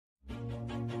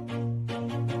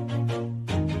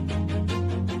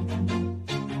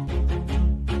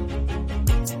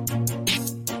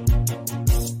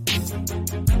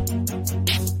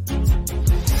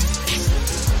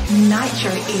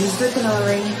Nitro is the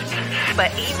glory,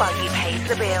 but e-buggy pays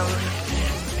the bills.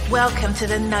 Welcome to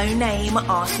the No Name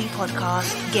RC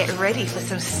podcast. Get ready for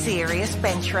some serious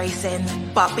bench racing.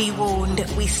 But be warned,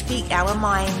 we speak our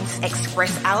minds,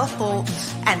 express our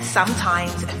thoughts, and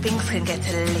sometimes things can get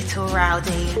a little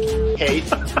rowdy.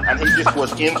 Hate, and he just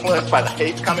was influenced by the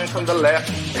hate coming from the left,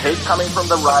 the hate coming from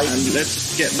the right. And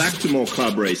let's get back to more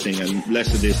club racing and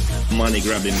less of this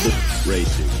money-grabbing book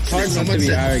racing. It's hard not to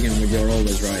be arrogant when you're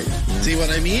always right. Yeah. See what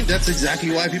I mean? That's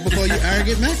exactly why people call you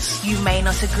arrogant, Max. You may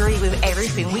not agree with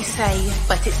everything we say,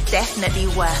 but it's definitely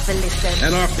worth a listen.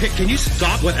 And our pick, can you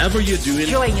stop whatever you're doing?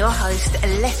 Join your host,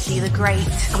 Leslie the Great,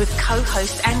 with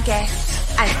co-hosts and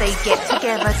guests as they get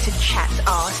together to chat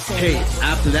RC. Hey,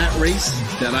 after that race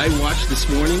that I watched this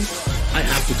morning, I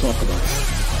have to talk about it.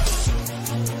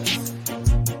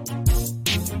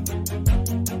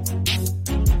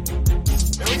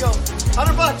 There we go.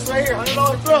 $100 right here,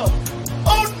 $100 throw.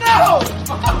 Oh no!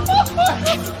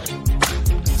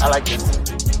 I like this.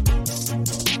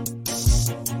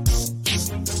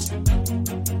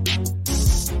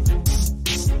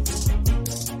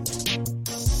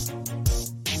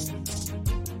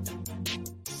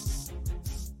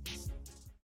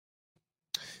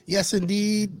 Yes,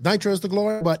 indeed. Nitro is the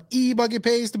glory, but e-buggy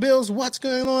pays the bills. What's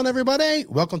going on, everybody?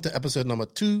 Welcome to episode number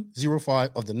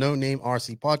 205 of the No Name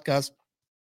RC podcast.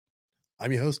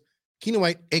 I'm your host, Keenan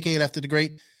White, a.k.a. Lefty the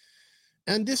Great.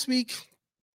 And this week,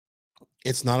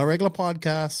 it's not a regular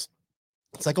podcast.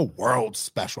 It's like a world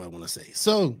special, I want to say.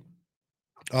 So,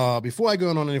 before I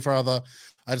go on any further,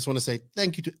 I just want to say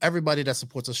thank you to everybody that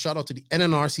supports us. Shout out to the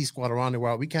NNRC squad around the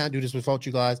world. We can't do this without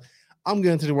you guys. I'm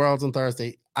going to the Worlds on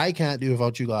Thursday. I can't do it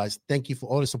without you guys. Thank you for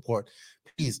all the support.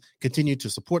 Please continue to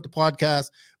support the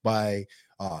podcast by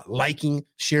liking,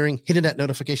 sharing, hitting that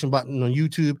notification button on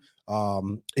YouTube.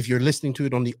 If you're listening to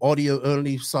it on the audio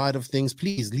only side of things,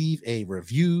 please leave a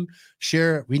review,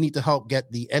 share. We need to help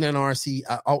get the NNRC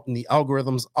out in the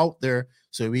algorithms out there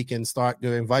so we can start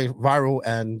going viral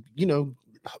and,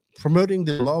 promoting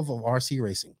the love of RC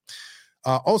racing.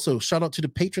 Also, shout out to the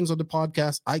patrons of the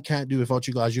podcast. I can't do it without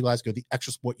you guys. You guys go the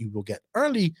extra support. You will get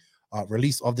early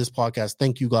release of this podcast.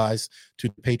 Thank you guys to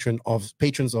the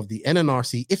patrons of the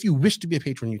NNRC. If you wish to be a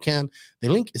patron, you can. The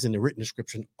link is in the written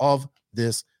description of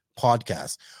this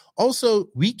podcast. Also,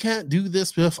 we can't do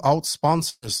this without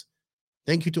sponsors.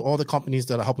 Thank you to all the companies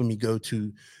that are helping me go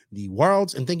to the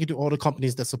Worlds, and thank you to all the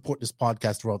companies that support this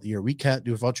podcast throughout the year. We can't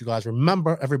do it without you guys.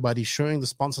 Remember, everybody, showing the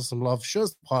sponsors some love,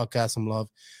 shows the podcast some love.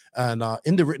 And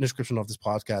in the written description of this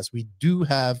podcast, we do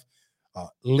have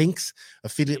links,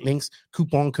 affiliate links,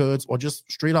 coupon codes, or just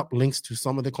straight up links to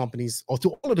some of the companies or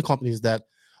to all of the companies that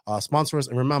sponsor us.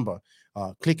 And remember,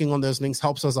 clicking on those links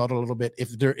helps us out a little bit.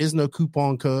 If there is no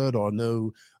coupon code or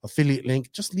no affiliate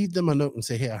link, just leave them a note and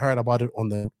say, hey, I heard about it on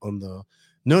the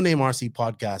No Name RC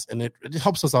podcast. And it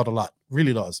helps us out a lot,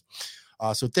 really does.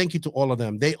 So thank you to all of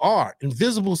them. They are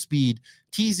Invisible Speed,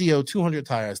 TZO 200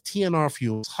 Tires, TNR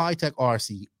Fuels, High Tech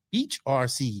RC, Beach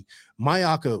RC,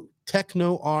 Mayako,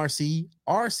 Techno RC,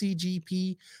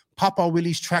 RCGP, Papa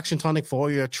Willie's Traction Tonic for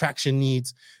all your traction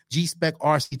needs, G-Spec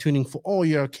RC tuning for all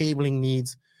your cabling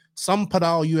needs, Some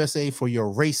Pedal USA for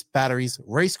your race batteries,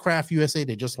 Racecraft USA,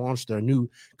 they just launched their new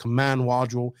command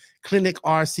module, Clinic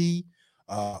RC,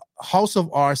 House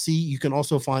of RC. You can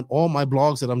also find all my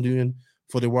blogs that I'm doing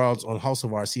for the Worlds on House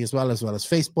of RC as well as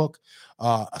Facebook,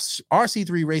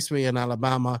 RC3 Raceway in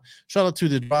Alabama. Shout out to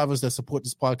the drivers that support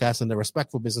this podcast and the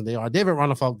respectful business they are. David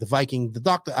Ronnefalk, the Viking, the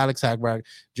Dr. Alex Hagberg,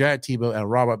 Jared Thibault,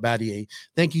 and Robert Battier.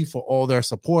 Thank you for all their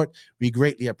support. We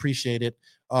greatly appreciate it.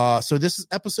 So this is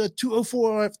episode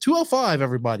 205,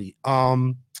 everybody.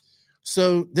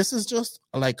 So this is just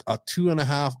like a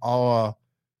 2.5 hour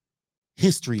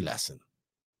history lesson.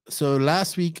 So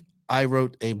last week, I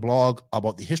wrote a blog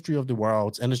about the history of the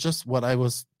Worlds, and it's just what I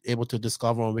was able to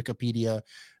discover on Wikipedia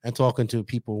and talking to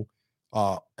people.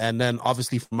 And then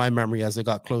obviously from my memory, as it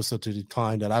got closer to the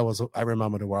time that I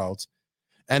remember the Worlds.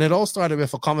 And it all started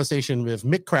with a conversation with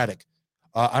Mick Cradock.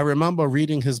 I remember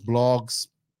reading his blogs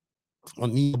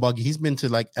on Neo Buggy. He's been to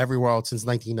like every World since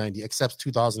 1990, except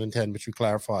 2010, which we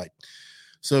clarified.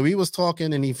 So he was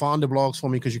talking and he found the blogs for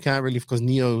me because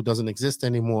Neo doesn't exist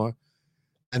anymore.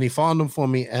 And he found them for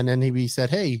me, and then he said,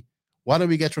 hey, why don't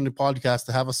we get you on the podcast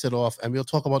to have a sit-off, and we'll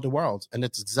talk about the Worlds. And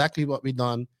it's exactly what we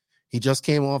done. He just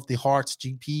came off the Hearts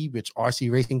GP, which RC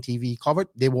Racing TV covered.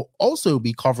 They will also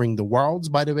be covering the Worlds,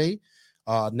 by the way,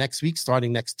 next week,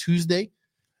 starting next Tuesday.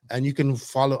 And you can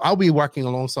follow. I'll be working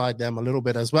alongside them a little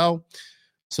bit as well.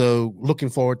 So looking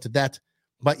forward to that.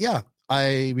 But yeah,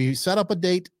 we set up a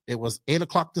date. It was 8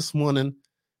 o'clock this morning,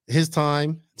 his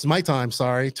time. It's my time,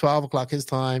 sorry, 12 o'clock his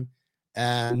time.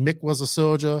 and Mick was a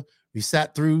soldier. We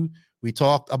sat through, we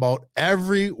talked about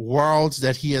every worlds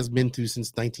that he has been to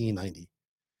since 1990.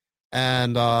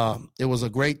 And it was a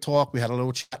great talk. We had a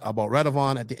little chat about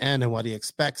Radovan at the end and what he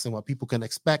expects and what people can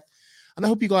expect. And I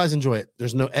hope you guys enjoy it.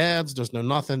 There's no ads. There's no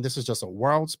nothing. This is just a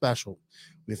world special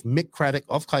with Mick Cradock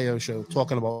of Kyosho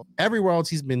talking about every world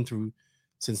he's been through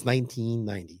since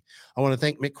 1990. I want to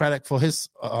thank Mick Cradock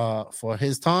for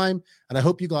his time. And I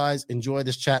hope you guys enjoy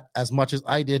this chat as much as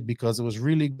I did, because it was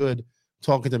really good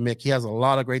talking to Mick. He has a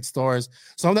lot of great stories,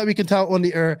 some that we can tell on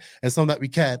the air and some that we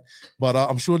can't. But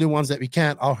I'm sure the ones that we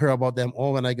can't, I'll hear about them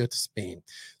all when I go to Spain.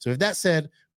 So with that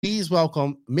said, please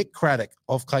welcome Mick Cradock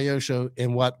of Kyosho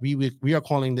in what we are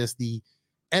calling this the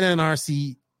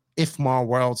NNRC IFMAR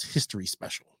World's History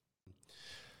Special.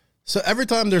 So every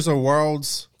time there's a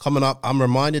Worlds coming up, I'm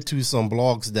reminded to some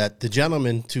blogs that the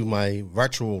gentleman to my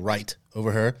virtual right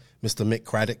over here, Mr. Mick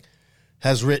Cradock,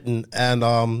 has written. And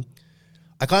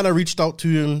I kind of reached out to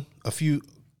him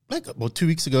about 2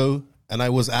 weeks ago, and I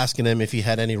was asking him if he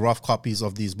had any rough copies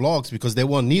of these blogs, because they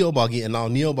were Neobuggy, and now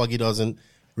Neobuggy doesn't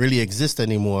really exist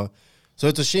anymore. So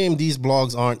it's a shame these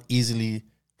blogs aren't easily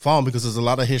found, because there's a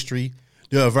lot of history.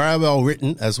 They are very well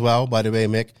written as well, by the way,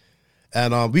 Mick.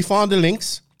 And we found the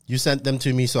links. You sent them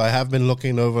to me, so I have been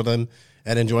looking over them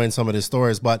and enjoying some of the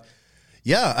stories. But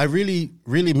yeah, I really,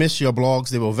 really miss your blogs.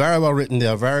 They were very well written. They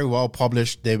are very well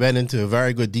published. They went into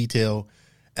very good detail.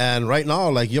 And right now,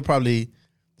 like, you're probably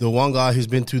the one guy who's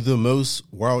been to the most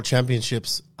world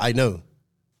championships I know.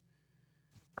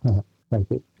 Thank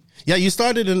you. Yeah, you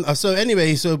started in,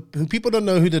 so people don't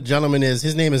know who the gentleman is.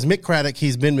 His name is Mick Cradock.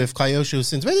 He's been with Kyosho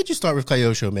since, when did you start with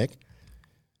Kyosho, Mick?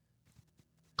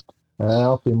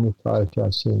 I've been with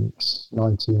Kyosho since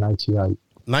 1988.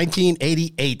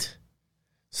 1988.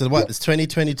 So what, It's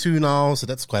 2022 now, so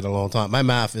that's quite a long time. My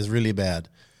math is really bad.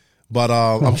 But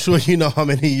I'm sure you know how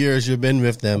many years you've been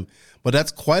with them. But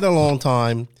that's quite a long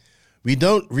time. We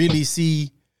don't really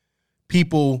see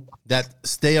people that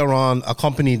stay around a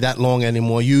company that long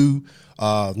anymore.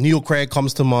 Neil Craig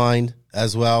comes to mind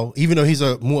as well. Even though he's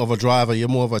more of a driver, you're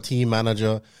more of a team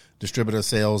manager, distributor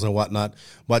sales and whatnot.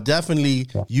 But definitely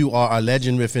you are a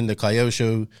legend within the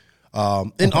Kyosho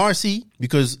in RC,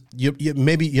 because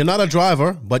you're not a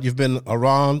driver, but you've been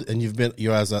around and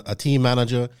you're as a team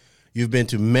manager. You've been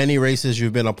to many races.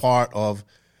 You've been a part of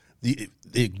the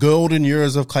golden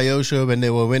years of Kyosho when they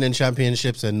were winning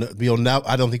championships, and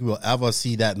I don't think we'll ever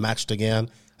see that matched again.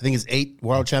 I think it's 8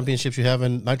 world championships you have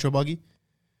in Nitro Buggy.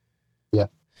 Yeah.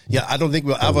 Yeah, I don't think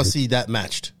we'll ever see that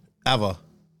matched. Ever.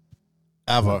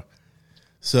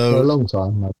 So for a long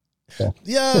time, mate.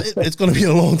 Yeah, it's going to be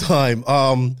a long time.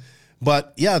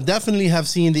 But yeah, definitely have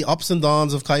seen the ups and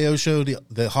downs of Kyosho,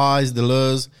 the highs, the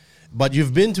lows. But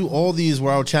you've been to all these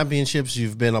world championships.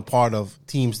 You've been a part of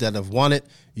teams that have won it.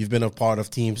 You've been a part of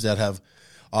teams that have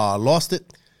lost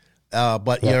it.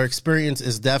 But your experience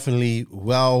is definitely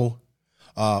well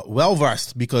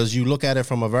versed, because you look at it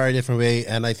from a very different way.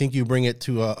 And I think you bring it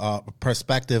to a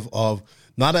perspective of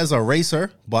not as a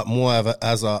racer, but more of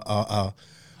as a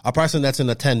person that's in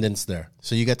attendance there.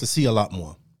 So you get to see a lot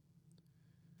more.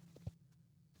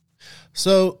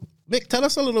 So, Mick, tell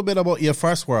us a little bit about your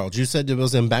first World. You said it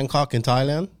was in Bangkok in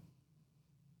Thailand?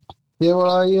 Yeah,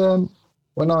 well,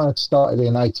 when I started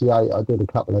in 88, I did a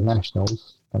couple of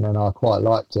nationals, and then I quite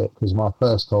liked it, because my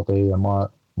first hobby and my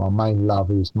main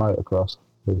love is motocross,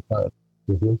 with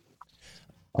you.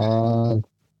 And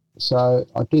so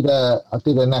I did a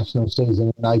national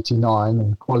season in 89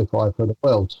 and qualified for the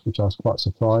Worlds, which I was quite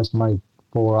surprised. Made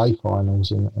 4 A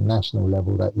finals in a national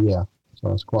level that year, so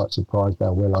I was quite surprised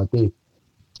how well I did.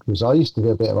 Because I used to do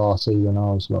a bit of RC when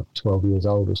I was like 12 years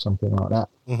old or something like that,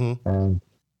 and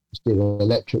just did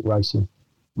electric racing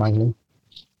mainly.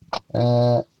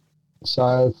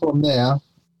 So from there,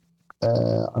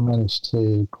 I managed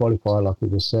to qualify, like I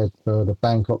just said, for the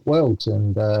Bangkok Worlds,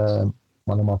 and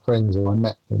one of my friends who I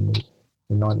met in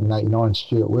 1989,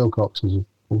 Stuart Wilcox, was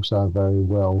also a very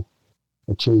well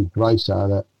achieved racer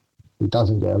that he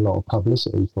doesn't get a lot of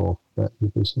publicity for, but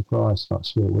you'd be surprised. Like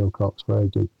Stuart Wilcox, very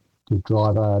good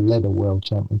driver, led a world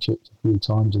championships a few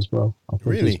times as well. I think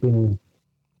really? He's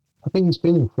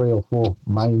been in 3 or 4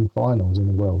 main finals in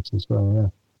the Worlds as well,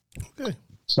 yeah. Okay.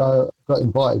 So I got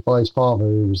invited by his father,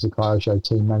 who was the Kyosho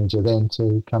team manager then,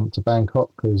 to come to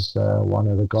Bangkok, because one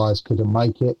of the guys couldn't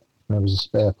make it, and there was a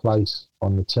spare place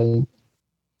on the team.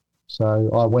 So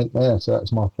I went there. So that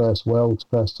was my first Worlds,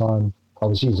 first time. I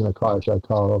was using a Kyosho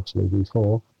car, obviously,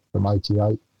 before, from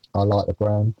 88. I liked the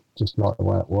brand, just like the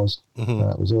way it was. So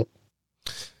that was it.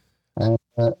 And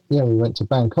we went to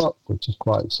Bangkok, which is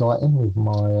quite exciting, with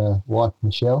my wife,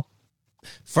 Michelle.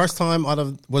 First time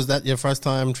was that your first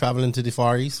time traveling to the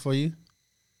Far East for you?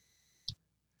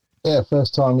 Yeah,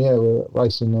 first time. Yeah, we're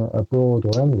racing abroad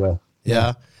or anywhere.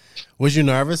 Yeah. Was you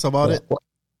nervous about it?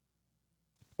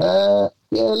 Yeah,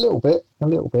 a little bit.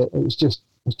 It was just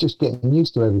getting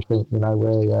used to everything. You know,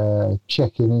 where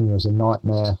checking in was a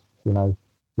nightmare. You know,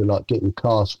 you like get your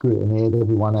car scrutineered.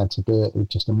 Everyone had to do it. It was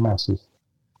just a massive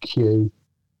queue,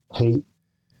 heat.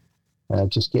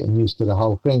 Just getting used to the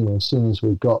whole thing. And as soon as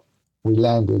we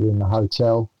landed in the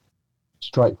hotel.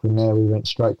 Straight from there, we went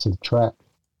straight to the track.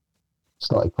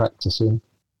 Started practicing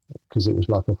because it was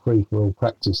like a free-for-all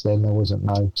practice then. There wasn't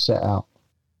no set-out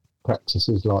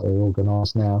practices like they're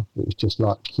organised now. It was just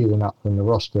like queuing up from the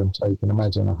rostrum. So you can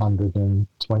imagine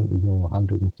 120 or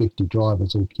 150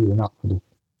 drivers all queuing up for the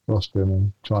rostrum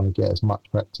and trying to get as much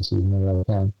practice in there as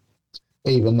they can.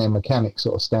 Even their mechanics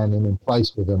sort of standing in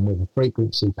place with them with a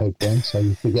frequency peg then, so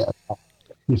you forget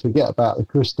about the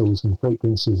crystals and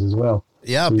frequencies as well.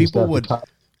 Yeah, so people would.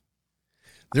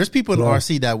 There's people in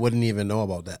RC that wouldn't even know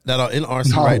about that. That are in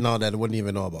RC right now that wouldn't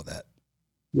even know about that.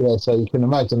 Yeah, so you can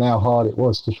imagine how hard it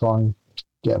was to try and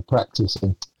get a practice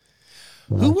in.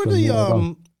 Who were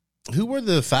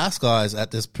the fast guys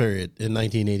at this period in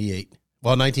 1988?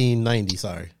 Well, 1990.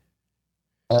 Sorry.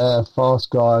 Fast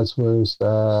guys was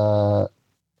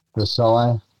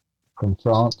Versailles from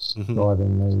France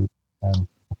driving the. I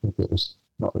think it was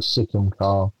not the Sikkim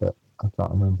car, but I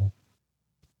can't remember.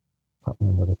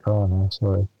 The car now.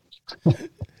 Sorry.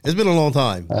 It's been a long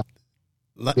time.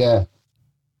 Yeah.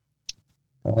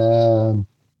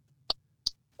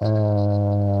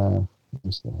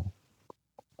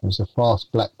 There's a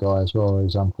fast black guy as well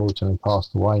who's unfortunately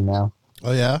passed away now.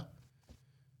 Oh yeah.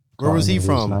 Where was he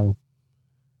from?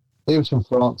 He was from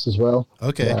France as well.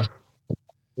 Okay. Yeah.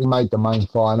 He made the main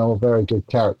final. Very good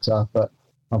character, but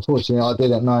unfortunately, I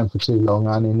didn't know him for too long.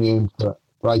 I only knew him for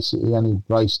racing. He only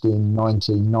raced in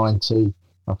 1990.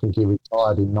 I think he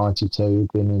retired in 92.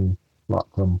 He'd been in like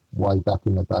from way back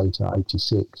in the day to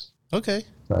 86. Okay.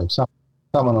 So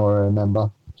someone will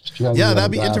remember. Yeah,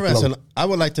 that'd be interesting. I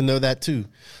would like to know that too.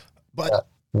 But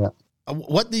yeah.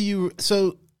 What do you?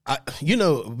 So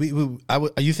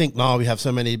you think now we have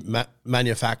so many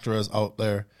manufacturers out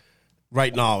there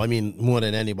right now. I mean, more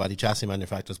than anybody, chassis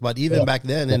manufacturers. But even back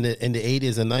then, in the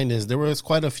 80s and 90s, there was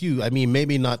quite a few. I mean,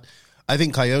 maybe not. I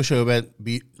think Kyosho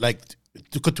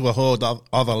took it to a whole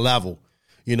other level.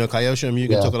 You know, Kyosho and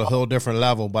Mugen took it a whole different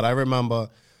level. But I remember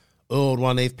old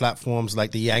 1/8 platforms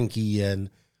like the Yankee and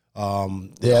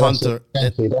the Hunter.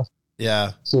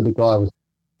 So the guy was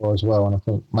as well, and I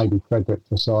think maybe Frederick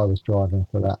Versailles was driving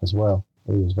for that as well.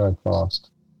 He was very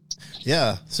fast.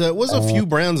 Yeah, so it was a few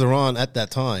brands around at that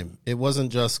time. It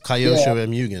wasn't just Kyosho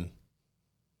and Mugen.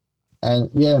 And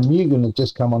Mugen had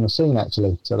just come on the scene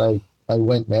actually. So they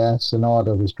went there.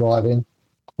 Sonada was driving.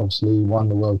 Obviously, he won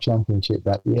the world championship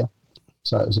that year.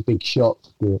 So it was a big shock.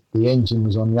 The engine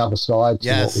was on the other side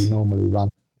to what we normally run.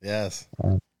 Yes.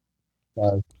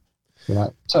 So,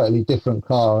 totally different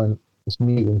car. And this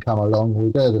Mugen come along.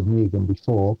 We'd heard of Mugen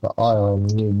before, but I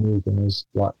only knew Mugen as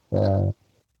like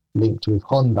linked with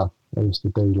Honda. They used to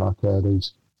do like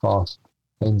these fast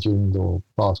engines or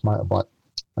fast motorbike,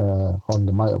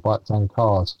 Honda motorbikes and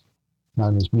cars,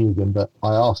 known as Mugen. But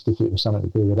I asked if it was something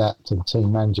to do with that to the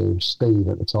team manager, who was Steve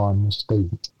at the time. Steve,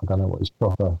 I don't know what his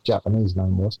proper Japanese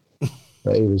name was,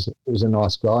 but he was a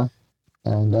nice guy.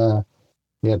 And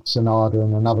he had Sonada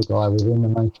and another guy with him,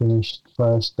 and they finished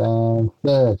first and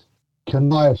third.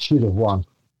 Kanaya should have won,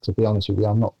 to be honest with you.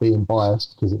 I'm not being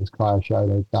biased because it was Kyosho.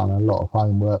 They'd done a lot of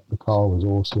homework. The car was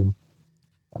awesome.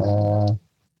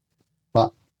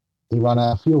 But he ran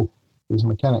out of fuel. His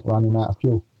mechanic ran him out of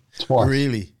fuel twice.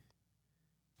 Really?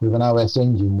 With an OS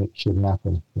engine, which shouldn't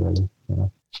happen, really.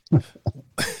 You know?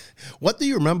 What do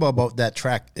you remember about that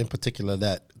track in particular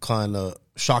that kind of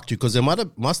shocked you? Because there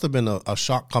must have been a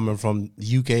shock coming from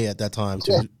the UK at that time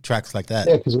to tracks like that.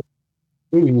 Yeah, because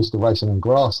we were used to racing in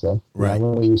grass then. Right.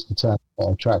 When we used to turn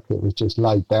a track, it was just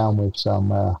laid down with some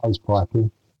hose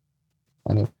piping,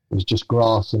 and it was just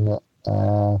grass. And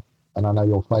and I know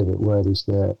your favourite word is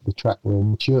the track will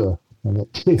mature, and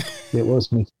it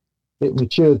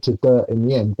matured to dirt in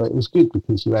the end. But it was good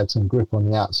because you had some grip on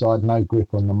the outside, no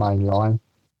grip on the main line,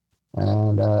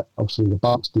 and obviously the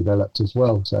bumps developed as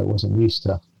well, so it wasn't used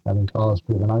to having cars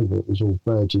driven over it. It was all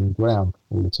virgin ground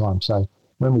all the time. So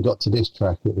when we got to this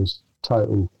track, it was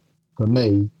total, for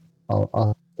me, it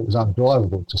was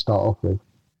undrivable to start off with,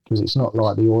 because it's not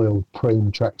like the oiled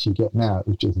preem tracks you get now. It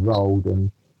was just rolled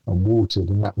and watered,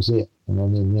 and that was it. And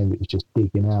then in the end, it was just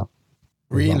digging out.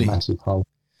 Really? Massive hole.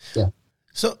 Yeah.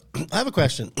 So I have a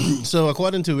question. So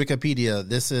according to Wikipedia,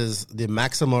 this is the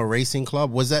Maxima Racing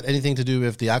Club. Was that anything to do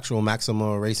with the actual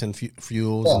Maxima Racing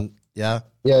fuels? Yeah.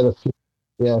 And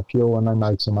yeah, fuel, and they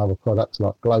made some other products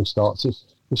like glow starts.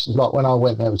 This is like when I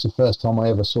went there, it was the first time I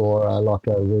ever saw like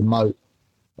a remote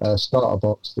starter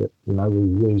box that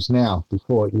we use now.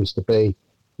 Before it used to be,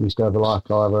 you used to have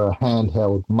like either a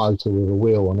handheld motor with a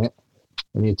wheel on it,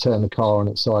 and you turn the car on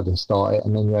its side and start it,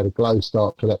 and then you had a glow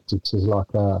start connected to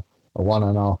like a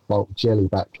 1.5 volt jelly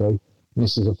battery. And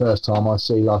this is the first time I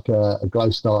see like a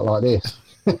glow start like this.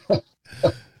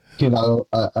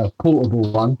 A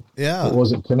portable one. Yeah. It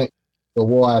wasn't connected to the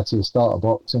wire to the starter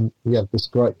box, and you had this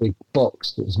great big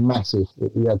box that was massive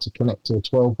that you had to connect to a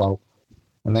 12 volt.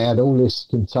 And they had all this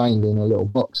contained in a little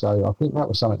box. So I think that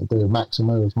was something to do with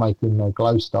Maxima, was making the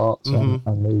glow starts and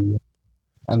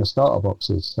the starter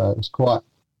boxes. So it was quite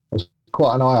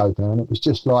an eye opener, and it was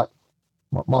just like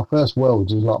my first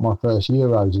Worlds was like my first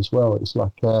Euros as well. It's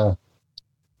like you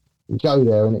go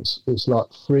there and it's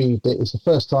like it's the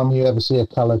first time you ever see a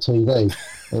colour TV.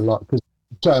 Like, because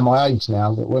I'm showing my age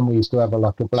now, that when we used to have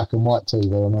like a black and white TV,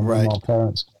 and then when my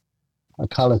parents a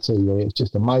colour TV, it's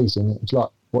just amazing. It was like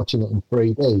watching it in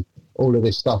 3D. All of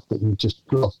this stuff that you just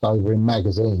glossed over in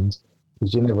magazines,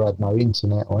 because you never had no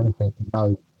internet or anything,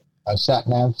 no sat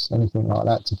navs, anything like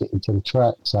that to get you to the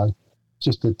track. So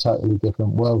just a totally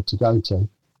different world to go to.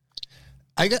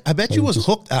 I bet you was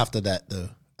hooked after that though.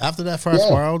 After that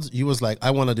first Worlds, you was like,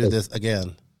 I want to do this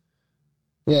again.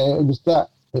 Yeah, it was that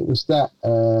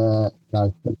addictive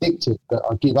that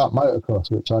I give up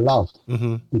motocross, which I loved,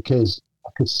 because I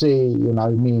could see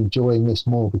me enjoying this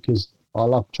more, because I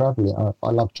love traveling. I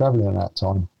love traveling at that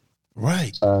time.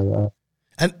 Right. So,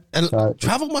 and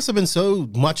travel must have been so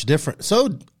much different, so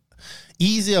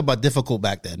easier but difficult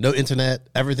back then. No internet,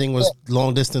 everything was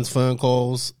long distance phone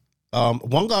calls.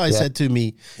 One guy said to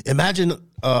me, imagine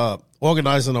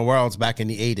organizing the Worlds back in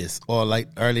the 80s or like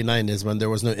early 90s when there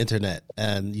was no internet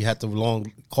and you had to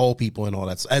long call people and all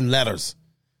that, and letters.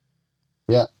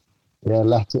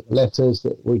 Letters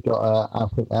that we got. I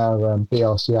think our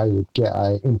BRCA would get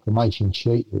a information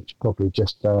sheet, which probably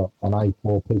just an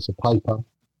A4 piece of paper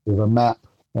with a map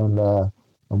and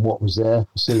what was there,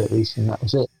 facilities, and that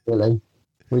was it. Really,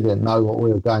 we didn't know what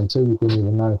we were going to. We didn't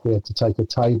even know if we had to take a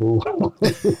table.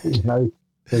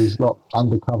 There's like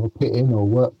undercover pitting or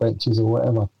workbenches or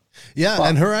whatever. Yeah,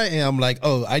 and here I am like,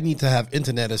 oh, I need to have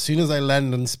internet as soon as I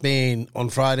land in Spain on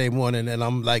Friday morning, and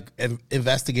I'm like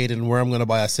investigating where I'm going to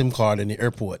buy a SIM card in the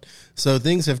airport. So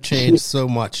things have changed so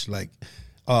much, like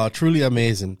truly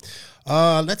amazing.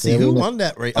 Let's see, who won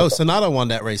that race? Oh, Sonata won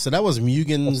that race. So that was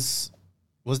Mugen's,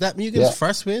 was that Mugen's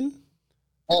first win?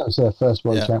 That was their first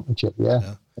World Championship,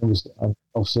 It was,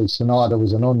 obviously Sonata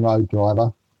was an on-road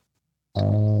driver,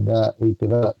 and he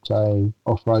developed a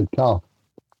off-road car.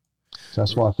 So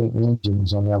that's why I think the engine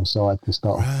was on the other side to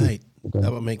start. Right,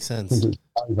 that would make sense. An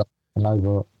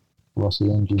over Rossi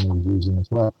engine he was using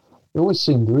as well. It always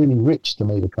seemed really rich to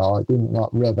me, the car. It didn't like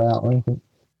rev out or anything,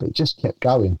 but it just kept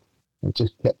going. It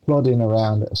just kept plodding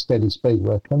around at a steady speed.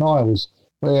 Where Kanai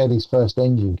where he had his first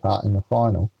engine cut in the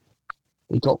final,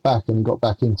 he got back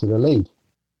into the lead.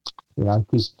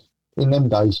 Because in them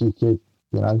days you could,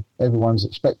 everyone's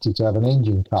expected to have an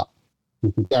engine cut.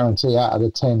 You could guarantee out of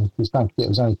the 10, because don't forget, it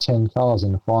was only 10 cars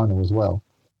in the final as well,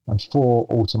 and 4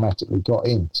 automatically got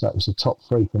in. So it was the top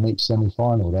 3 from each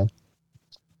semi-final then.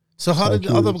 So how did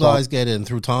the other guys get in?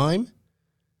 Through time?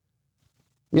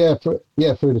 Yeah, through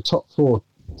the top 4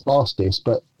 fastest,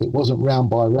 but it wasn't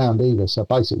round by round either. So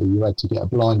basically you had to get a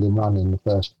blinding run in the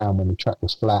first round when the track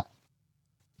was flat,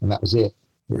 and that was it.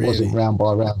 It wasn't round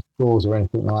by round scores or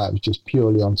anything like that. It was just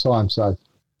purely on time. So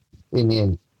in the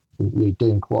end, you're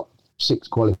doing 6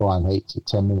 qualifying heats at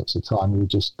 10 minutes of time. You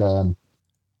just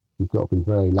you've got to be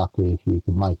very lucky if you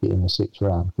can make it in the 6th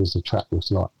round, because the track was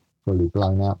like fully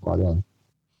blown out by then.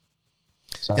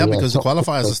 So, because the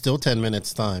qualifiers are still 10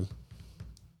 minutes time.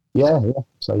 Yeah.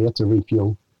 So you had to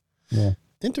refuel. Yeah.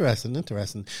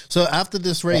 Interesting. So after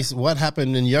this race, what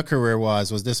happened in your career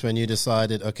wise? Was this when you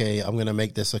decided, okay, I'm going to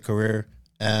make this a career,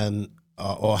 and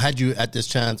or had you at this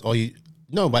chance, or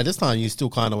by this time you still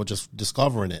kind of were just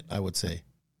discovering it, I would say.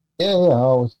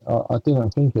 Yeah. I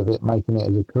didn't think of it making it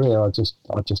as a career. I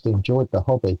just enjoyed the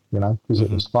hobby, because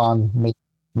it was fun,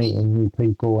 meeting new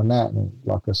people and that. And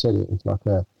like I said, it's like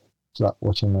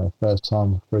watching the first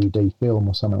time 3D film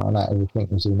or something like that. Everything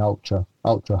was in ultra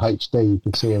HD. You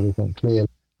could see everything clearly.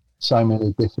 So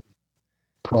many different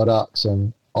products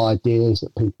and ideas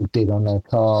that people did on their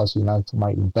cars, to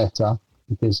make them better.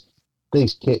 Because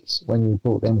these kits, when you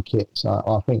bought them kits,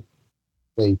 I think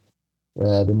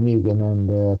the Mugen and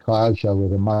the Kyosho were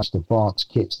the most advanced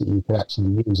kits that you could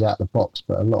actually use out of the box,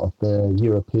 but a lot of the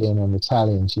European and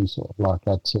Italians, you sort of like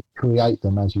had to create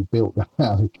them as you built them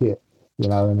out of the kit, you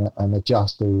know, and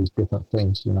adjust these different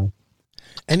things, you know.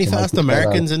 Any fast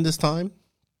Americans in this time?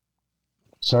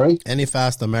 Sorry? Any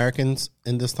fast Americans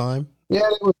in this time? Yeah,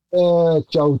 there was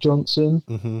Joel Johnson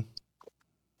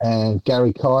and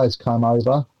Gary Kyes come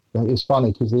over. It's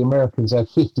funny because the Americans had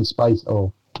 50 space,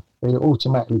 or they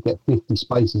automatically get 50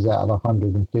 spaces out of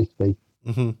 150.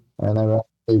 And they were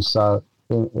so.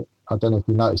 I don't know if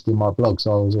you noticed in my blogs,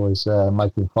 I was always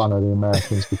making fun of the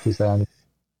Americans because they only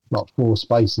got 4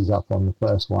 spaces up on the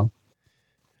first one,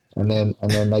 and then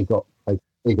they got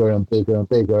bigger and bigger and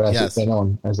bigger as it went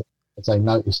on, as they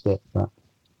noticed it. But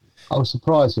I was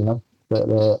surprised, you know, that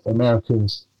the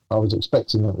Americans, I was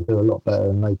expecting them to do a lot better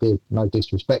than they did. No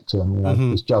disrespect to them, you know,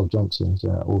 because Joel Johnson's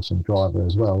an awesome driver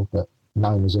as well, but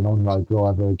known as an on-road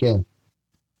driver again.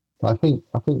 But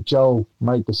I think Joel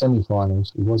made the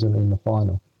semi-finals. He wasn't in the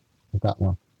final with that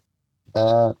one.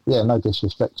 Yeah, no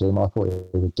disrespect to him. I thought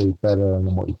he would do better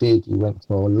than what he did. He went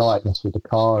for lightness with the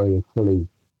car. He fully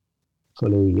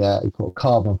he put a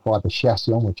carbon fibre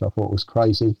chassis on, which I thought was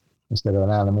crazy, instead of an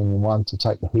aluminium one, to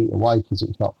take the heat away, because it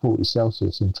was like 40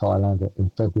 Celsius in Thailand in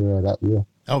February of that year.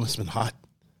 Oh, it must have been hot.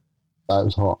 It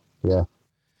was hot, yeah,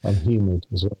 and humid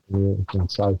as well. And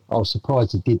so I was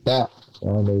surprised he did that.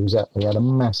 And he had a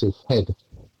massive head.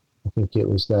 I think it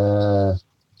was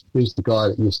who's the guy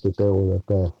that used to do all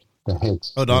of the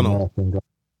heads? O'Donnell.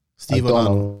 Steve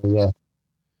O'Donnell. Yeah.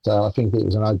 So I think it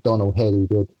was an O'Donnell head he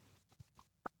did,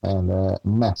 and a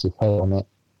massive head on it,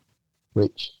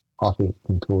 which I think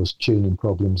can cause tuning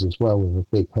problems as well with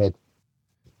a big head,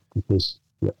 because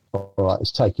all right,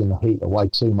 it's taking the heat away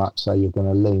too much, so you're going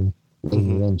to lean the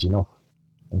engine off,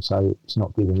 and so it's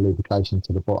not giving lubrication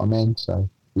to the bottom end, so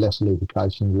less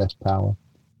lubrication, less power.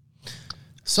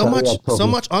 So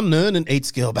much unknown in 8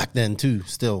 scale back then too.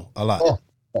 Still a lot.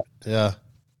 Yeah.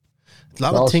 A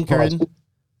lot of tinkering.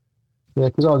 Yeah,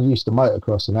 because I was used to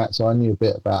motocross and that, so I knew a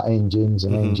bit about engines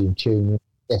and engine tuning,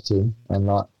 getting, and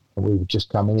we were just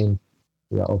coming in.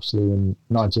 Yeah, obviously in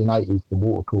 1980s the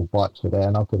water cooled bikes were there,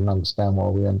 and I couldn't understand why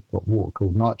we hadn't got water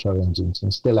cooled nitro engines,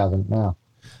 and still haven't now.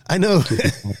 I know.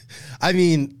 I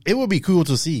mean, it would be cool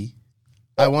to see.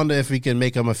 I wonder if we can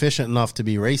make them efficient enough to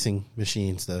be racing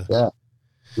machines, though. Yeah,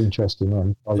 interesting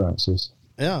on tolerances.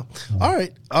 Yeah. All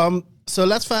right. So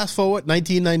let's fast forward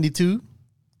 1992.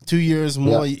 2 years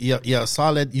more. Yeah.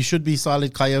 Solid. You should be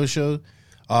solid, Kyosho.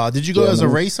 Did you go as a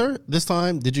racer this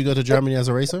time? Did you go to Germany as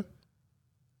a racer?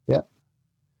 Yeah.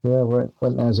 Yeah,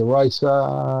 went as a racer.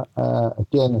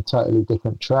 Again, a totally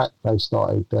different track. They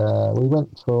started, we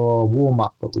went for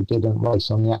warm-up, but we didn't race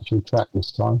on the actual track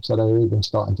this time. So they were even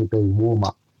starting to do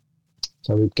warm-up.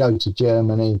 So we'd go to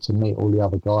Germany to meet all the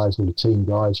other guys, all the team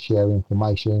guys, share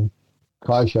information.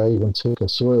 Kyosho even took a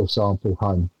soil sample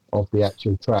home of the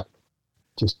actual track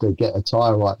just to get a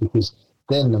tyre right, because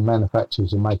then the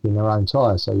manufacturers were making their own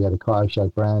tyres. So you had a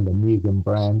Kyosho brand, a Mugen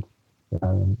brand,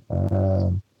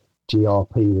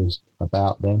 GRP was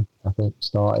about then, I think,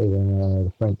 started, and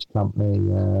the French company,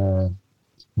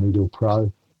 Needle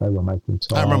Pro, they were making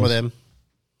tyres. I remember them.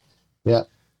 Yeah,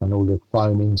 and all the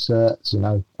foam inserts, you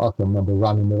know, I can remember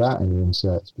running without any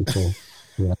inserts before.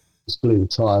 Just glue the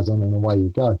tyres on and away you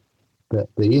go. But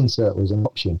the insert was an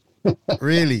option.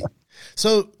 Really?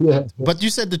 So, yeah. But you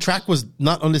said the track was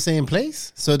not on the same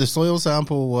place? So the soil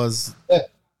sample was...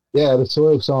 Yeah, the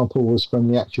soil sample was from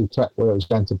the actual track where it was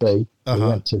going to be. We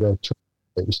went to the track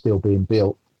that was still being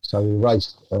built. So we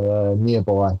raced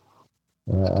nearby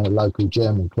a local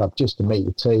German club just to meet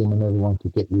the team, and everyone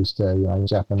could get used to, you know,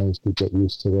 Japanese could get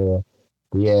used to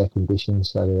the air conditions,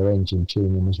 so their engine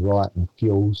tuning was right, and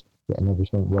fuels, getting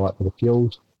everything right for the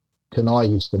fuels.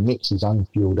 Kanai used to mix his own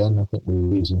fuel then. I think we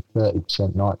were using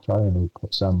 30% nitro, and he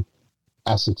put some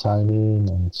acetone in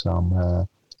and some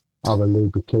other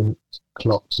lubricant,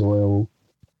 Clocks oil,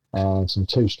 and some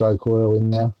 2-stroke oil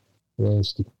in there.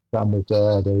 It's done with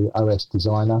the OS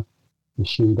designer,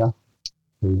 Yoshida,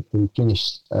 who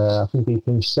finished, I think he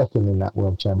finished second in that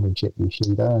World Championship,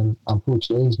 Yoshida, and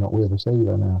unfortunately he's not with us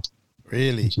either now.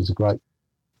 Really? Which is a great,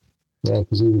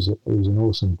 because he was an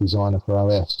awesome designer for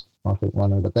OS. I think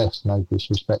one of the best, no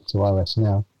disrespect to OS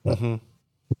now. But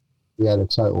he had a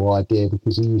total idea,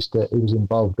 because he was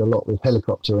involved a lot with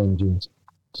helicopter engines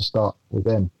to start with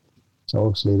them. So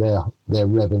obviously they're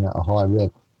revving at a high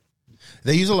rev.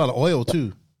 They use a lot of oil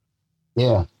too.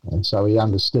 Yeah, and so he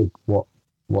understood what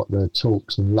the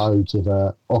torques and loads of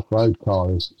a off-road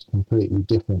car is. It's completely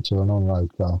different to an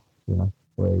on-road car, you know,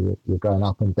 where you're going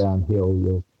up and down hill,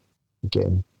 you're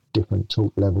getting different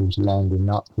torque levels, landing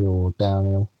uphill or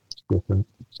downhill. It's different.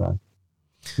 So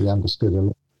he understood a lot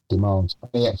of demands.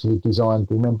 He actually designed,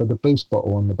 remember the boost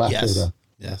bottle on the back of the...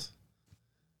 Yes.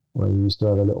 Where you used to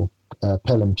have a little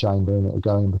pelham chamber and it would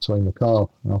go in between the carb.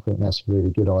 And I think that's a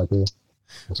really good idea.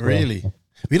 Really?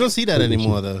 We don't see that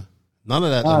anymore, though. None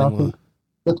of that anymore.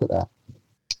 Look at that.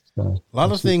 So, a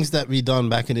lot of things that we done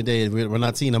back in the day, we're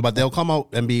not seeing them, but they'll come out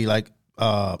and be like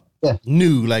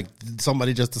new, like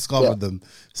somebody just discovered them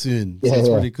soon. So it's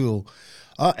pretty cool.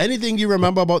 Anything you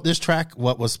remember about this track?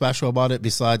 What was special about it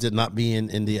besides it not being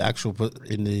in the actual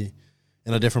in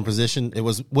a different position? It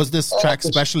was this track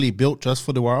specially built just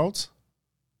for the Worlds?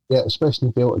 Yeah,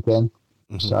 especially built again.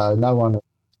 Mm-hmm.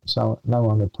 So no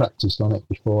one had practiced on it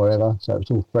before ever. So it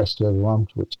was all fresh to everyone,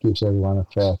 which gives everyone a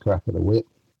fair crack at the whip.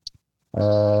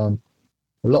 A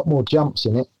lot more jumps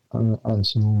in it and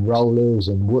some rollers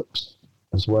and whoops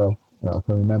as well. I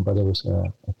can remember there was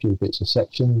a few bits of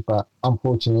section, but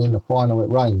unfortunately in the final it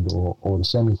rained, or the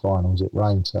semi-finals it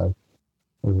rained. So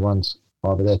everyone's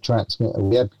either their transmitter.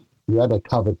 We had a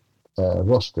covered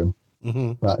rostrum,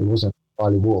 but it wasn't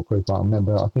highly waterproof. I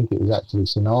remember, I think it was actually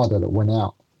Sonada that went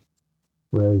out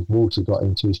where his water got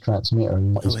into his transmitter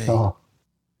and not his car.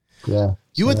 Yeah.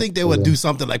 You would think they would do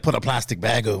something like put a plastic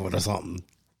bag over it or something.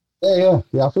 Yeah.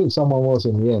 I think someone was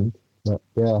in the end. But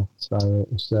yeah, so it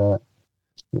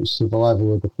was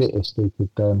survival of the fittest who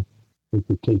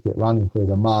could keep it running through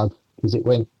the mud, because it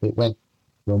went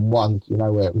from one,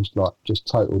 where it was like just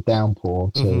total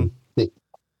downpour to thick.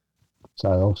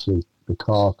 So obviously the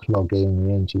car clogging,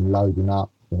 the engine loading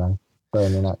up,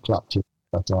 burning out clutches,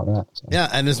 stuff like that. So. Yeah,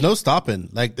 and there's no stopping.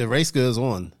 Like the race goes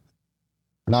on.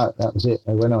 No, that was it.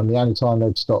 They went on. The only time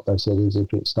they'd stop, they said, is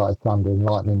if it started thunder and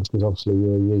lightning, because obviously you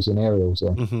were using aerials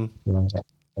then,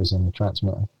 as in the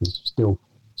transmitter. It's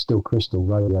still crystal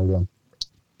radio then.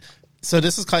 So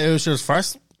this is Kyosho's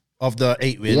first of the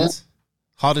 8 wins. Yeah.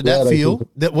 How did that feel?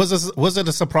 Was it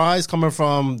a surprise coming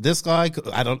from this guy?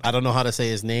 I don't know how to say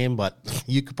his name, but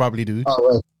you could probably do.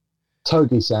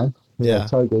 Togi-san. Yeah,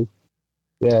 Togi.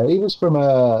 Yeah, he was from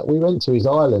we went to his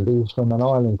island. He was from an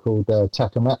island called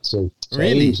Takamatsu. So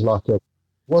really? He was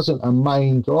wasn't a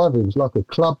main driver. He was like a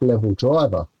club level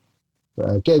driver.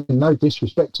 But again, no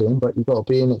disrespect to him, but you've got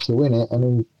to be in it to win it.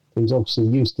 And he's obviously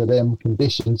used to them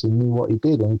conditions and knew what he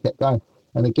did, and he kept going.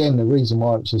 And again, the reason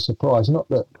why it was a surprise, not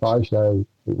that Kyosho,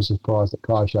 it was a surprise that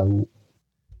Kyosho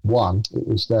won. It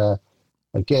was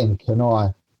again,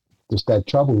 Kanai just had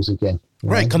troubles again.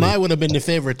 Right, Kanai would have been the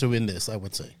favorite to win this, I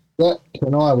would say. Yeah,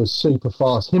 Kanai was super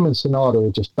fast. Him and Sonada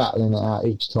were just battling it out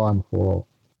each time for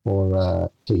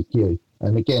TQ.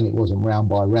 And again, it wasn't round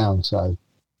by round, so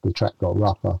the track got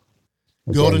rougher.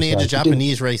 Golden age of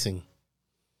Japanese racing.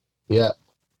 Yeah.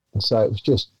 And so it was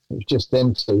just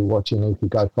them two watching who could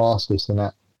go fastest, and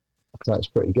that's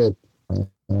pretty good.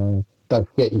 Don't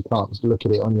forget, you can't look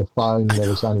at it on your phone. There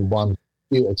was only one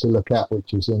computer to look at,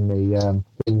 which was in the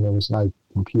thing. There was no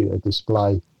computer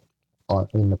display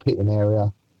in the pitting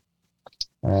area,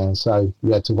 and so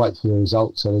you had to wait for the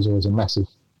results. So there's always a massive,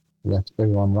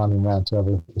 everyone running around to have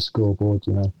a scoreboard.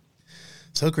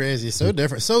 So crazy, so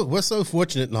different. So we're so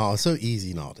fortunate now. It's so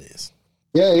easy nowadays.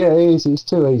 Yeah, it's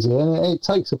too easy, and it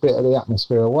takes a bit of the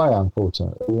atmosphere away,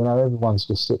 unfortunately. Everyone's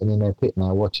just sitting in their pit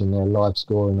now watching their live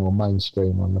scoring or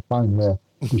mainstream on the phone there.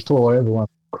 Before, everyone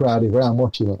crowded around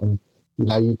watching it, and,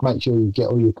 you'd make sure you get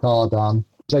all your car done.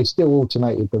 They still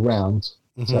alternated the rounds,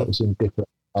 so it was in different,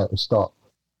 it would start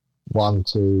 1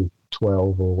 to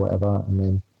 12 or whatever,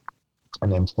 and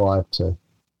then 5 to,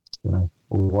 all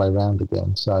the way around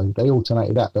again. So they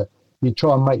alternated that, but you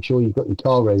try and make sure you got your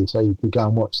car ready so you could go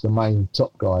and watch the main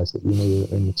top guys that you knew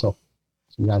in the top.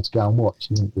 So you had to go and watch.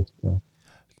 You didn't just,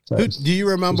 so do you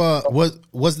remember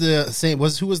who was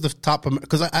the top?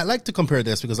 Because I like to compare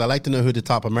this, because I like to know who the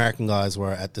top American guys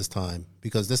were at this time,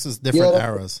 because this is different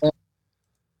eras.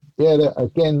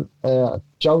 Again,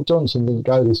 Joel Johnson didn't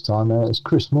go this time. It's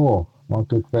Chris Moore, my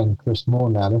good friend Chris Moore.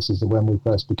 Now this is when we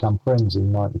first become friends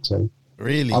in '92.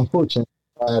 Really? Unfortunately,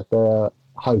 I had the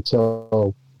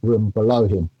hotel room below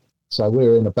him, so we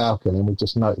were in a balcony and we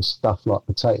just noticed stuff like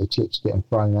potato chips getting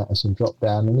thrown at us and dropped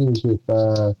down, and he was with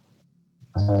a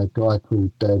guy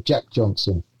called Jack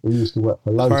Johnson, who used to work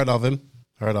for Lowe's. Heard of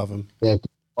him. Yeah,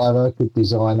 good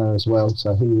designer as well.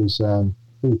 So he was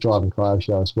driving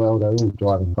Kyosho as well. They were all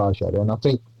driving Kyosho there, and I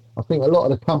think a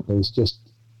lot of the companies just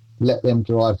let them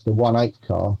drive the 1/8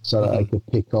 car so that they could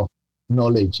pick off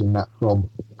knowledge and that from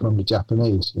the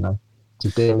Japanese, to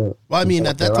deal with. Well, I mean,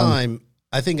 at that time,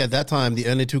 I think at that time, the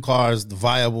only two cars, the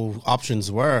viable options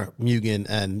were Mugen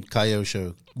and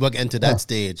Kyosho. We'll get into that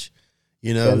stage,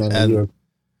 and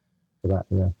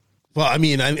Well, I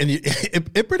mean,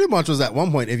 it pretty much was at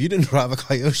one point. If you didn't drive a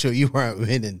Kyosho, you weren't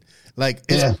winning. Like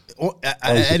at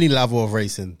any level of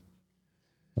racing.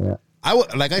 Yeah.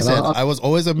 Like I said, I was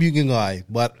always a Mugen guy,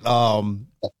 but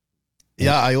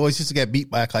yeah, I always used to get beat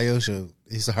by a Kyosho.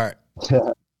 It's hard.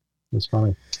 Yeah, it's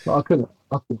funny. But I couldn't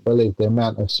believe the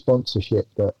amount of sponsorship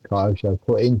that Kyosho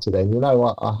put into them. You know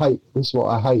what? This is what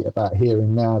I hate about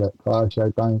hearing now, that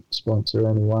Kyosho don't sponsor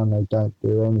anyone. They don't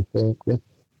do anything.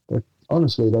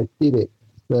 Honestly, they did it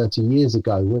 30 years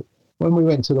ago. When we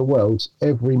went to the Worlds,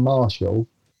 every marshal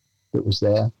that was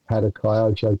there had a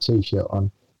Kyosho t-shirt on,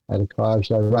 had a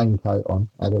Kyosho raincoat on,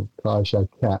 had a Kyosho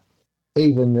cap.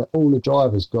 Even all the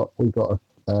drivers we got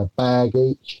a bag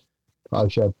each,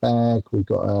 Kyosho bag, we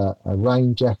got a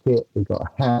rain jacket, we got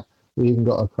a hat, we even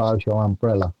got a Kyosho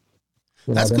umbrella.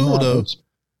 That's cool though.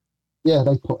 Yeah,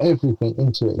 they put everything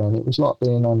into it then. It was like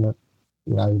being on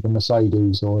the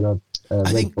Mercedes or the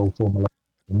Red Bull Formula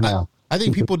now. I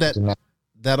think people that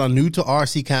are new to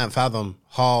RC can't fathom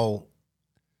how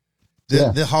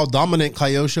how dominant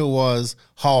Kyosho was,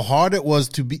 how hard it was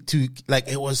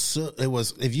it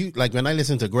was if you like when I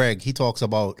listen to Greg, he talks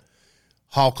about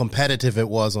how competitive it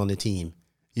was on the team.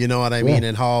 You know what I mean?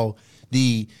 And how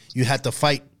you had to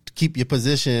fight to keep your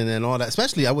position and all that,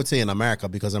 especially I would say in America,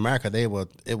 because America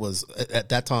it was at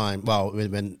that time, well,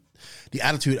 when the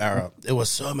Attitude Era, it was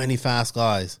so many fast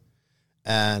guys.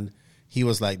 And he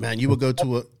was like, man, you would go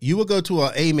to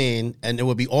a A-main and it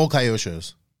would be all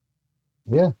Kyoshos.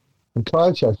 Yeah. And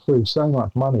Kyosho threw so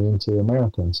much money into the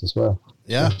Americans as well.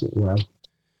 Yeah.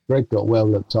 Greg got well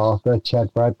looked after.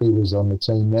 Chad Bradley was on the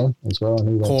team then as well.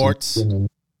 And he Quartz.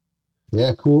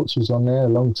 Yeah, Quartz was on there a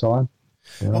long time.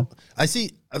 Well, I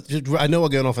see. I know we're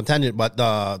going off on tangent, but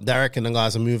Derek and the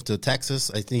guys have moved to Texas.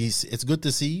 I think it's good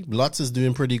to see. Lutz is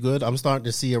doing pretty good. I'm starting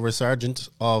to see a resurgence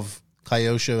of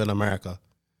Kyosho in America.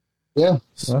 Yeah,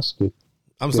 that's good.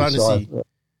 I'm starting to see. Yeah.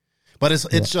 But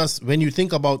it's just when you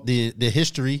think about the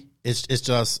history, it's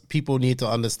just people need to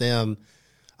understand.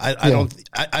 I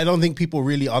don't think people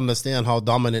really understand how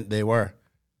dominant they were.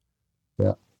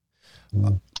 Yeah.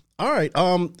 All right.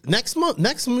 Next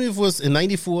move was in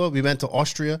 '94. We went to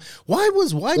Austria. Why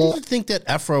did you think that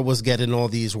IFMAR was getting all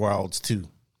these worlds too?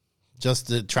 Just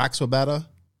the tracks were better.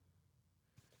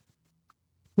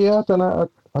 Yeah, I don't know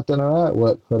how it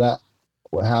worked for that.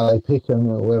 How they pick them,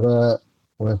 whether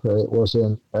it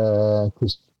wasn't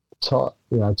because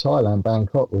Thailand,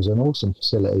 Bangkok was an awesome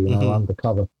facility,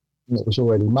 undercover. And it was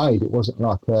already made. It wasn't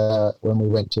like when we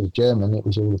went to Germany. It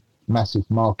was all massive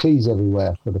marquees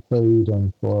everywhere for the food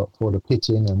and for the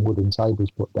pitting and wooden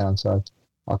tables put down. So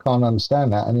I can't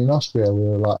understand that. And in Austria, we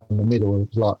were like in the middle. It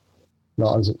was like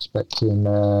I was expecting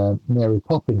Mary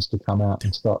Poppins to come out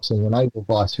and start singing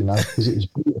Edelweiss, because it was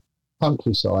beautiful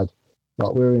countryside.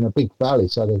 Like we were in a big valley,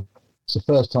 so it's the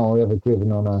first time we ever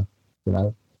driven on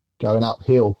going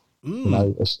uphill,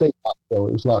 a steep uphill.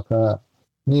 It was like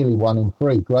nearly 1 in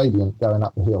 3 gradient going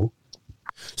up the hill.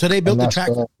 So they built the track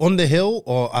on the hill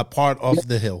or a part of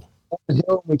the hill? The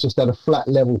hill, we just had a flat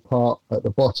level part at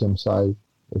the bottom, so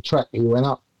the track you went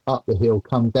up the hill,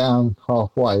 come down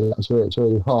halfway. That's where it's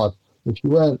really hard. If you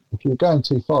were going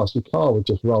too fast, your car would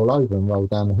just roll over and roll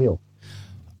down the hill.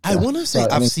 I want to say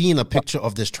I've seen a picture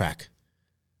of this track.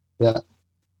 Yeah,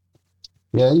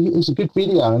 it's a good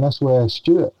video, and that's where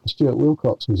Stuart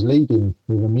Wilcox was leading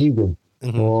with a Mugen,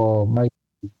 or maybe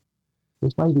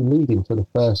leading for the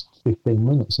first 15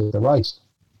 minutes of the race,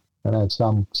 and had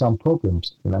some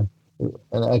problems, And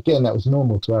again, that was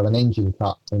normal to have an engine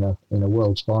cut in a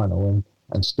world's final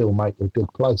and still make a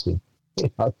good placing,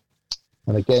 And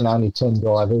again, only 10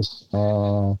 drivers.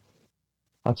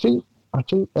 I think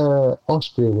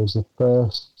Austria was the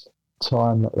first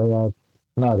time that they had.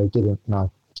 No, they didn't. No,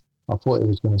 I thought it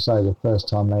was going to say the first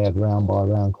time they had round by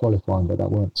round qualifying, but that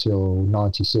weren't till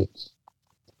 '96.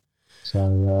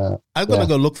 So I'm gonna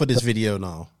go look for this video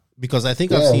now because I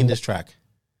think I've seen this track.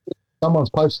 Someone's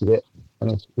posted it,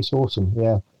 and it's awesome.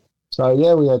 Yeah. So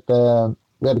we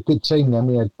had a good team then.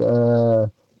 We had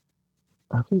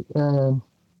I think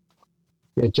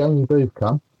Jamie Booth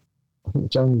come. I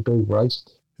think Jamie Booth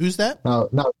raced. Who's that? No,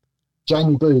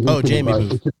 Jamie Booth. Oh, Jamie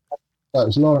Booth. It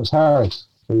was Lawrence Harris,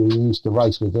 who we used to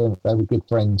race with them. They were good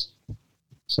friends.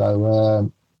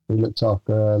 So we looked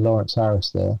after Lawrence Harris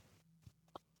there.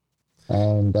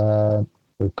 And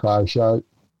with Kyosho.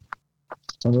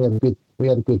 And we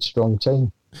had a good strong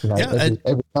team. Every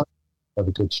country had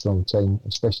a good strong team,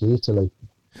 especially Italy.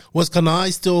 Was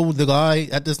Kanai still the guy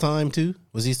at this time too?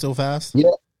 Was he still fast?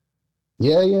 Yeah.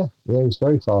 He was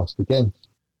very fast again.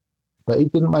 But he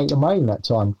didn't make the main that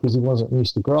time because he wasn't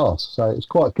used to grass. So it's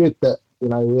quite good that, we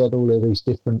had all of these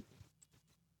different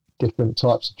different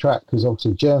types of track, because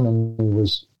obviously Germany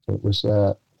was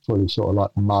fully sort of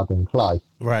like mud and clay.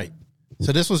 Right.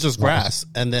 So this was just grass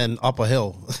and then up a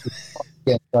hill.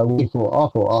 Yeah, so I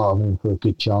thought, oh, I'm in for a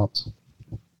good chance.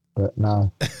 But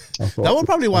no. That was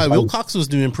probably why Wilcox was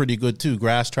doing pretty good too,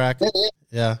 grass track.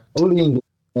 Yeah. All the English,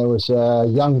 there was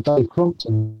young Dave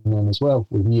Crompton then as well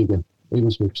with Newgan. He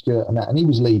was with Stuart and that, and he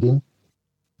was leading.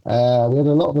 We had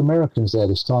a lot of Americans there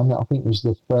this time. I think it was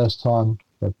the first time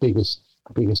the biggest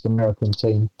American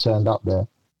team turned up there.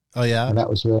 Oh, yeah? And that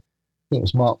was I think it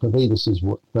was Mark Pavidis'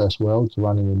 first Worlds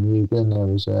running in Newgan. There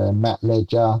was Matt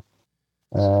Ledger,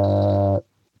 the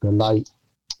late,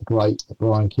 great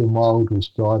Brian Kinwald was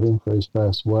driving for his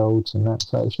first Worlds and that.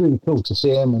 So it's really cool to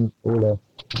see him and all the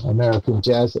American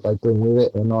jazz that they bring with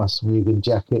it. The nice Newgan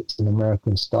jackets in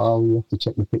American style. You have to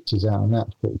check the pictures out on that.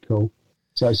 It's pretty cool.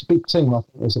 So it's a big team. I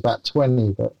think there's about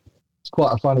 20, but it's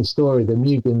quite a funny story. The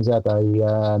Newgans had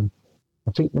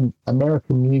I think the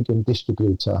American Newgan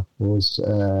distributor was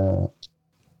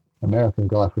American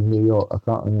guy from New York. I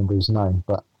can't remember his name,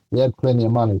 but he had plenty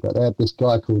of money. But they had this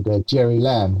guy called Jerry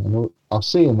Lamb, and I'll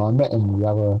see him. I met him the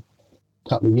other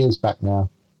couple of years back now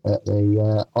at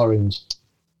the Orange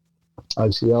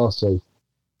OCRC.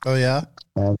 Oh, yeah?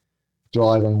 And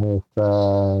driving with,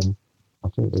 I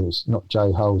think it was not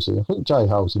Jay Halsey. I think Jay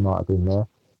Halsey might have been there.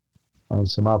 And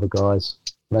some other guys.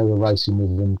 They were racing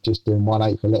with them, just doing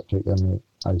 1/8 electric on the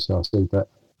OCRC. But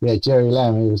yeah, Jerry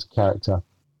Lamb, he was a character.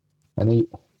 And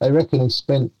they reckon he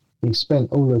spent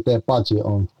all of their budget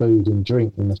on food and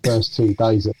drink in the first 2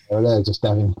 days that they were there, just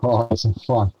having parties and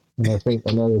fun. And I think,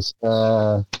 and there was,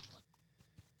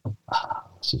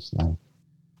 what's his name?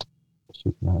 I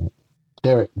should know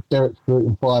it. Derek Fruit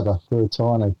and Fibre,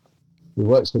 Fruitani. He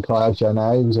works for Kyosho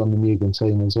now. He was on the Newgan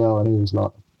team as well, and he was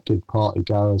like a good party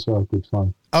goer as well, good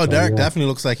fun. Oh, Derek definitely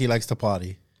looks like he likes to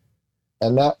party.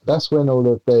 And that's when all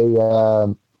of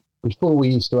the, before we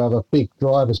used to have a big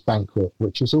driver's banquet,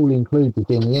 which was all included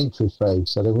in the entry fee.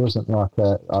 So there wasn't like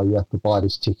you have to buy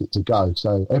this ticket to go.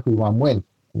 So everyone went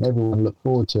and everyone looked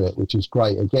forward to it, which is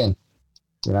great again.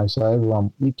 You know, so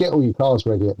everyone, you get all your cars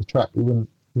ready at the track. You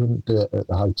wouldn't do it at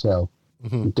the hotel.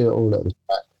 Mm-hmm. You do it all at the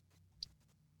track.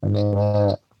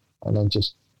 And then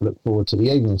just look forward to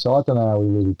the evening. So I don't know how we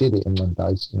really did it in them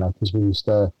days, you know, because we used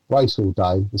to race all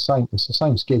day. It's the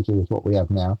same schedule as what we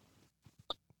have now.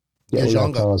 Get all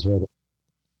our cars ready.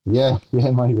 Yeah,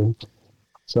 maybe.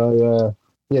 So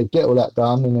get all that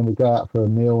done, and then we go out for a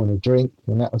meal and a drink,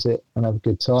 and that was it, and have a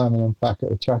good time, and then back at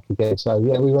the track again. So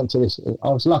yeah, we went to this. I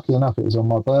was lucky enough; it was on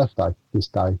my birthday this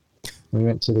day. We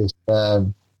went to this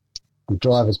the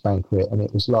drivers' banquet, and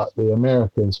it was like the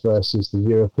Americans versus the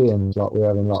Europeans. Like we were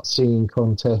having like singing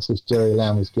contests as Jerry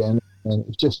Lamb was getting, and it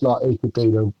was just like he could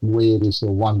do the weirdest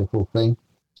or wonderful thing.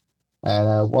 And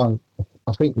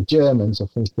I think the Germans. I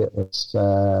think it was.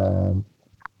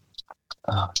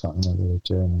 I can't remember the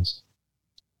Germans.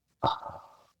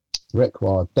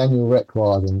 Daniel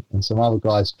Reckward and some other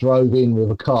guys drove in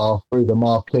with a car through the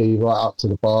marquee right up to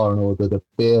the bar and ordered a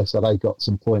beer, so they got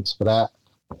some points for that.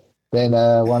 Then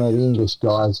one of the English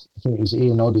guys, I think it was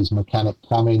Ian Oddie's mechanic,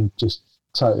 come in just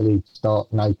totally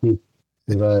stark naked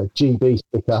with a GB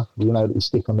sticker, you know, that you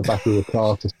stick on the back of your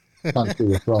car to country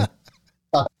you're from.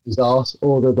 Stuck his arse,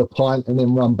 ordered a pint and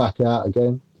then run back out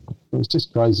again. It was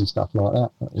just crazy stuff like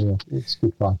that. But yeah, it's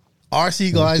good fun.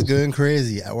 RC guys going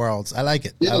crazy at Worlds. I like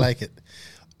it. Yeah. I like it.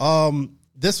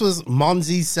 This was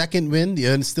Monzi's second win.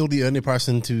 Still the only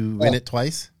person to win it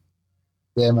twice.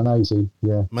 Yeah, Manezi.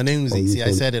 Yeah, Manezi. See,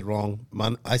 I said it wrong.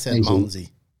 I said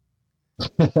Monzi.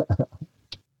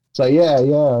 So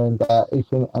and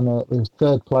Ethan, and his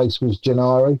third place was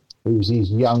Gennari, who was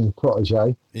his young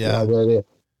protege. Yeah, where the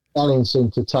Italians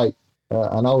seem to take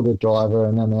an older driver,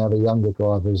 and then they have a younger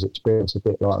driver who's experienced a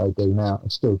bit like they do now, and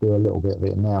still do a little bit of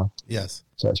it now. Yes.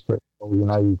 So it's pretty cool. You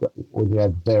know, you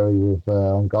had Very with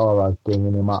Ongaro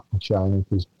bringing him up and showing him,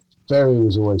 because Very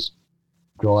was always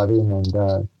driving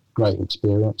and great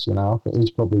experience. You know, I think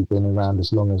he's probably been around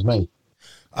as long as me.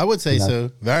 I would say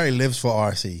so. Very lives for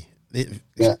RC.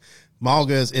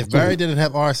 Malgus, if Barry didn't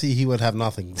have RC, he would have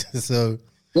nothing. So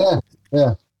yeah,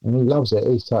 and he loves it.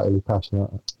 He's totally passionate.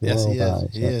 Yes, he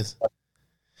is. He is.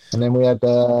 And then we had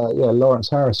Lawrence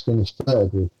Harris finished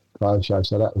third with Kyosho,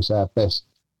 so that was our best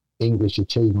English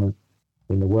achievement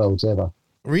in the Worlds ever.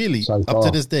 Really, so up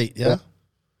to this date, yeah.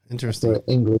 Interesting. For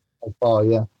English so far,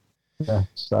 yeah.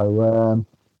 So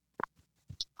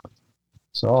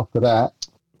after that,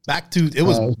 back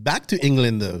to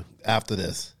England though. After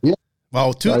this, yeah.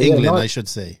 Well, England, I should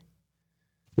say.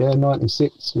 Yeah,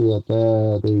 96. We had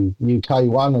the UK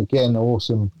one again.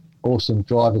 Awesome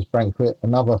drivers banquet.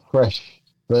 Another fresh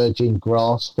virgin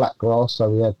grass, flat grass. So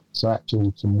we had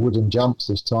some wooden jumps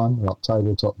this time, like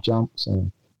tabletop jumps,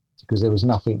 and because there was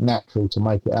nothing natural to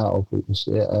make it out of. It was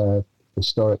at a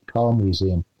historic car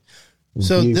museum.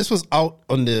 So this was out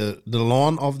on the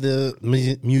lawn of the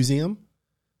museum?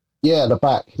 Yeah, the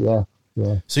back, yeah.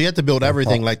 So you had to build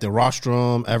everything, like the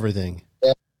rostrum, everything.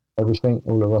 Yeah, everything,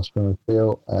 all the rostrum was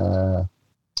built.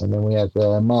 And then we had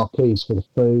marquees for the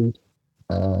food.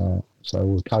 So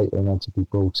all the catering had to be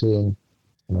brought in.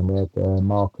 And then we had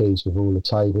marquees with all the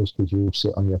tables, because you all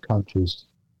sit on your country's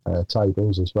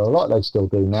tables as well. Like they still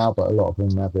do now, but a lot of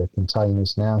them have their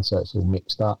containers now, so it's all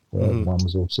mixed up. Everyone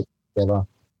was all sitting together.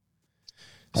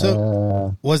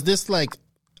 So was this like,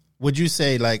 would you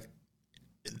say like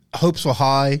hopes were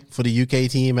high for the UK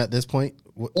team at this point?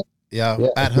 Yeah,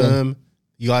 at home.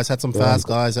 You guys had some fast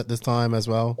guys at this time as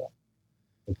well.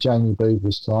 Jamie Booth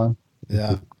this time.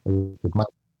 Yeah. Good mate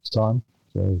this time.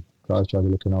 So guys tried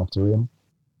looking after him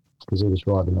because he was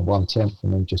riding the 1/10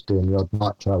 and then just doing the odd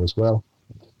nitro as well.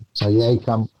 So yeah, he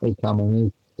come and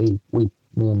me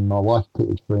and my wife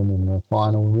pitted for him in the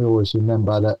final. And we always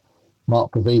remember that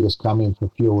Mark Pavidas come in for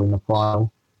fuel in the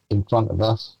final in front of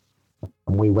us,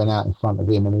 and we went out in front of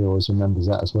him, and he always remembers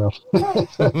that as well.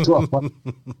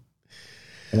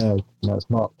 That's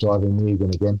Mark driving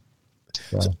Mugen again.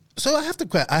 So I have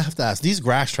to ask, these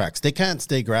grass tracks, they can't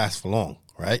stay grass for long,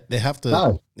 right? They have to.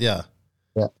 No. Yeah.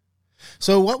 Yeah.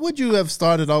 So what would you have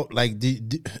started out like?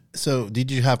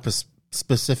 Did you have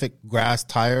specific grass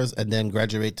tires and then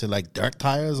graduate to like dirt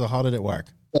tires, or how did it work?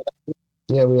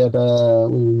 Yeah, we were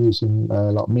using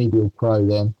like Medial Pro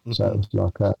then, so it was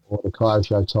like the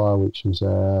Kyosho tire, which was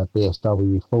a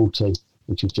BSW 40,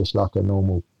 which is just like a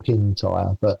normal pin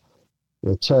tire, but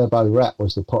the Turbo Rat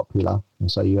was the popular, and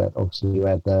so you had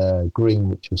green,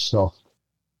 which was soft,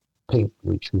 pink,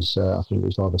 which was I think it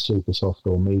was either super soft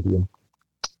or medium,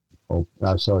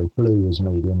 blue was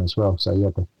medium as well. So you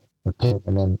had the pink,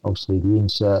 and then obviously the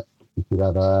insert, you could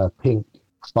have a pink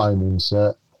foam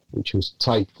insert, which was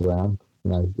taped around.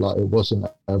 Like it wasn't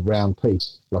a round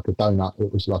piece like a donut.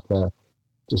 It was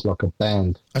just like a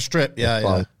band, a strip.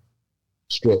 Yeah.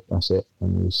 Strip. That's it,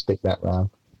 and you stick that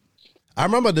round. I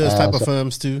remember those type of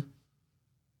firms too.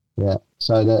 Yeah.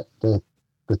 So the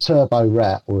Turbo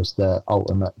Rat was the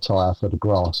ultimate tire for the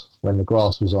grass when the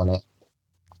grass was on it.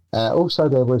 Also,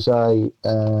 there was I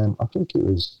think it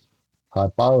was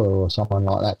Iboa or someone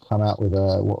like that, come out with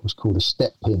what was called a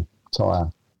step pin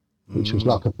tire, which was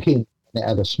like a pin. It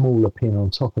had a smaller pin on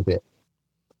top of it,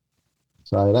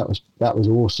 so that was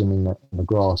awesome in the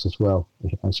grass as well,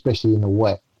 especially in the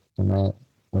wet. And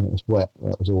when it was wet,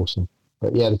 that was awesome.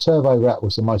 But yeah, the Turbo Rat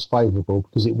was the most favourable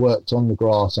because it worked on the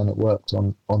grass and it worked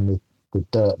on the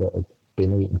dirt that had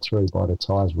been eaten through by the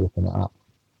tyres ripping it up.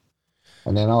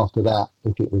 And then after that,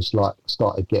 if it was like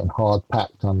started getting hard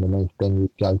packed underneath, then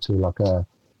you'd go to like a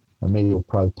Medial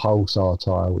Pro Pulsar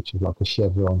tyre, which is like a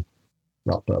chevron,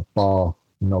 like a bar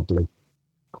knobbly.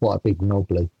 Quite a big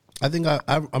knobbly. I think I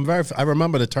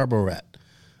remember the Turbo Rat.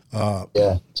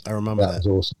 Yeah, I remember that. That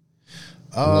was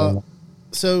awesome.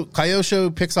 So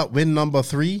Kyosho picks up win number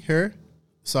 3 here.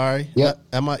 Sorry. Yeah.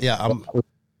 Am I? Yeah. I'm.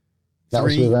 That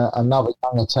was with another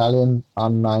young Italian,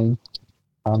 unknown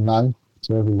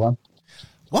to everyone.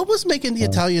 What was making the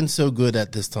Italians so good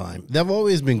at this time? They've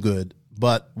always been good,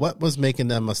 but what was making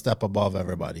them a step above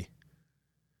everybody?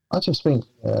 I just think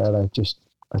they just.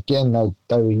 Again,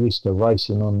 they were used to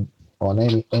racing on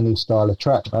any style of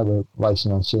track. They were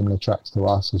racing on similar tracks to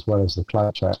us as well as the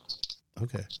clay tracks.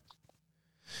 Okay.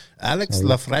 Alex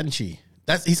LaFranchi.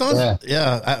 He sounds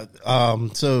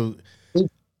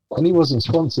and he wasn't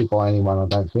sponsored by anyone, I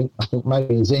don't think. I think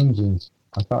maybe his engines.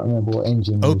 I can't remember what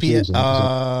engine he was using.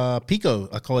 Pico,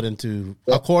 according to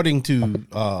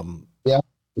Wikipedia.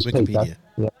 Pico.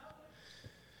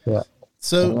 Yeah.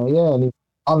 So and he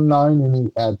unknown, and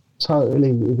he had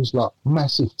it was like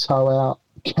massive toe out.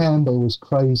 Camber was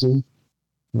crazy,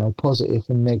 positive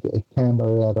and negative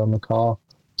camber he had on the car.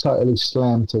 Totally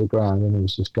slammed to the ground, and he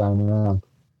was just going around.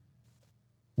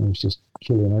 He was just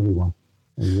killing everyone.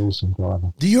 He was an awesome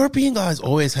driver. The European guys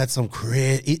always had some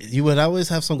crazy. You would always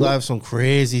have some guy with some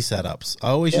crazy setups. I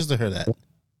always used to hear that.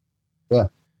 Yeah.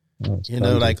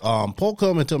 Like Paul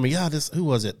Coleman told me, who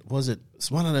was it? Was it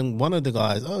one of the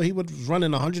guys? Oh, he was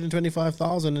running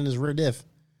 125,000 in his rear diff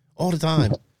all the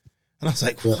time. And I was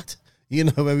like, what?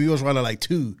 Maybe he was running like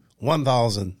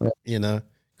 1,000,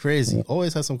 crazy.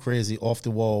 Always has some crazy off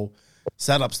the wall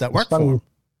setups that work for him.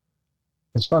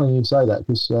 It's funny you say that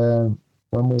because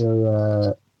when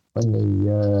the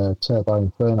Turbo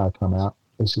Inferno come out,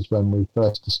 this is when we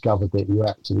first discovered that you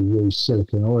actually use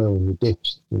silicone oil in the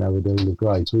dips, with all the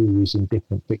grades. We were using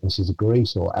different thicknesses of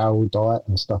grease or arrow diet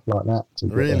and stuff like that.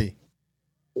 Really?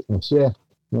 Thickness, yeah.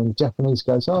 And the Japanese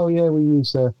goes, oh yeah, we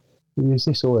use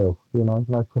this oil,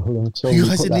 no problem at all. You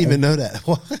guys didn't even know that.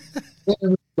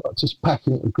 Yeah, just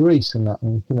packing it with grease and that,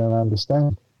 and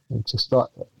understand. It's just like,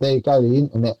 there you go, the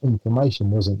internet information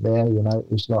wasn't there,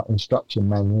 it was like instruction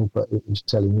manual, but it was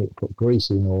telling you to put grease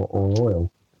in or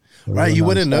oil. Right, you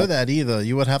wouldn't know that either.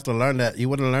 You would have to learn that. You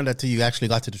wouldn't learn that till you actually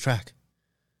got to the track.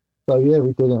 So yeah,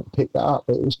 we didn't pick that up,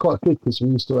 but it was quite good because we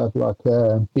used to have like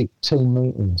big team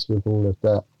meetings with all of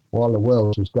that. While the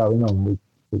Worlds was going on, we'd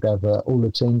have all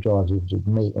the team drivers would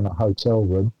meet in a hotel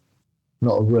room,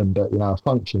 not a room, but a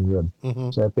function room.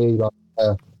 Mm-hmm. So it'd be like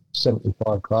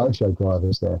 75 Kyosho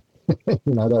drivers there.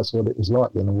 That's what it was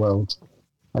like in the Worlds,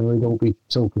 and we'd all be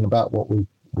talking about what we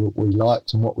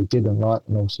liked and what we didn't like,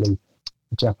 and obviously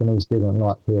the Japanese didn't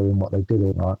like hearing what they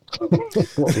didn't like,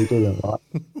 what we didn't like.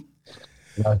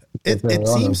 It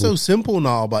seems so simple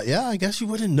now, but yeah, I guess you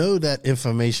wouldn't know that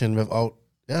information without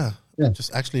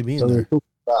just actually being there.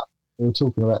 We were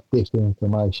talking about different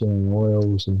information and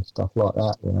oils and stuff like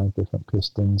that, different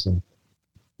pistons, and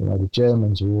the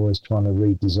Germans were always trying to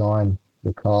redesign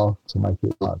the car to make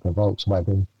it like a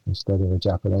Volkswagen instead of a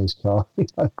Japanese car.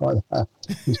 Like that.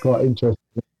 It's quite interesting.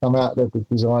 They come out there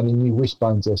designing new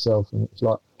wishbones themselves, and it's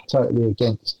like totally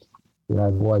against the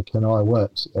way Kanai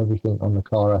works. Everything on the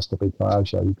car has to be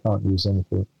Kyosho. You can't use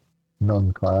anything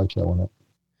non-Kyosho on it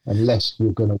unless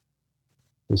you're going to.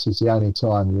 This is the only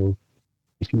time you'll.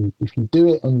 If you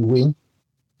do it and you win,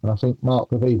 and I think Mark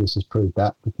Pavidis has proved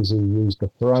that because he used the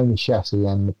Ferroni chassis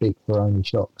and the big Ferroni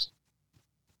shocks.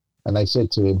 And they said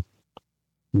to him,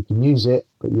 you can use it,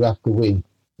 but you have to win.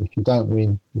 If you don't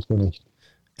win, you're finished.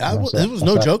 It was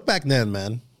no joke back then,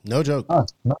 man. No joke.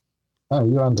 No,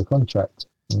 you're under contract.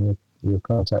 And you're a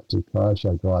contacted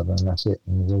Kyosho driver, and that's it.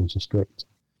 And the rules are strict.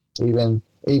 Even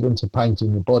to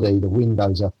painting your body, the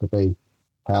windows have to be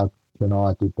how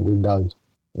Kanai did the windows,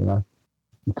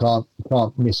 You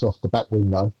can't miss off the back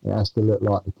window. It has to look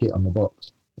like the kit on the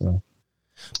box. But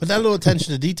that little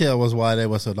attention to detail was why they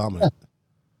were so dominant.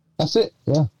 That's it.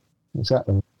 Yeah,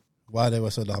 exactly. Why they were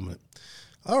so dominant.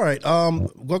 All right.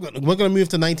 We're gonna move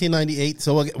to 1998.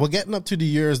 So we're getting up to the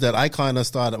years that I kind of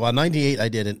started. Well, 98 I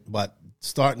didn't, but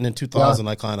starting in 2000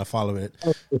 I kind of followed it.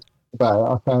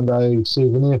 I found a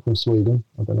souvenir from Sweden.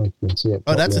 I don't know if you can see it.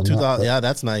 Oh, that's a 2000. Yeah,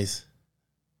 that's nice.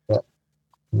 Yeah.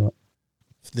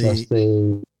 That's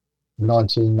the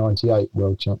 1998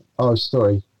 World Champ. Oh,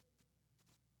 sorry.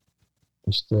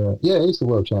 It's the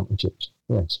World Championships.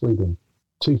 Yeah, Sweden.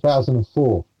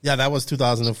 2004. Yeah, that was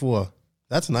 2004.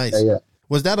 That's nice. Yeah.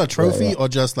 Was that a trophy or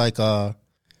just like a...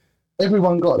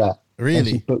 Everyone got that.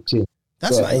 Really? Booked in.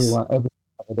 That's nice. Everyone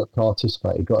that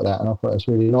participated got that, and I thought it was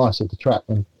really nice at the track.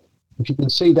 And if you can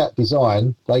see that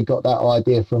design, they got that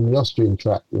idea from the Austrian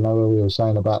track, where we were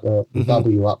saying about the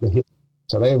W up the hill.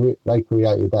 So they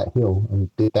created that hill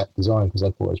and did that design because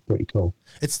they thought it was pretty cool.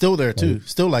 It's still there too,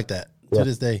 still like that to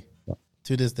this day. Yeah.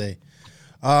 To this day.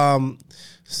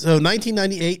 So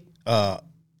 1998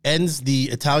 ends the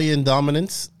Italian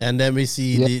dominance, and then we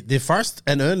see the first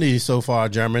and only so far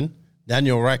German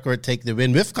Daniel Rickaert take the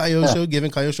win with Kyosho,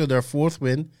 giving Kyosho their fourth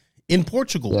win in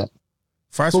Portugal. Yeah.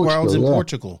 First Worlds in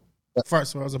Portugal. Yeah.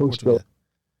 First Worlds in Portugal. Yeah.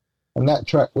 And that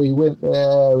track, we went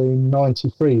there in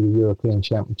 '93, the European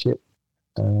Championship.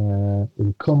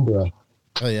 In Cumbria.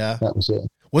 Oh yeah, that was it.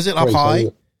 Was it up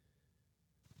high?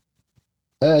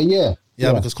 Yeah,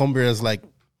 because Cumbria is like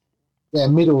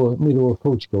middle of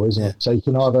Portugal, isn't it? So you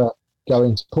can either go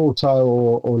into Porto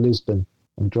or Lisbon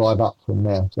and drive up from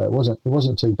there. So it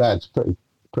wasn't too bad. It's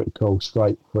pretty cool,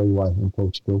 straight freeway in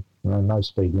Portugal. No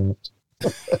speed limits.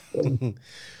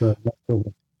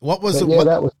 What was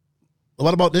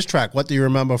what about this track? What do you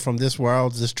remember from this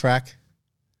this track?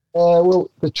 Well,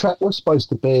 the track was supposed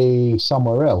to be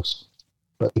somewhere else,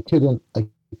 but they couldn't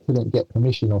get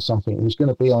permission or something. It was going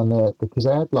to be on there because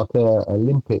they had like a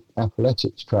Olympic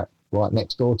athletics track right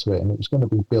next door to it, and it was going to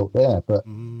be built there. But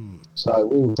so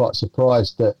we were quite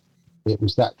surprised that it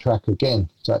was that track again.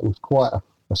 So it was quite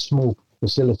a small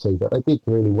facility, but they did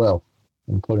really well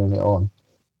in putting it on.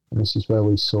 And this is where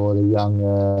we saw the young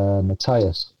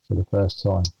Mateus for the first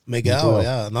time. Miguel,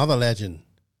 another legend.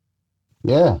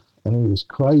 Yeah. And he was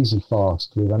crazy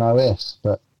fast with an OS,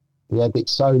 but he had it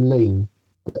so lean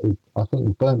that I think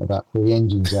he burnt about 3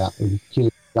 engines out. He was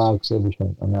killing bugs,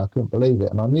 everything. And I couldn't believe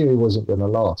it. And I knew he wasn't going to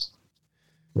last.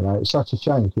 It's such a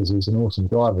shame because he's an awesome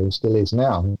driver. He still is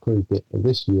now. He proved it at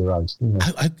this Euros.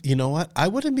 You know what? I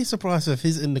wouldn't be surprised if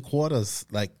he's in the quarters,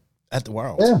 like at the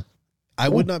World. Yeah. I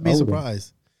would not be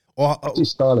surprised. Or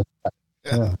his style of track.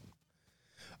 Yeah.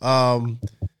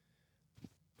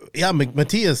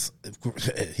 Matthias,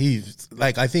 he's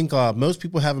like, I think most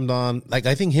people have him on. Like,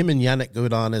 I think him and Yannick go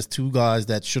down as two guys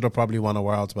that should have probably won a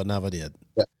Worlds, but never did.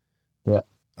 Yeah.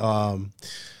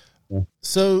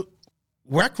 So,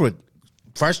 Rackwood,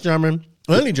 first German,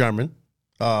 only German.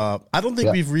 I don't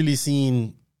think we've really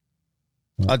seen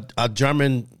a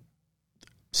German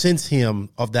since him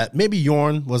of that. Maybe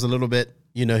Jorn was a little bit,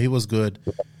 he was good.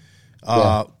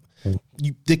 The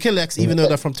Killex, even though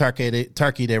they're from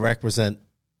Turkey, they represent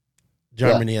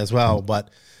Germany as well. But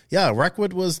yeah,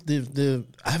 Rackwood was the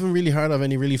I haven't really heard of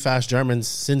any really fast Germans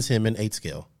since him in 8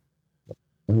 scale.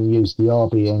 And he used the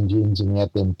RB engines, and he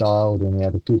had them dialed, and he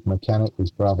had a good mechanic,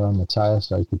 his brother Matthias,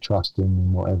 so he could trust him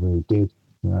in whatever he did.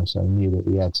 So he knew that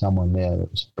he had someone there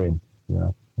that was for him,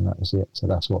 and that was it. So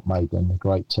that's what made them a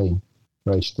great team,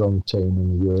 very strong team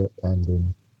in Europe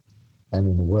and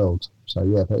in the world. So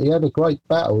yeah, but he had a great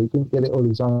battle. He didn't get it all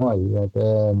his own way. He had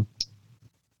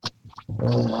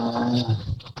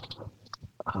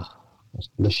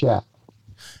Lechat.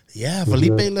 Yeah,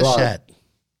 Felipe Lechat.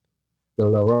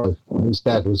 His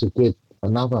dad was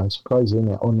it's crazy, isn't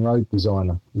it? On-road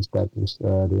designer. His dad was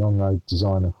the on-road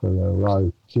designer for the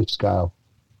road 5th scale,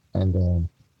 and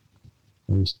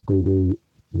he used to do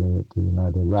the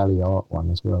rally art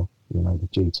one as well. The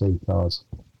GT cars.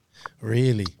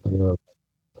 Really?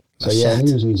 So yeah, and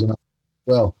he was using it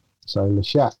well. So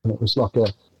Lechat, and it was like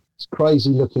a crazy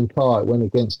looking car. It went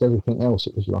against everything else.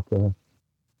 It was like a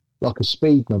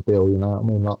speedmobile, I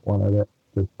mean, like one of the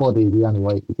body. The only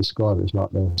way you could describe it is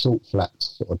like the salt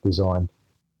flats sort of design.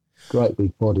 Great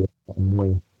big body and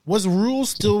wing. Was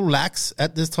rules still lax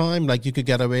at this time? Like you could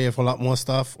get away with a lot more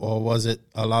stuff, or was it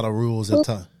a lot of rules at the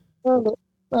time? No,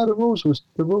 the rules were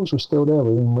still there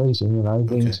within reason.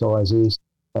 Wing sizes.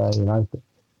 The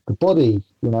body.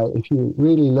 If you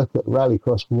really look at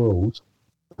rallycross rules,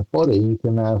 the body you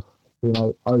can have.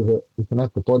 You can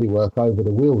have the bodywork over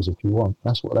the wheels if you want.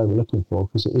 That's what they were looking for,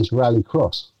 because it is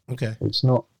rallycross. Okay, it's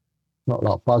not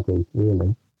like buggy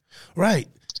really. Right.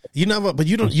 You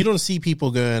don't see people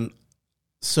going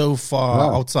so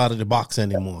far outside of the box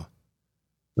anymore.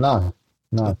 No,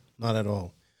 not at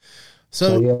all.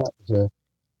 So yeah, that was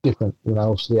different.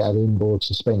 Obviously it had inboard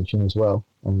suspension as well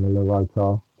on the Leroy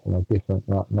car. Different,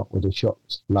 not with the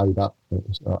shocks laid up. It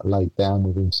was laid down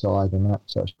with inside and that.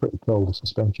 So it's pretty cool. The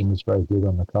suspension was very good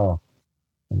on the car.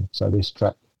 And so this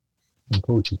track in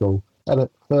Portugal had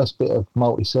a first bit of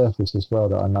multi-surface as well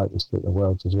that I noticed at the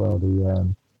Worlds as well.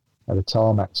 The had a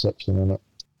tarmac section in it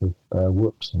with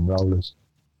whoops and rollers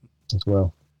as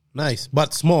well. Nice,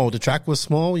 but small. The track was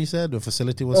small. You said the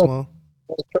facility was small.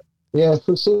 Yeah, the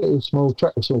facility was small.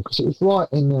 Track was small because it was right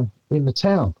in the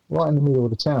town, right in the middle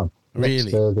of the town.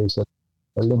 Really? There's an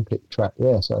Olympic track,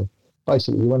 So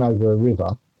basically, you went over a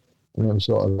river, and it was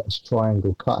sort of a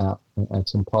triangle cutout, and had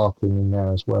some parking in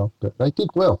there as well. But they did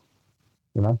well.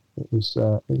 It was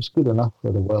good enough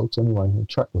for the Worlds anyway. The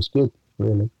track was good,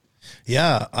 really.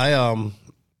 Yeah,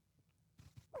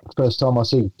 First time I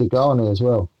see Degani as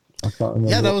well. I can't remember.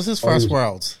 Yeah, that was his first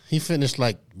Worlds. He finished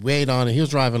like way down, and he was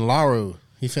driving Laru.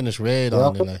 He finished way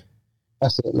down in there.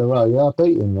 That's it, Leroy. Yeah, I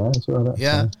beat him there as well.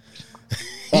 Yeah.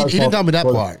 He didn't tell me that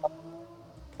part.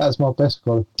 That's my best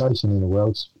qualification in the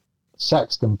Worlds.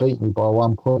 Saxton beat me by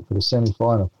 1 point for the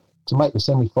semi-final. To make the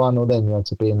semi-final then, you had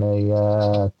to be in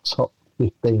the top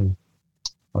 15,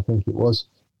 I think it was.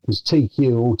 Because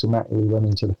TQ automatically went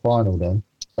into the final then.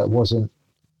 It wasn't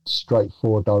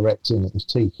straightforward direct in. It was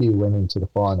TQ went into the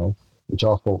final, which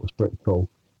I thought was pretty cool.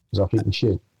 Because I think you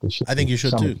should. I think you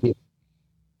should too.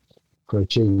 For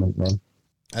achievement then.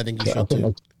 I think you should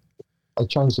too. They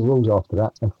changed the rules after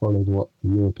that. They followed what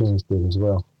the Europeans did as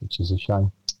well, which is a shame.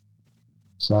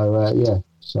 So,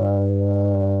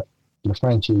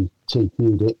 LaFranchi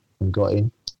TQ'd it and got in.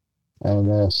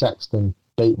 And Saxton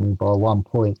beat me by 1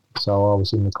 point. So I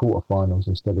was in the quarterfinals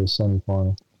instead of the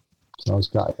semi-final. So I was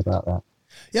gutted about that.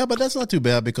 Yeah, but that's not too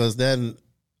bad, because then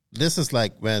this is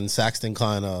like when Saxton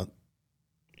kind of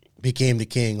became the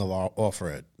king of our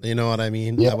off-road. You know what I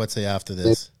mean? Yeah. I would say after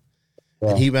this.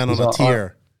 Yeah. And he went on a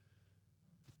tier.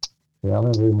 I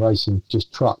remember him racing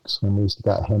just trucks when we used to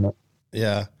go to Hemet.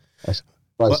 Yeah.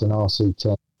 Racing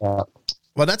RC10 out.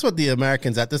 Well, that's what the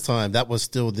Americans at this time, that was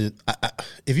still the...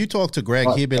 if you talk to Greg,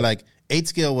 he'd be like, 8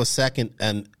 scale was second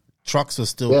and trucks was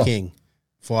still king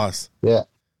for us. Yeah.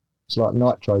 It's like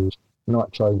Nitro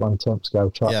 1/10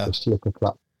 scale truck with slipper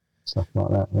clutch, stuff like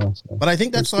that. Yeah, so. But I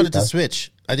think that started to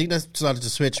switch.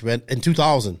 When in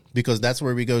 2000, because that's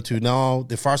where we go to now,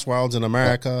 the first Worlds in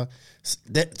America.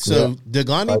 So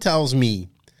Degani tells me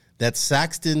that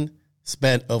Saxton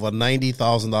spent over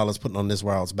 $90,000 putting on this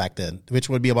Worlds back then, which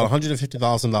would be about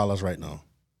 $150,000 right now.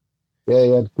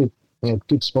 Yeah, he had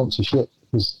good sponsorship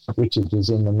because Richard was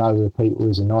in the know with people. He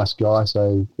was a nice guy,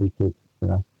 so he could,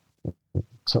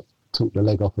 took the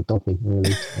leg off the doggy,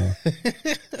 really.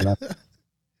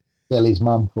 Sell his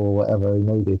mum for whatever he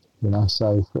needed,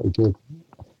 so it's pretty good.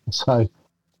 So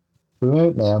we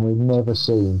went there and we've never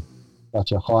seen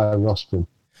such a high rostrum.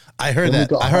 I heard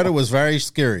that. I heard it was very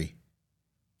scary.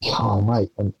 Oh,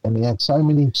 mate. And he had so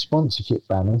many sponsorship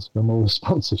banners from all the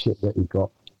sponsorship that he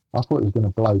got. I thought he was going to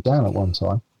blow down at one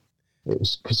time. It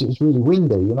was because it was really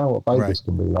windy. You know what Vegas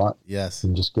can be like? Yes.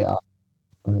 And just get up.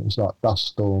 And it was like dust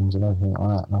storms and everything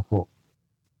like that. And I thought,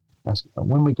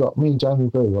 when me and Jamie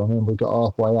Boo, I remember we got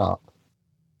halfway up.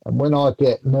 And when I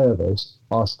get nervous,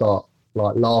 I start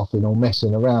like laughing or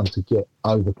messing around to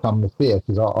overcome the fear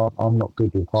because I'm not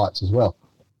good with heights as well.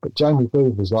 But Jamie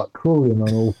Booth was like crawling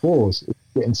on all fours,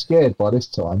 getting scared by this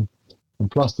time. And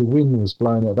plus the wind was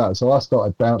blowing it about. So I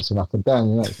started bouncing up and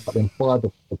down, it's like them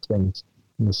fibre things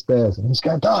in the stairs. And he's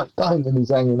going, don't, and he's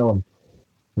hanging on.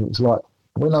 And it's like,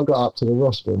 when I got up to the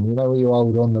rostrum, where you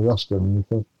hold on the rostrum and you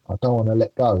think, I don't want to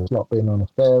let go. It's like being on a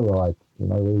fair ride,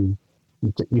 you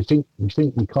think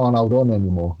you can't hold on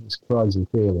anymore. It's a crazy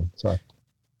feeling. So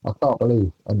I can't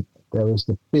believe. And there was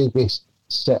the biggest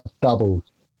set of doubles.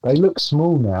 They look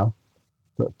small now,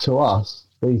 but to us,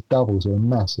 these doubles are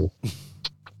massive.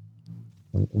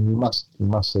 and you must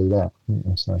see that.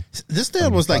 So, this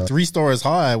stand was like 3 stories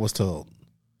high, I was told.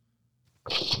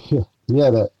 The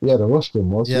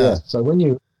rostrum was. Yeah. So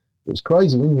it's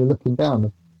crazy when you're looking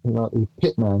down. The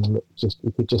pitman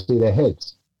you could just see their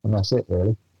heads, and that's it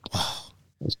really. Wow.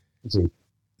 It's crazy.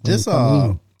 This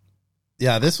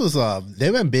this was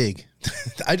they went big.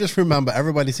 I just remember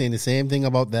everybody saying the same thing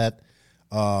about that.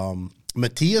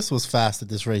 Matthias was fast at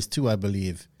this race too, I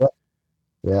believe.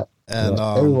 Yeah. And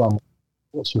everyone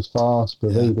was fast,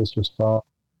 Pravidis was fast,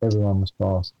 everyone was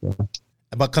fast. Yeah.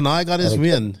 But Kanai got his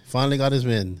win. Finally got his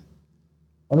win.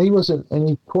 And he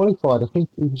qualified, I think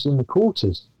he was in the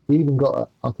quarters. He even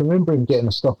I can remember him getting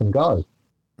a stop and go.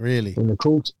 Really? In the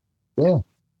quarters. Yeah.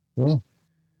 And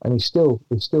he still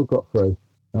got through.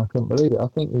 And I couldn't believe it. I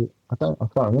can't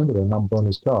remember the number on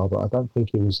his car, but I don't think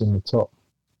he was in the top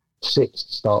 6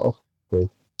 to start off with.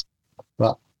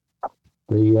 But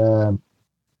the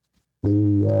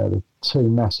 2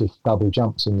 massive double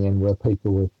jumps in the end where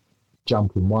people were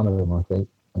jumping one of them, I think,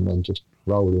 and then just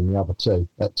rolling the other 2.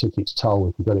 That took its toll.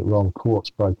 If you got it wrong, Quartz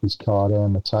broke his car there,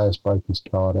 Matthias broke his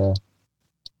car there.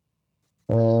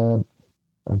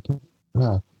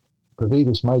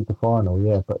 Pravidis made the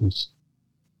final, but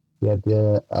he had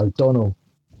O'Donnell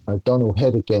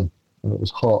head again, and it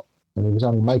was hot, and he was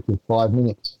only making 5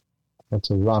 minutes. Had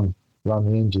to run the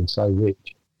engine so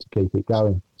rich to keep it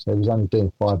going. So he was only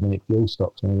doing 5-minute fuel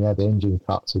stops, and he had engine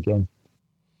cuts again,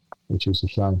 which was a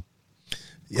shame.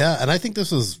 Yeah, and I think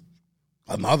this was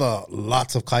another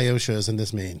lots of Kyoshos in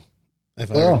this main. I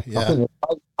think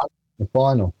the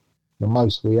final, the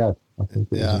most we had. I think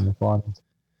it was in the final.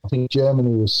 I think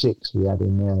Germany was 6 we had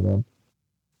in there then.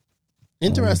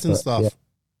 Interesting stuff.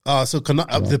 Yeah. So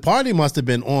the party must have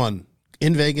been on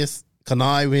in Vegas.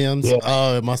 Kanai wins. Yeah.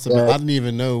 Oh, it must have been. I didn't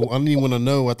even know. I didn't even want to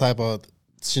know what type of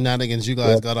shenanigans you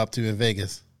guys got up to in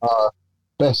Vegas.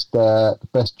 Best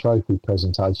trophy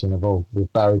presentation of all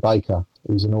with Barry Baker.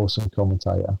 He's an awesome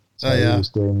commentator. So he was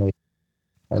doing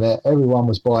and everyone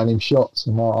was buying him shots.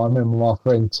 And I remember my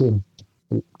friend Tim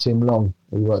Long,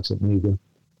 who works at Mugen,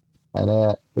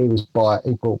 and he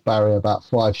bought Barry about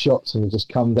 5 shots and he just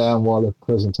come down while the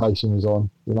presentation was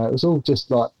on. It was all just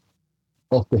like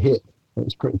off the hip. It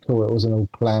was pretty cool. It wasn't all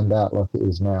planned out like it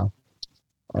is now.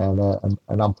 And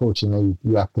unfortunately,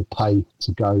 you have to pay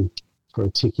to go for a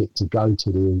ticket to go to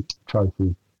the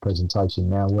trophy presentation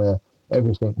now, where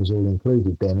everything was all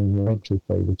included then in your entry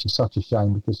fee, which is such a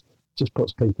shame because it just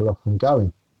puts people off from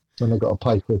going when they've got to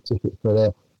pay for a ticket for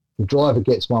the driver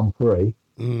gets one free,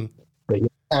 but your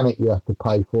mechanic you have to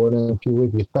pay for, and then if you're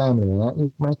with your family and that,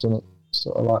 you imagine it's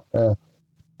sort of like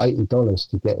 $80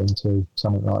 to get into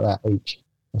something like that each.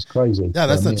 That's crazy. Yeah,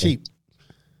 that's not cheap.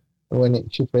 When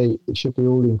it should be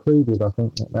all included. I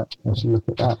think that as you look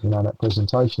at that, that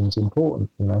presentation is important.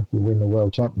 If you win the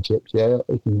World Championships,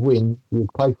 if you win,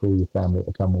 you'd pay for all your family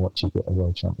to come and watch you get a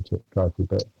World Championship trophy.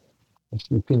 But if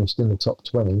you finished in the top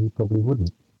 20, you probably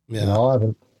wouldn't. Yeah. I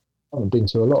haven't been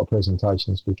to a lot of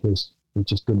presentations because we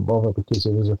just didn't bother because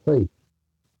there was a fee.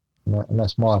 And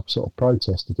that's my sort of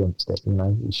protest against it.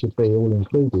 It should be all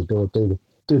included, or do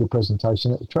the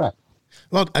presentation at the track.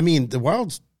 Look, I mean, the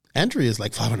world's entry is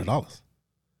like $500.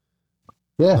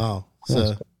 Yeah. Oh,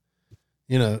 so,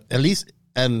 at least,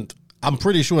 and I'm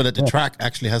pretty sure that the track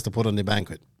actually has to put on the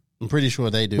banquet. I'm pretty sure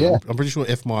they do. Yeah. I'm pretty sure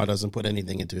IFMAR doesn't put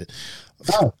anything into it.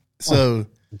 No. So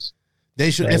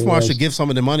they should. IFMAR should give some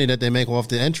of the money that they make off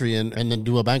the entry and then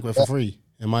do a banquet for free.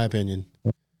 In my opinion.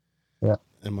 Yeah.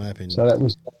 In my opinion. So that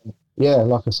was,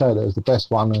 like I said, it was the best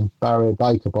one. And Barry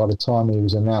Baker, by the time he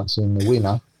was announcing the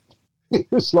winner, he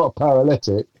was like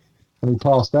paralytic, and he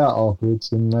passed out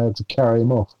afterwards, and they had to carry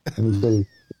him off. And he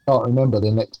can't remember the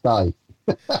next day.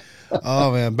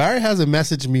 Oh man, Barry hasn't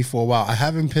messaged me for a while. I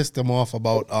haven't pissed him off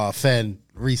about Fen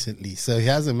recently, so he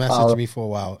hasn't messaged me for a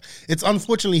while. It's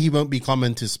unfortunately he won't be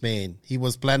coming to Spain. He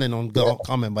was planning on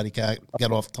coming, but he can't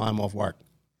get off time off work.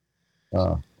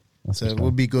 So it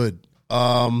would be good.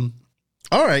 All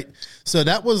right. So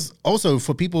that was also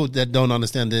for people that don't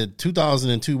understand. The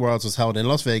 2002 Worlds was held in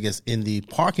Las Vegas in the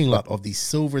parking lot of the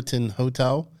Silverton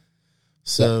Hotel.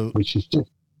 So which is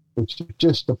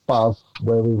just above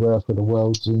where we were for the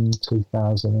Worlds in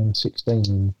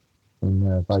 2016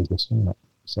 in Vegas, isn't it?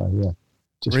 So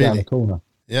just around the corner.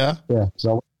 Yeah.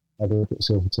 So I had a look at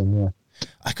Silverton. Yeah.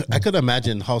 I could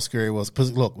imagine how scary it was.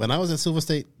 Because look, when I was at Silver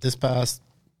State this past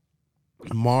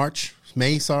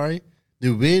May, the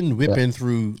wind whipping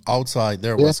through outside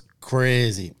there was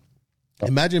crazy.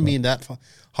 Imagine being that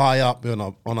high up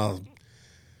on a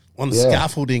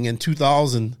scaffolding in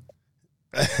 2000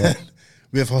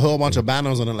 with a whole bunch of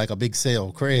banners on it like a big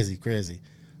sail. Crazy.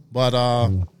 But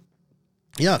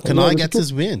Kanai gets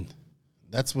his win.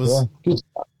 That was good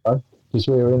because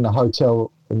we were in the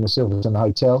hotel, in the Silverton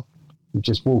Hotel. You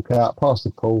just walk out past the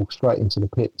pool straight into the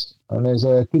pits, and there's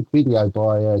a good video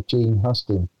by Gene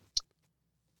Huston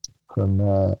from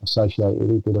Associated.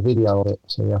 He did a video of it,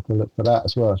 so you have to look for that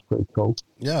as well. It's pretty cool.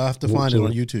 Yeah, I have to find it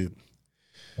on YouTube.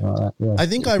 I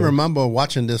think I remember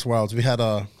watching this Worlds. We had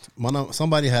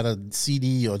somebody had a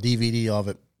CD or DVD of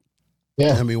it,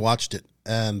 and we watched it.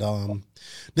 And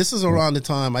this is around the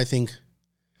time, I think,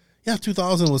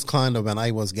 2000 was kind of when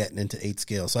I was getting into 8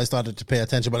 scale, so I started to pay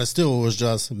attention. But it still was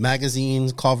just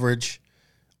magazines coverage,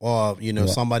 or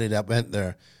somebody that went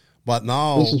there. But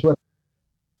now this is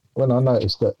when I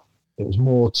noticed that it was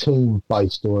more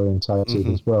team-based orientated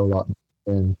as well, like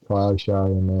in Kyosho,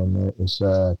 and then it was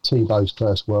Tebow's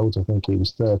first Worlds. I think he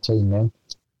was 13 then.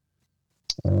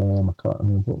 I can't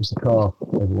remember what was the car.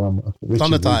 Everyone,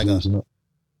 Thunder Tiger.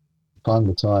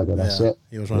 Thunder Tiger. That's it.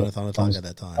 He was running Thunder Tiger at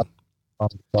that time.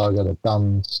 Thunder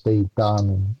Tiger, Steve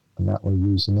Dunn, and that were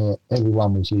using it.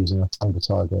 Everyone was using a Thunder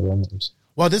Tiger then.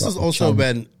 Well, this is also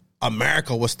when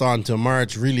America was starting to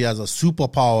emerge really as a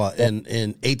superpower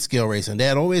in 8 scale racing. There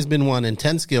had always been one in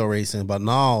 10 scale racing, but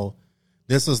now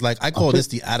this is like, I call this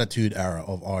the attitude era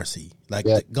of RC. Like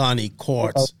the Ghani,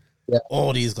 Quartz,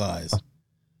 all these guys.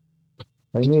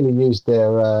 They nearly used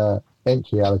their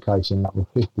entry allocation up with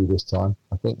 50 this time.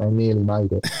 I think they nearly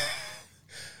made it.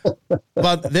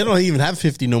 But they don't even have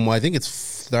 50 no more. I think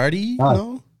it's 30,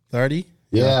 no? 30?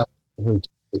 Yeah. It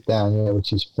down,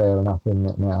 which is fair enough, isn't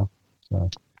it, now? So,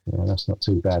 that's not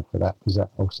too bad for that, because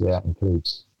that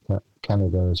includes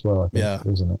Canada as well, I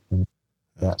think, isn't it? And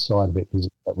that side of it, because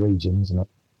it's that region, isn't it?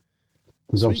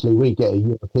 Because obviously we get a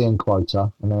European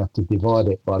quota, and they have to divide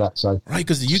it by that. So right,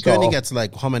 because the UK only gets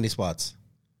like how many spots?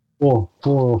 4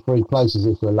 or 3 places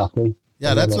if we're lucky.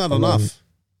 Yeah, that's not enough.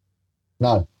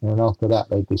 No, and after that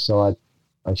they decide,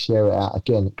 they share it out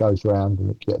again. It goes round and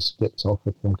it gets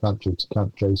offered from country to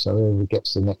country. So whoever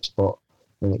gets the next spot,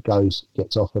 then it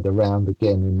gets offered a round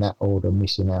again in that order,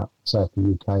 missing out. So if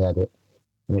the UK had it,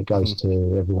 and it goes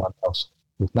to everyone else.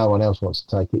 If no one else wants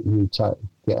to take it, you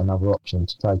get another option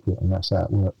to take it, and that's how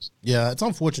it works. Yeah, it's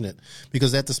unfortunate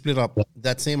because they have to split up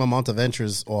that same amount of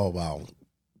entries,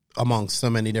 amongst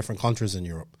so many different countries in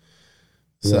Europe.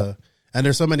 So, and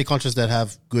there's so many countries that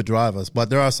have good drivers, but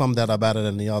there are some that are better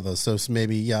than the others. So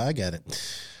maybe, I get it.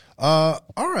 All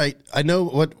right, I know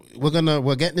what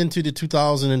we're getting into the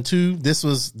 2002. This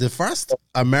was the first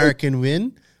American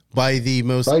win by the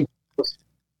most.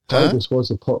 Vegas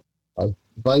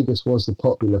was the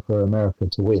popular for America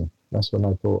to win. That's when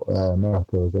they thought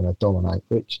America was going to dominate,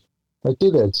 which they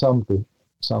did in some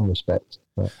respect.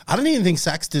 But I don't even think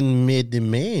Saxton made the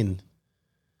main.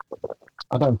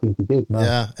 I don't think he did. No.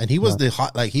 Yeah, and he was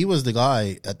he was the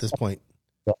guy at this point.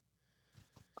 Yeah.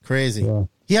 Crazy. Yeah.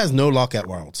 He has no luck at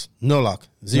Worlds. No luck.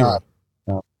 Zero.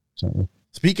 No.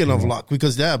 Speaking of luck,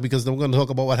 because we're going to talk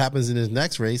about what happens in his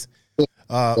next race.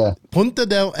 Punta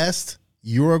del Este,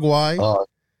 Uruguay.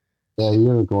 Yeah,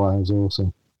 Uruguay is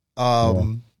awesome.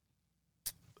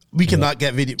 We cannot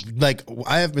get video. Like,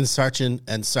 I have been searching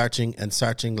and searching and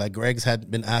searching. Like, Greg's had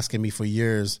been asking me for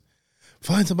years,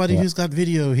 find somebody who's got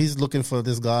video. He's looking for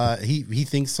this guy. He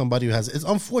thinks somebody who has. It's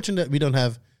unfortunate we don't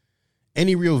have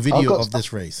any real video of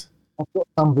this race. I've got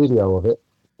some video of it,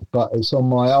 but it's on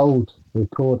my old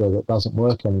recorder that doesn't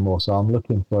work anymore. So I'm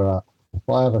looking for if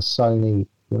I have a Sony,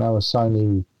 a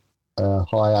Sony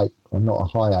high 8, or not a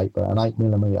high 8, but an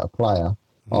 8mm player,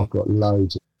 I've got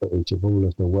loads of footage of all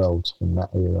of the worlds from that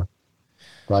era.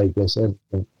 Vegas,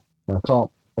 everything. And I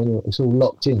can't, it's all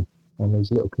locked in on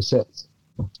these little cassettes.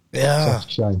 Yeah. Such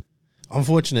a shame.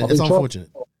 Unfortunate. It's unfortunate.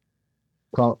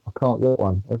 I can't get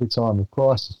one. Every time the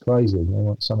price is crazy. They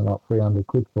want something like 300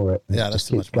 quid for it. Yeah, that's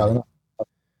too much money. Up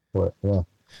for it. Yeah.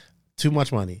 Too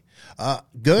much money.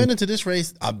 Going into this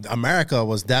race, America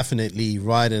was definitely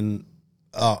riding.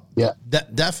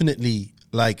 Definitely,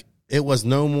 like, it was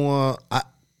no more.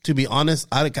 To be honest,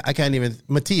 I can't even.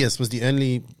 Matthias was the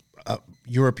only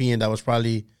European that was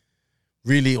probably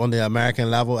really on the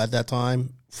American level at that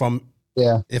time.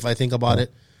 If I think about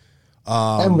it,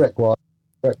 and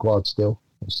Reckward still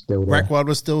there. Reckward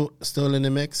was still in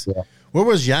the mix. Yeah. Where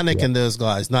was Yannick and those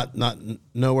guys? Not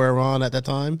nowhere around at that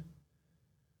time.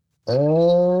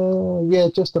 Yeah,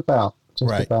 just about.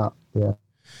 Yeah.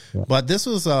 But this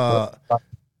was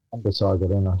undecided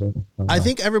then, I think. I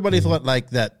think everybody thought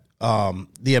like that.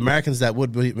 The Americans that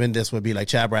would win this would be like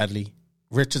Chad Bradley,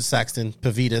 Richard Saxton,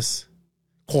 Pavitas,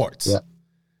 Quartz. Yeah.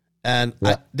 And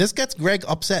this gets Greg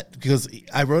upset because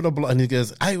I wrote a blog and he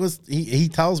goes, he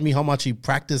tells me how much he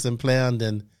practiced and planned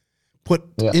and put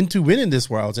into winning this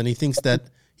Worlds, and he thinks that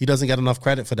he doesn't get enough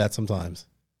credit for that sometimes.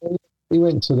 He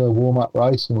went to the warm-up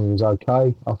race and he was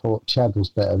okay. I thought Chad was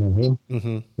better than him.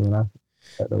 Mm-hmm.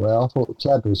 I thought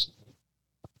Chad was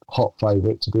hot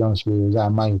favourite, to be honest with you. It was our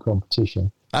main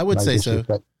competition. I would say so.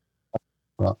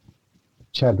 But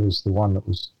Chad was the one that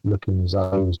was looking as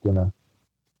though he was going to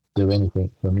do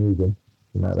anything for Mugen,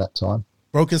 at that time.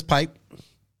 Broke his pipe.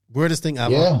 Weirdest thing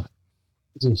ever. Yeah.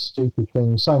 It's a stupid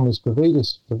thing. Same as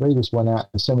Pavitas. Pavitas went out in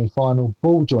the semi-final,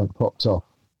 ball joint popped off.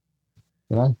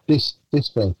 This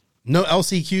thing. No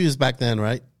LCQs back then,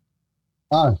 right?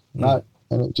 No.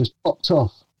 And it just popped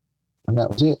off. And that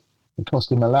was it. It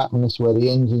cost him a lap, and this is where the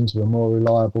engines were more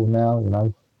reliable now,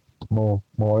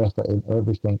 more effort in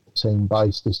everything,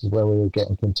 team-based. This is where we were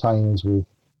getting containers with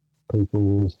people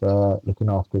with looking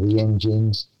after the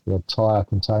engines. We had tyre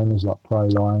containers like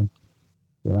Proline,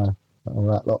 all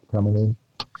that lot coming in.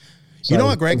 So you know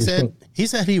what Greg said? He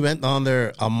said he went on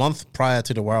there a month prior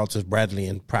to the Worlds with Bradley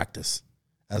in practice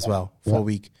as well for a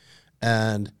week.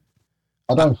 And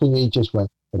I don't think he just went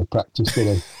for the practice,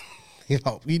 did he?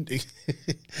 Up the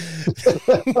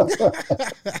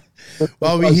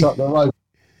road.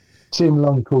 Tim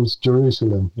Long calls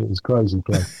Jerusalem. It was crazy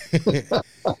place.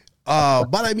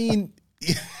 But I mean,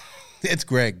 it's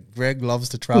Greg. Greg loves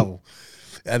to travel,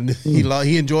 and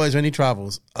he enjoys when he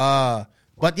travels. But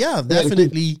yeah,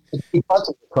 definitely. He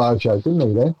budget the Kyosho, didn't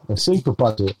he? Then a super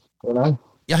budget,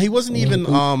 Yeah, he wasn't even.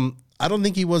 I don't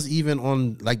think he was even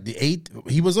on like the 8.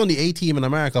 He was on the A team in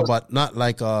America, but not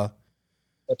like.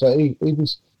 So he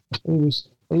was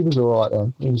all right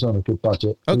then. He was on a good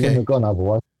budget. Okay, he wouldn't have gone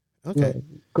otherwise. Okay,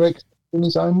 Greg in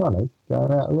his own money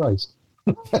going out to race.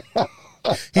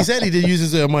 He said he did use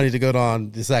his own money to go on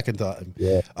the second time.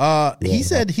 Yeah. He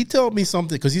said he told me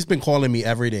something because he's been calling me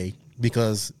every day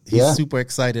because he's super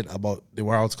excited about the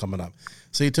Worlds coming up.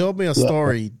 So he told me a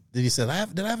story that he said,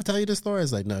 "Did I ever tell you this story?" I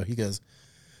was like, "No." He goes,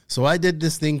 "So I did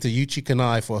this thing to Yuchi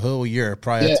Kanai for a whole year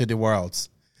prior to the Worlds."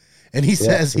 And he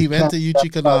says he went to Yuchi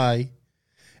Kanai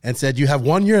and said, "You have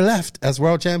 1 year left as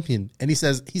world champion." And he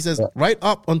says right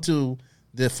up until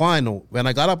the final, when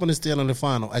I got up on the stage on the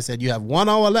final, I said, "You have 1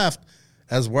 hour left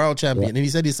as world champion." And he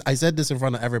said, I said this in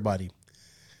front of everybody.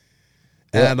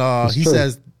 And he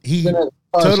says he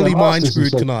totally mind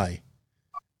screwed Kanai.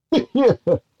 Yeah,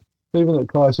 even at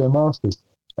Kyosho Masters.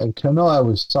 And Kanai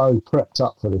was so prepped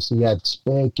up for this. He had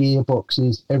spare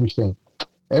gearboxes, everything.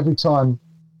 Every time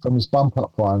from his bump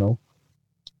up final,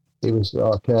 it was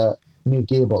like new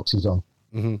gearboxes on.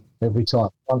 Mm-hmm. Every time,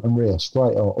 front and rear,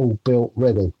 straight on, all built,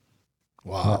 ready.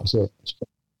 Wow. And that was it.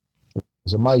 It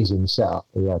was amazing the setup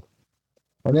he had.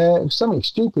 And there was something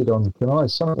stupid on the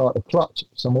Kanai, something like the clutch.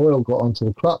 Some oil got onto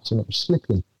the clutch and it was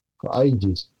slipping for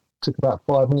ages. Took about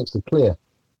 5 minutes to clear. A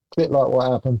bit like what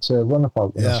happened to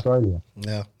Runnerfolk in Australia.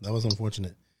 Yeah, that was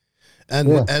unfortunate.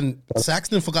 And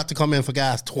Saxton forgot to come in for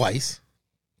gas twice.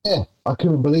 Yeah, I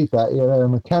couldn't believe that. He had a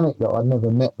mechanic that I'd never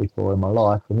met before in my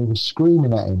life, and he was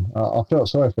screaming at him. I felt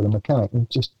sorry for the mechanic. And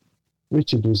just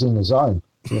Richard was in the zone,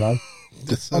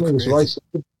 That's so and he was crazy.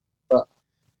 racing, but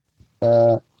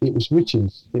it was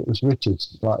Richards. It was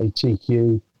Richards, like he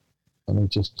TQ, and he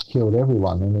just killed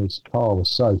everyone. And his car was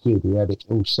so good. He had it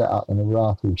all set up in a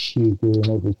raft with shoe gear and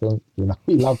everything.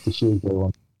 He loved the shoe gear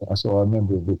one. That's what I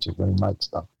remember of Richard when he made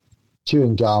stuff.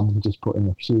 chewing gum, just putting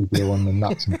the shoe glue on the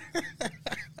nuts. And,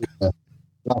 yeah,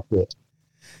 loved it.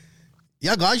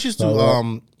 Yeah, guys used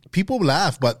to, people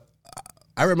laugh, but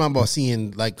I remember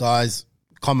seeing like guys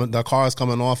the cars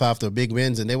coming off after big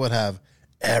wins, and they would have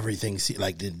everything,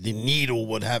 like the needle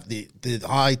would have, the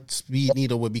high speed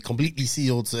needle would be completely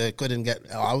sealed so it couldn't get,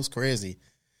 I was crazy.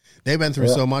 They went through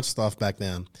so much stuff back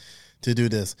then to do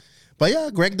this. But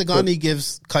yeah, Greg Degani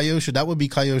gives Kyosho, that would be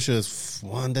Kyosho's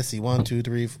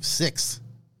 6.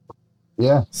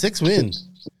 Yeah. 6 wins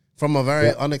from a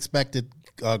very unexpected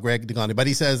Greg Degani. But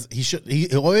he says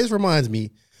he always reminds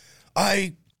me,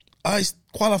 I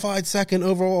qualified second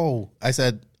overall. I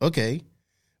said, okay,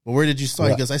 well, where did you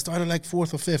start? Because I started like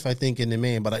 4th or 5th, I think, in the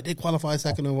main, but I did qualify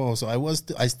second overall. So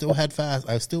I still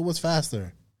was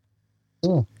faster.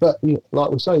 Yeah, but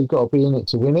like we say, you've got to be in it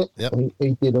to win it. Yep.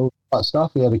 He did all that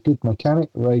stuff. He had a good mechanic,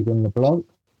 Reagan LeBlanc.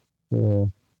 Yeah.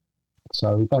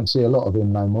 So we don't see a lot of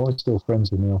him no more. He's still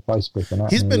friends with me on Facebook and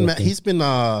that. He's been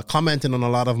commenting on a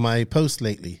lot of my posts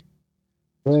lately.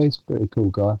 Yeah, he's a pretty cool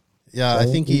guy. Yeah, so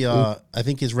I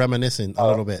think he's reminiscing a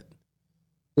little bit.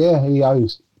 Yeah,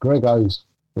 Greg owes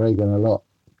Reagan a lot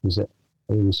because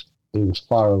he was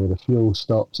thorough with the fuel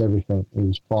stops, everything. He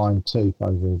was fine tooth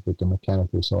over with the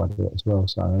mechanical side of it as well.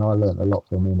 So, and I learned a lot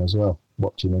from him as well,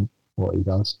 watching him, what he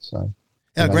does. So,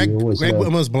 yeah, Greg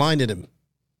almost blinded him.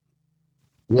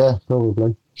 Yeah,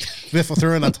 probably. Before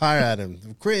throwing a tire at him.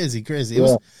 Crazy. It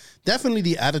was definitely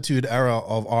the attitude era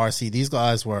of RC. These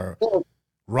guys were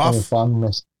rough. Fun.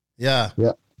 Yeah.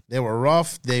 They were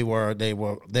rough. They were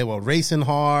racing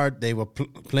hard. They were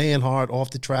playing hard off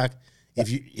the track.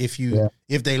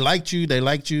 If they liked you, they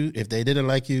liked you. If they didn't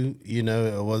like you,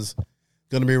 it was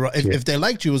going to be rough. If they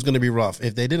liked you, it was going to be rough.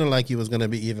 If they didn't like you, it was going to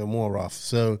be even more rough.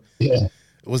 So it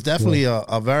was definitely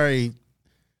a very.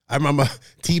 I remember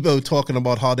Tebow talking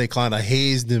about how they kind of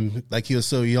hazed him like he was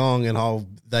so young and how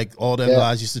like all them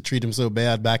guys used to treat him so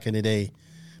bad back in the day.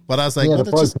 But I was like, well,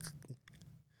 that's just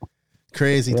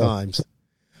crazy times.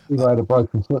 He had a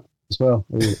broken foot as well.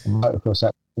 He was a motocross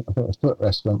accident. I think a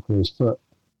footrest went through his foot.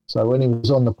 So when he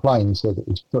was on the plane, he said that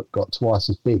his foot got twice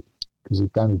as big because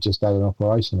he'd only just had an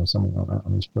operation or something like that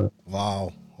on his foot.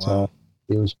 Wow. So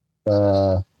it was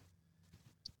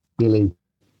Billy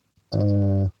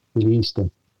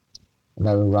Easton. And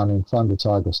they were running Thunder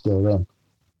Tiger still then.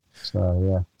 So,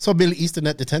 yeah. So Billy Easton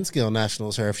at the 10 scale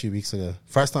nationals here a few weeks ago.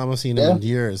 First time I've seen him in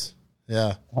years.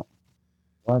 Yeah. I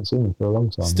haven't seen him for a long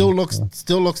time. Still looks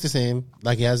the same.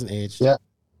 Like he hasn't aged. Yeah.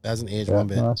 Hasn't aged one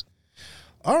bit. Nice.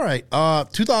 All right.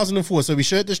 2004. So we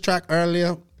showed this track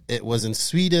earlier. It was in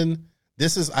Sweden.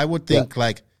 This is, I would think,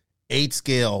 like 8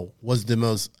 scale was the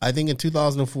most. I think in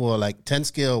 2004, like 10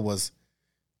 scale was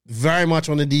very much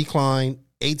on the decline.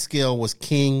 8 scale was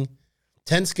king.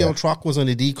 10 scale truck was on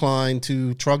the decline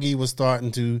too. Truggy was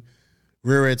starting to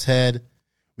rear its head.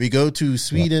 We go to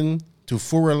Sweden, to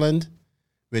Fureland,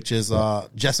 which is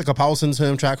Jessica Paulson's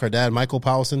home track. Her dad, Michael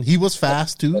Paulson. He was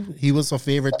fast too. He was a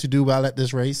favorite to do well at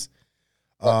this race.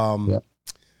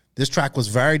 This track was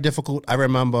very difficult. I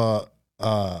remember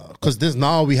because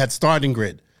now we had starting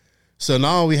grid. So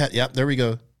now we had, there we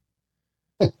go.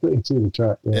 You see the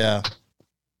track. Yeah.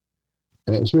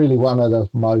 And it was really one of the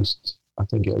most, I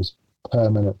think it was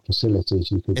permanent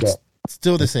facilities you could get.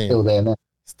 Still the same. Still there now.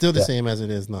 Still the same as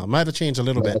it is now. Might have changed a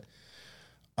little bit.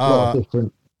 A lot of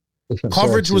different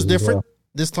coverage was different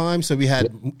this time. So we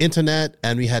had internet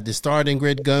and we had the starting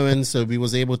grid going. So we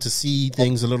was able to see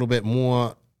things a little bit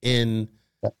more in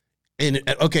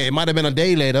it might have been a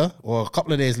day later or a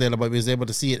couple of days later, but we was able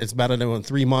to see it. It's better than in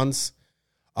 3 months.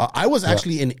 I was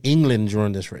actually in England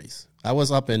during this race. I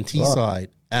was up in Teesside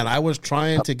and I was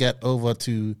trying to get over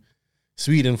to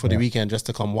Sweden for the weekend just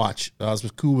to come watch. I was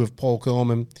cool with Paul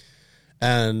Coleman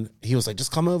and he was like,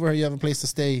 just come over here. You have a place to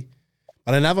stay.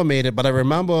 But I never made it. But I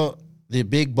remember the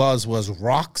big buzz was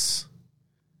rocks.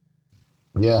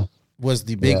 Yeah. Was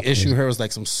the big issue here. It was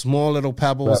like some small little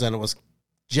pebbles and it was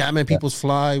jamming people's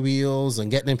flywheels and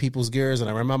getting in people's gears. And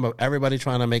I remember everybody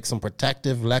trying to make some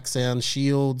protective Lexan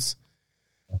shields.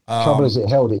 Trouble is it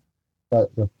held it.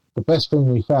 The best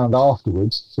thing we found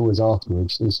afterwards, it's always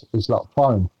afterwards, is like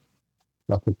foam.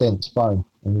 Like a dense foam.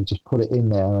 And you just put it in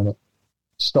there and it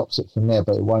stops it from there,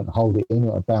 but it won't hold it in,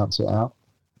 it'll bounce it out.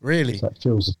 Really? So it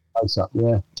fills the space up,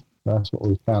 That's what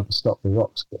we found to stop the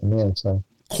rocks getting there. So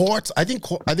Quartz, I think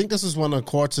this is one of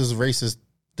Quartz's races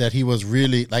that he was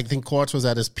really, I think Quartz was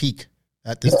at his peak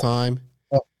at this time.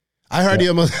 I heard he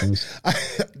almost,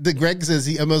 Greg says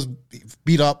he almost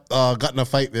beat up, got in a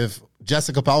fight with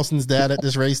Jessica Paulson's dad at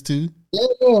this race too.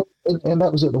 Yeah. And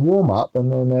that was at the warm up.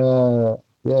 And then,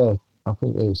 I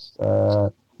think it was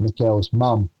Mikkel's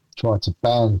mum tried to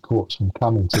ban courts from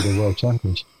coming to the World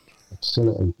Championship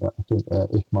facility, but I think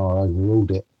IFMAR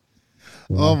overruled it.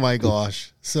 Oh my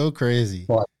gosh, so crazy.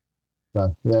 So yeah,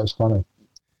 it was funny.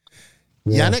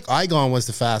 Yeah. Yannick Igon was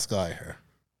the fast guy here.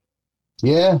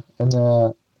 Yeah, and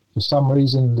for some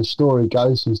reason, the story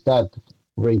goes his dad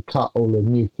recut all the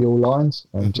new fuel lines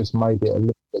and just made it a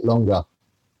little bit longer,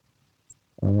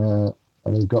 and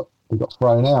he got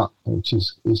thrown out, which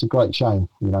is a great shame.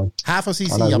 Half a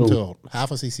cc, I'm told.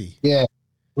 Half a cc. Yeah,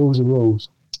 rules are rules,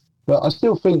 but I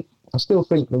still think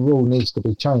the rule needs to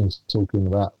be changed. Talking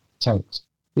about tanks,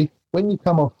 when you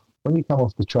come off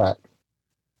the track,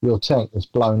 your tank is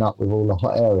blown up with all the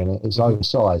hot air in it. It's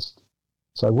oversized.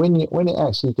 So when it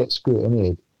actually gets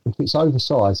scrutineered, if it's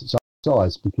oversized, it's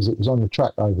oversized because it was on the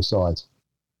track oversized.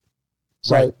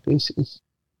 So right. It's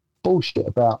bullshit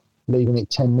about leaving it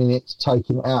 10 minutes,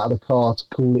 taking it out of the car to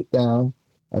cool it down,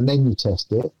 and then you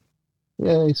test it.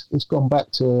 Yeah, it's gone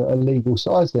back to a legal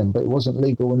size then, but it wasn't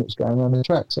legal when it was going around the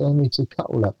track. So they need to cut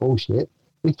all that bullshit.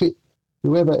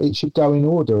 It should go in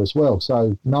order as well.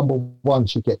 So number 1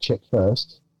 should get checked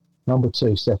first, number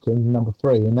 2 second, number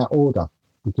 3 in that order,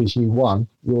 because you won,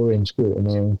 you're in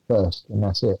scrutineering first, and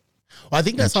that's it. Well, I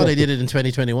think that's how they did it in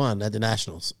 2021 at the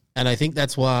Nationals, and I think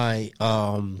that's why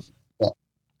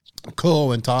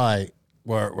Cole and Ty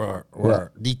were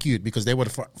DQ'd, because they were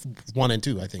 1 and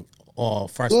 2, I think, or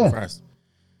first and first.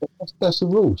 That's the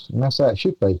rules, and that's how it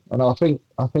should be. And I think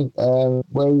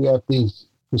where we have these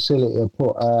facility to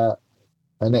put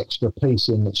an extra piece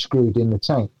in that's screwed in the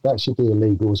tank, that should be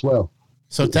illegal as well.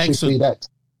 So tanks should be that.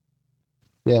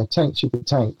 Yeah, tanks should be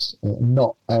tanks, and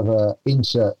not have a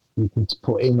insert you can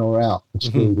put in or out and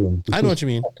screwed in. I know what you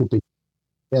mean. Could be,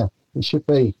 yeah, it should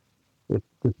be.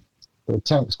 The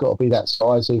tank's got to be that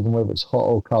size, even whether it's hot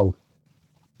or cold,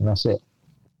 and that's it.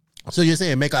 So you're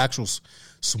saying make an actual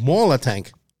smaller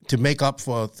tank to make up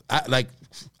for, like,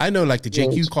 I know, like the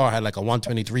JQ car had like a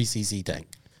 123cc tank.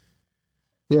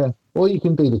 Yeah, or you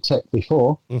can do the tech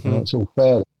before, and it's all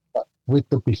fair. But with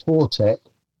the before tech,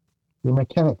 the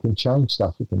mechanic can change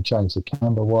stuff. He can change the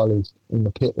camber while he's in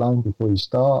the pit lane before you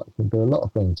start. He can do a lot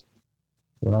of things,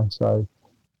 So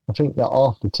I think that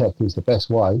after tech is the best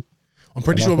way. I'm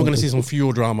pretty sure we're going to see some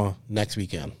fuel drama next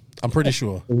weekend. I'm pretty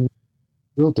sure.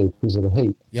 We'll do because of the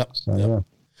heat. Yep. So, yep.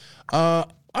 Yeah.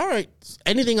 All right.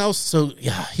 Anything else? So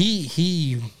yeah,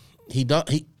 he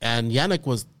and Yannick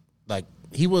was like,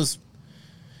 he was.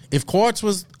 If Quartz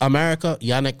was America,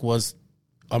 Yannick was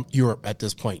Europe at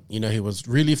this point. He was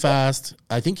really fast.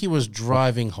 I think he was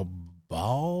driving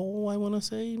Habao, I want to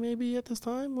say, maybe at this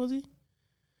time, was he?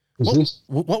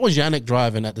 What was Yannick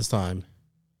driving at this time?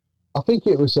 I think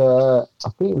it was a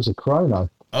Chrono.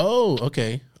 Oh,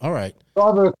 okay. All right.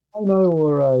 Either a Chrono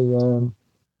or a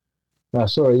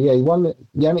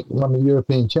Yannick won the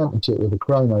European Championship with a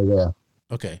Chrono there.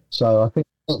 Okay. So I think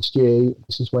next year,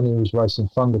 this is when he was racing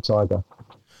Thunder Tiger.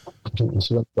 I think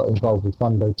he got involved with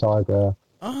Thunder Tiger.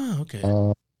 Ah, okay.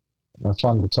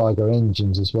 Thunder Tiger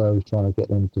engines as well. He's trying to get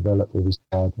them developed with his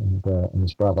dad and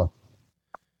his brother.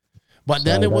 But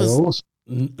then it was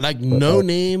no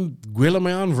name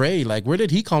Guillermo Ray. Like, where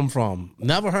did he come from?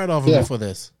 Never heard of him before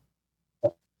this.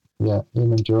 Yeah,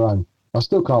 him and Jerome. I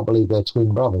still can't believe they're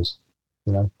twin brothers.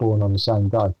 Born on the same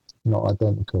day, not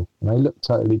identical. And they look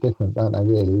totally different, don't they?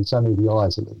 Really, it's only the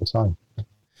eyes that look the same.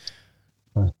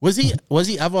 Was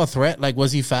he ever a threat? Like,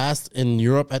 was he fast in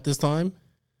Europe at this time?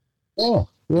 Yeah,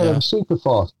 super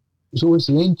fast. It was always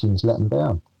the engines let him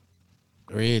down.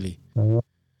 Really?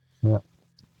 Yeah.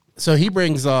 So he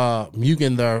brings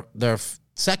Mugen their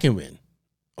second win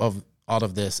out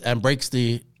of this and breaks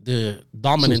the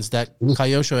dominance that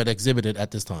Kyosho had exhibited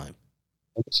at this time.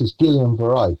 This is Gillian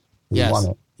Veray who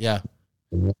won it. Yeah.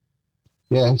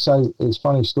 Yeah, so it's a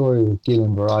funny story with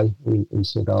Gillian Veray. He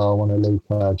said, I want to leave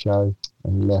Kyosho,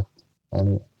 and he left.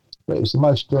 But it was the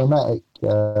most dramatic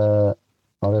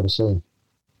I've ever seen.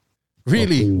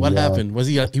 Really? What happened? Was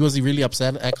he really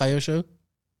upset at Kyosho?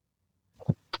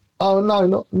 Oh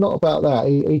no, not about that.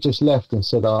 He just left and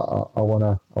said, I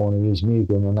wanna use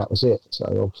Mugen, and that was it. So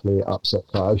obviously it upset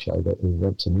Kyosho that he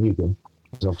went to Mugen.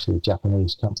 It's obviously a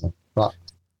Japanese company. But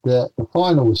the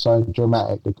final was so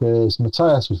dramatic because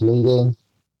Matthias was leading,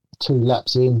 2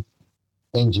 laps in,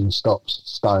 engine stops,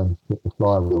 Stone hit the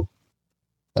flywheel.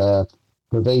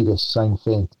 Providus, same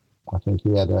thing. I think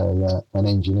he had an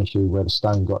engine issue where the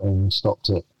Stone got in and stopped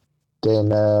it. Then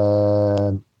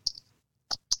the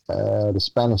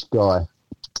Spanish guy,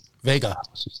 Vega,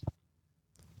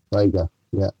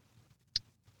 yeah.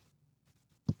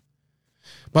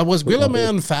 But was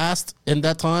Guillerman fast in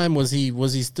that time? Was he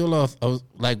still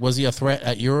was he a threat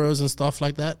at Euros and stuff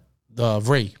like that? The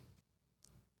Vray.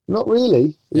 Not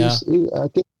really. Yeah. I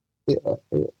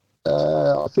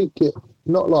think it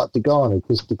not like Degani,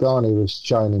 because Degani was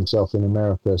showing himself in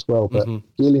America as well. But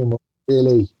Gillian was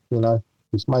really,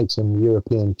 he's made some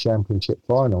European Championship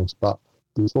finals, but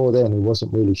before then he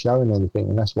wasn't really showing anything,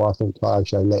 and that's why I think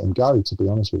Kyosho let him go. To be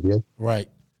honest with you, right?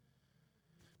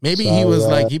 Maybe he was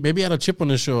maybe he had a chip on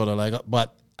his shoulder,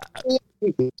 but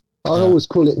I always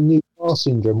call it new car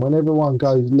syndrome. When everyone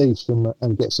leaves from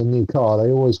and gets a new car,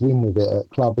 they always win with it at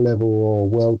club level or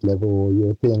world level or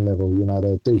European level.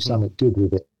 They do something good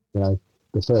with it,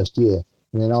 the first year.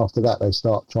 And then after that, they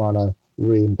start trying to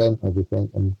reinvent everything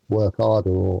and work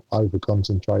harder or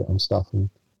over-concentrate on stuff and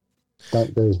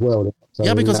don't do as well. So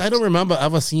yeah, because I don't remember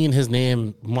ever seeing his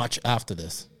name much after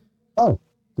this. No,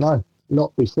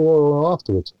 not before or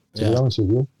afterwards, to be honest with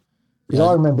you. Because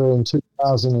I remember in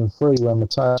 2003 when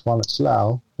Mateus won at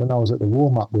Slough, when I was at the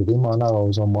warm-up with him, I know I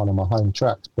was on one of my home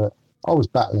tracks, but I was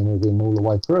battling with him all the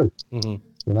way through. And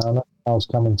I was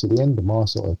coming to the end of my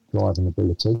sort of driving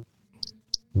ability.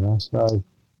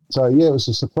 So yeah, it was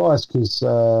a surprise because it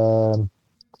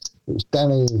was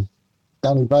Danny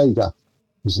Vega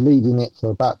was leading it for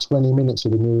about 20 minutes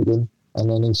of the meeting, and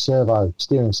then his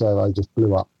steering servo just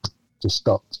blew up, just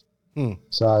stopped.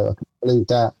 So I couldn't believe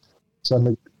that. So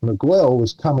Miguel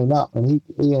was coming up, and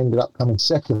he ended up coming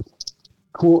second.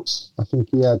 Quartz, I think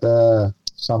he had an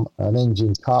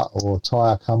engine cut or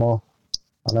tyre come off.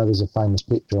 I know there's a famous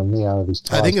picture on Neo of his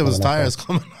tyres. I think it was tyres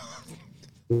coming off.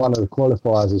 One of the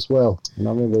qualifiers as well. And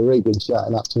I remember Regan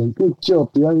shouting up to him, "Good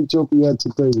job, the only job you had to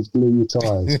do was glue your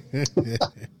tyres."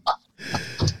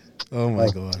 Oh my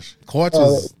gosh. Quartz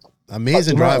was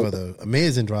amazing driver though.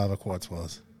 Amazing driver Quartz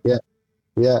was.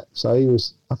 Yeah, so he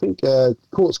was, I think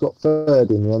Quartz got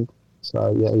third in the end.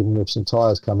 So yeah, even with some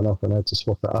tyres coming off and had to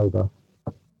swap it over.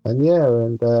 And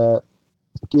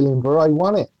Gillian Veray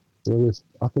won it.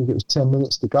 I think it was 10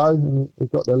 minutes to go and he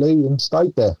got the lead and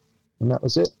stayed there. And that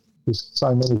was it. There's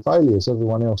so many failures.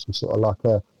 Everyone else was sort of like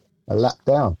a lap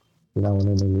down, and then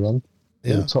in the end.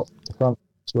 Yeah. The front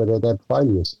where they'd had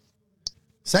failures.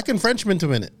 Second Frenchman to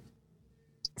win it.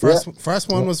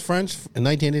 First one was French in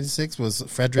 1986 was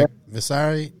Frederic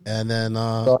Vissari, and then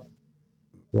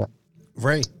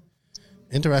Vray.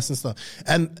 Interesting stuff.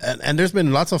 And there's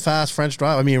been lots of fast French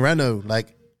drivers. I mean, Renault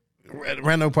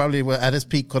probably at his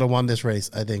peak could have won this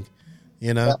race, I think.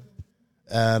 And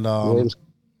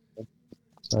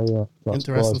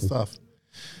interesting stuff.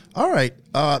 All right.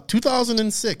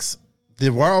 2006, the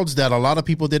Worlds that a lot of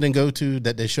people didn't go to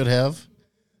that they should have.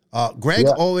 Greg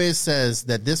always says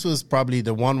that this was probably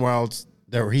the one Worlds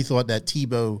that he thought that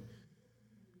Thibaut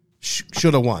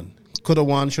should have won. Could have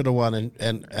won, should have won,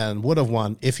 and would have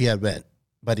won if he had went,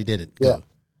 but he didn't go.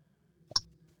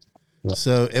 Yeah.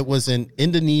 So it was in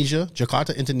Indonesia,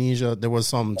 Jakarta, Indonesia. There was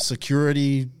some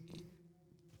security,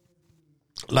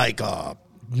 like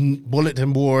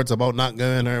bulletin boards about not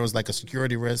going there. It was like a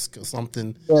security risk or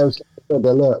something. Yeah, it was a red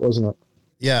alert, wasn't it?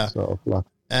 Yeah. Sort of like,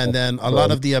 and then a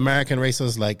lot of the American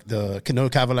racers, like no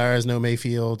Cavaliers, no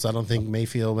Mayfields. I don't think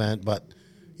Mayfield went, but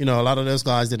a lot of those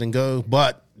guys didn't go.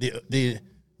 But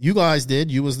you guys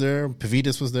did. You was there.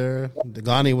 Pavitas was there.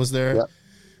 Degani was there. Yeah.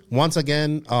 Once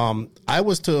again, I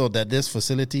was told that this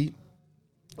facility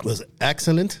was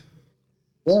excellent.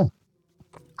 Yeah.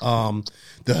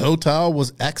 The hotel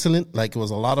was excellent. Like, it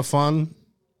was a lot of fun,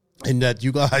 and that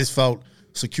you guys felt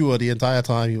secure the entire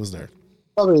time he was there.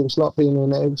 Probably it was like being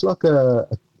in. It was like a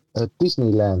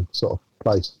Disneyland sort of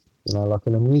place, like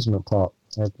an amusement park.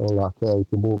 Or like you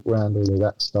can walk around all of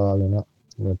that style and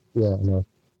that.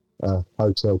 A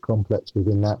hotel complex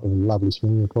within that with a lovely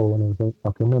swimming pool and everything.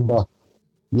 I can remember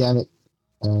Yannick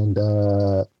and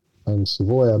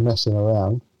Savoya messing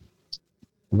around,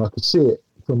 and I could see it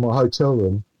from my hotel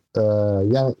room.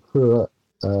 Yannick threw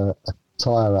a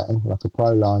tyre at him, like a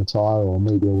Proline tyre or a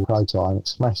medial pro tyre, and it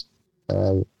smashed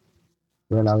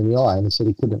Renault in the eye, and he said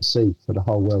he couldn't see for the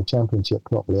whole World Championship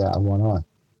properly out of one eye.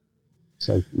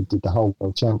 So he did the whole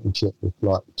World Championship with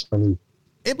like 20.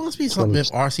 It must be something with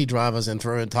RC drivers and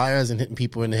throwing tires and hitting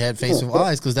people in the head, face with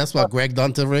eyes, because that's what Greg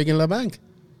done to Regan LeBanc.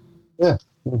 Yeah,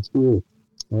 that's weird.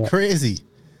 Yeah. Crazy.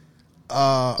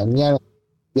 And Yannick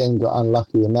again got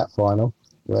unlucky in that final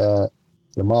where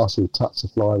the marshal touched the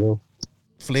flywheel.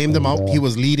 Flamed him out. He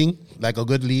was leading, like a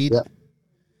good lead. Yeah.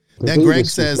 Then Greg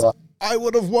says, I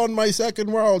would have won my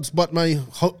second Worlds, but my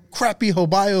crappy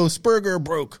Hobayo Spurger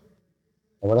broke.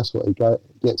 Well, that's what he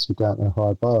gets for going to a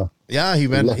high bar. Yeah, he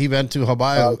went to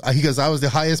Hobayo because I was the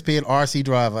highest paid RC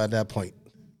driver at that point.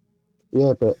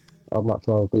 Yeah, but I'd much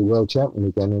rather be world champion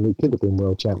again, and he could have been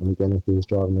world champion again if he was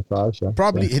driving the car show.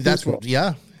 Probably, that's what,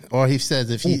 yeah. or he says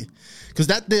if he, because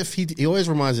that diff, he always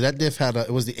reminds me that diff had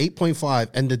it was the 8.5,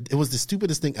 and it was the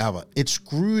stupidest thing ever. It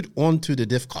screwed onto the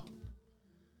diff cup.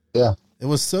 Yeah. It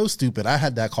was so stupid. I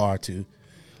had that car too.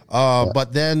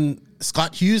 But then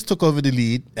Scott Hughes took over the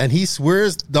lead, and he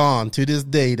swears Don to this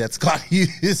day that Scott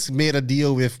Hughes made a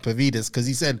deal with Pavidis because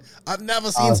he said, "I've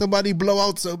never seen somebody blow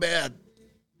out so bad."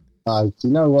 Do you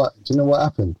know what? Do you know what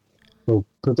happened? Well,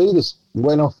 Pavidis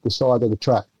went off the side of the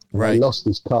track. And Right. He lost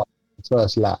his car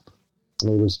first lap, and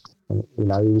he was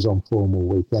on form all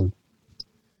weekend.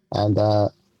 And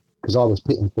because I was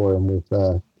pitting for him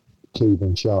with Cube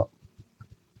and Sharp,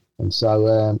 and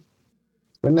so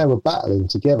when they were battling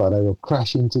together, they were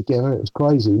crashing together. It was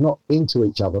crazy, not into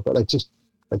each other, but they just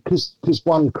because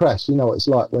one crash. You know what it's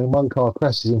like when one car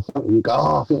crashes in front of you. You go,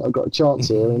 I think I've got a chance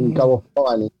here, and you go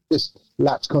offline and just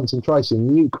lapse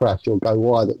concentration. You crash or go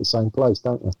wide at the same place,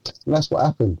 don't you? And that's what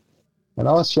happened. And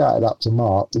I shouted up to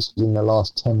Mark, this was in the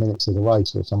last 10 minutes of the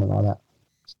race or something like that,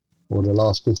 or the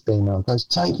last 15 minutes. I goes,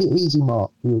 take it easy,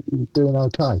 Mark, you're doing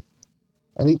okay.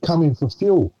 And he'd come in for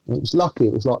fuel. And it was lucky,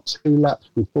 it was like 2 laps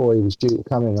before he was due to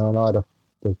come in, and I had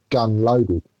the gun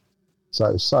loaded. So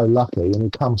it was so lucky, and he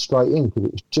come straight in, because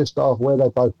it was just after where they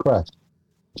both crashed.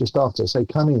 Just after, so he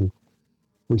come in,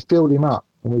 we filled him up,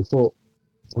 and we thought,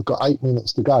 we've got 8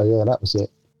 minutes to go, yeah, that was it.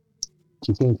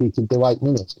 Do you think he could do 8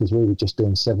 minutes? Because we were just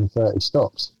doing 7:30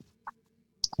 stops.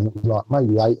 And it was like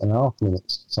maybe 8.5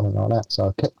 minutes, something like that. So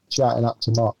I kept shouting up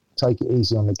to Mark, take it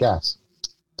easy on the gas.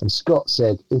 And Scott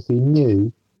said if he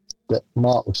knew that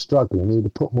Mark was struggling, he'd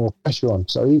have put more pressure on.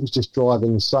 So he was just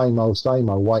driving the same old,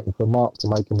 waiting for Mark to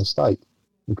make a mistake.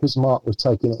 Because Mark was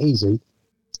taking it easy,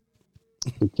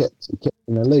 he kept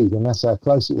in the lead, and that's how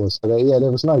close it was. So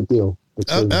there was no deal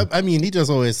between I mean, he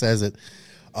just always says it.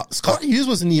 Scott Hughes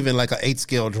wasn't even like an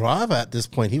 8-scale driver at this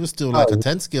point. He was still like a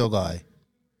 10-scale guy.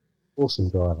 Awesome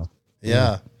driver.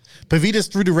 Yeah. Pavidis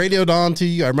threw the radio down to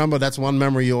you. I remember that's one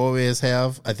memory you always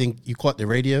have. I think you caught the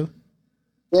radio.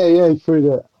 Yeah, he threw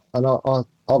the, and I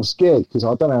was scared because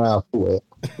I don't know how I caught it,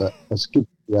 but it's good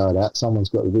video of that. Someone's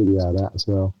got a video of that as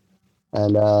well.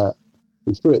 And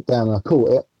he threw it down and I caught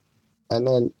it, and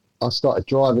then I started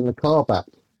driving the car back,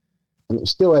 and it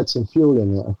still had some fuel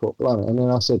in it. I thought, blimey. And then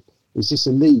I said, is this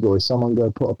illegal? Is someone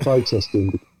going to put a protest in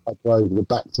because I drove the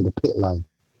back to the pit lane?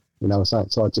 You know, so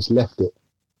I just left it.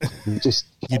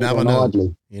 You never know.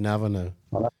 Idly. You never know.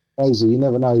 Crazy. You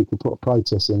never know. You could put a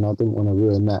protest in. I didn't want to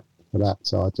ruin that for that,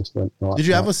 so I just went right. Did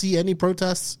you ever see any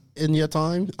protests in your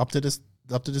time up to this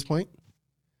point?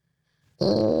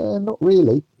 Not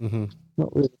really. Mm-hmm.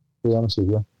 Not really. To be honest with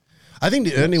you, I think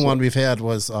the only one we've had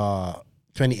was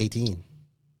 2018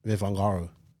 with Angaro.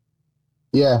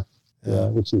 Yeah,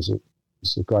 which is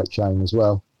a great shame as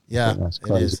well. Yeah,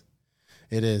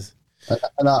 it is.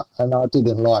 And I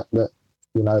didn't like that.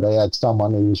 You know, they had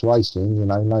someone who was racing. You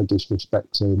know, no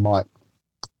disrespect to Mike,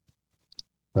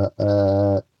 but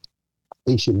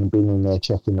he shouldn't have been in there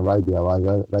checking the radio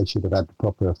over. They should have had the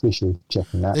proper official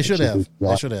checking that. They should have.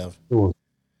 They should have. And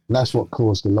that's what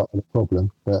caused a lot of the problem.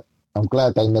 But I'm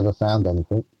glad they never found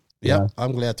anything. Yeah,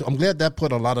 I'm glad too. I'm glad that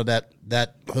put a lot of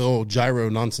that whole gyro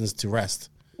nonsense to rest.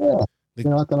 Yeah, I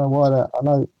don't know why that. I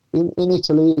know in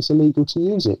Italy it's illegal to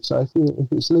use it. So if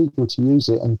it's legal to use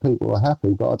it and people are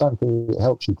happy, but I don't think it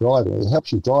helps you driving. It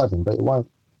helps you driving, but it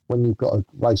won't when you've got to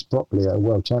race properly at a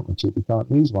world championship. You can't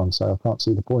use one, so I can't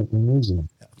see the point in using them.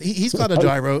 He's got a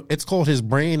gyro. It's called his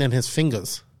brain and his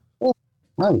fingers. Yeah,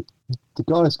 mate, the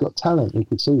guy's got talent. You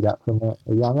could see that from a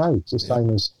young age. The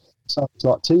same as something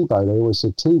like Tebow. They always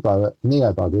said Tebow at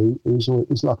Neo Buggy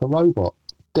is like a robot,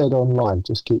 dead on line,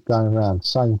 just keep going around,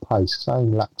 same pace,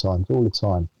 same lap times all the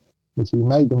time. If he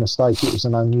made a mistake, it was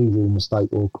an unusual mistake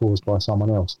or caused by someone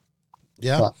else.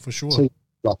 Yeah, but for sure.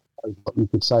 You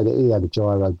could say that he had a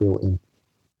gyro built in.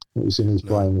 It was in his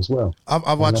brain as well.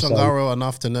 I've watched Angaro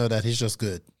enough to know that he's just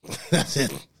good. That's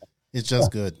it. It's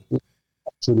just good.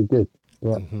 It's really good.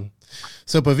 Yeah. Mm-hmm.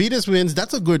 So Pavidis wins.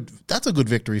 That's a good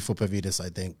victory for Pavidis. I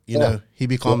think you know he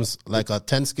becomes like a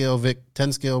 10 scale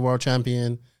world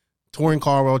champion, touring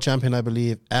car world champion, I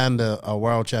believe, and a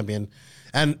world champion.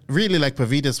 And really, like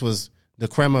Pavidis was the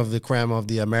creme of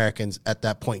the Americans at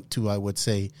that point too. I would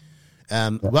say,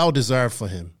 well deserved for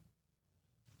him.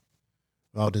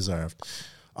 Well deserved.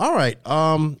 All right.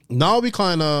 Now we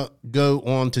kind of go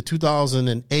on to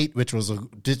 2008, which was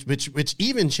which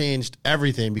even changed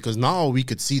everything because now we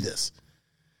could see this.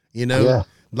 You know,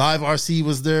 live RC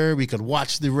was there. We could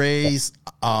watch the race.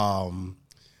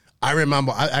 I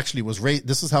remember I actually was raised.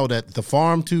 This is how the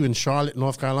farm too in Charlotte,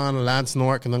 North Carolina, Lance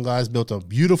Nork and them guys built a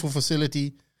beautiful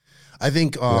facility. I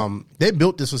think they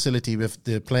built this facility with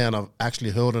the plan of actually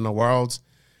holding the Worlds.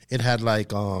 It had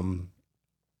like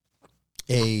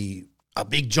a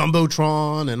big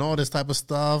jumbotron and all this type of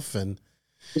stuff, and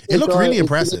Is it the looked guy- really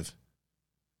impressive.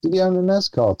 Did he own a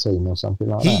NASCAR team or something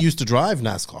like He that? used to drive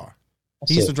NASCAR. That's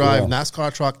He used to it, drive yeah.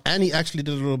 NASCAR truck, and he actually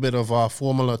did a little bit of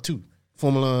Formula 2.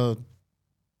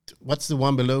 What's the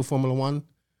one below Formula 1?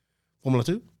 Formula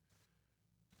 2?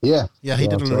 Yeah. Yeah, he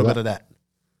did a I'd say little that. bit of that.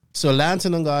 So Lance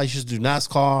and them guys used to do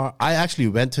NASCAR. I actually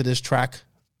went to this track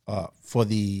for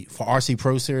RC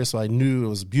Pro Series, so I knew it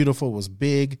was beautiful. It was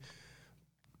big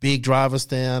driver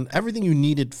stand, everything you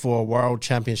needed for a world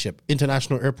championship.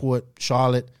 International Airport,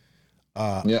 Charlotte,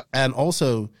 and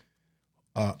also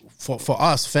for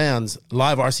us fans,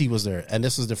 Live RC was there, and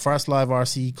this was the first Live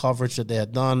RC coverage that they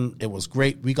had done. It was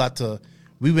great. We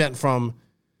went from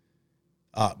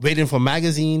waiting for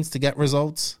magazines to get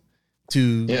results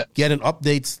to getting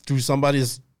updates through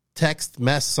somebody's text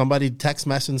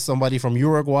messaging somebody from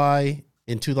Uruguay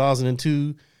in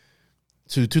 2002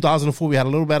 to 2004. We had a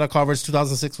little better coverage.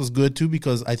 2006 was good too,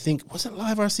 because I think, was it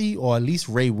Live RC, or at least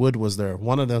Ray Wood was there?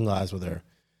 One of them guys were there.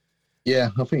 Yeah,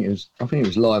 I think it was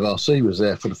Live RC was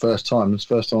there for the first time. It's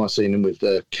the first time I seen him with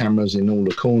the cameras in all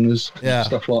the corners, Yeah.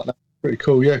 stuff like that. Pretty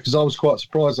cool, yeah. Because I was quite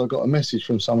surprised. I got a message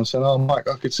from someone saying, "Oh, Mike,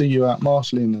 I could see you out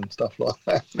marshalling and stuff like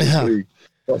that." It was Yeah. really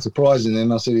quite surprising.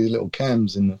 Then I see these little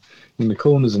cams in the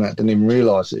corners and that. Didn't even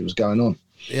realise that it was going on.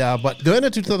 Yeah, but going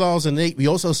into 2008, we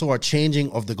also saw a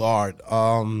changing of the guard.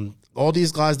 All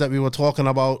these guys that we were talking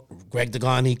about, Greg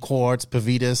Degani, Quartz,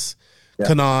 Pavitas,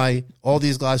 Kanai, all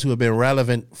these guys who have been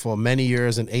relevant for many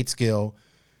years in 8 scale.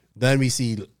 Then we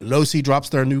see Losi drops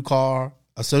their new car.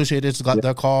 Associated's got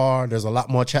their car. There's a lot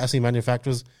more chassis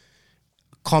manufacturers.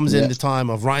 Comes in the time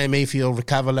of Ryan Mayfield,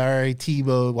 Cavallari,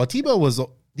 Tebow. Well,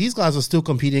 these guys are still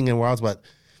competing in worlds, but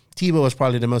Tebow was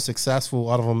probably the most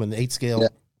successful out of them in 8 scale.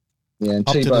 Yeah, and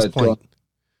Up to this Tebow point.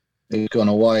 he'd gone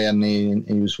away, and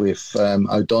he was with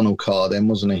O'Donnell car then,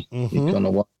 wasn't he? Mhm. He'd gone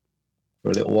away for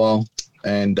a little while.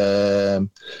 And the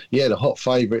hot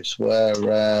favourites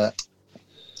were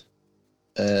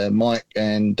Mike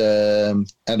and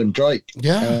Adam Drake.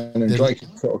 Yeah. Adam Drake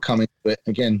had sort of come into it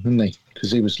again, didn't he?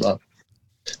 Because he was like,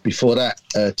 before that,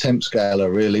 temp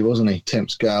scaler, really, wasn't he?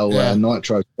 Temp scale,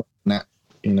 nitro, and that.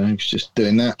 You know, he was just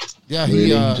doing that. Yeah,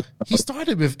 really. he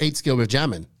started with 8 scale with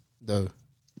Jammin, though.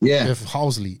 Yeah. With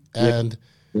Housley. And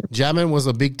Jammin was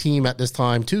a big team at this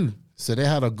time, too. So they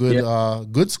had a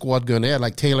good squad going. They had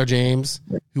like Taylor James,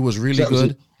 who was really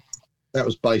good. That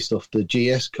was based off the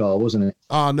GS car, wasn't it?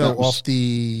 No, off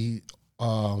the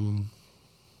Hong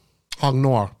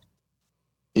Nor.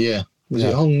 Yeah. Was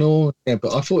it Hong Nor? Yeah,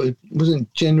 but I thought it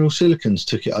wasn't General Silicons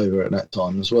took it over at that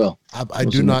time as well. I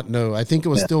do not know. I think it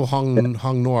was still Hong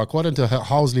Nor. According to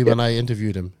Housley, when I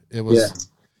interviewed him, it was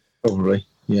probably.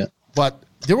 Yeah. But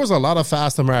there was a lot of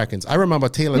fast Americans. I remember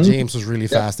Taylor James was really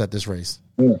fast at this race.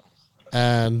 Yeah.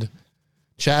 And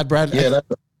Chad Bradley.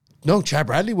 No, Chad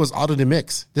Bradley was out of the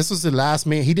mix. This was the last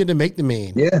main. He didn't make the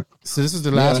main. Yeah. So this is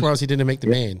the last round he didn't make the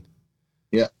main.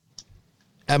 Yeah.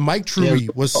 And Mike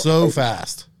Truey was so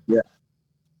fast. Yeah.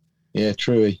 Yeah,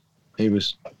 Truey.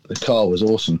 The car was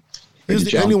awesome. He was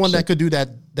the only one that could do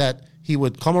that he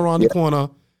would come around the corner,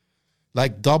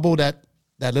 like double that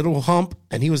little hump,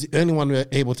 and he was the only one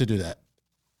able to do that.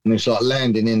 And it's like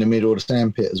landing in the middle of the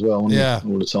sandpit as well, wasn't it?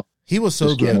 All the time. He was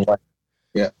so good.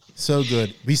 Yeah. So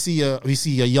good. We see a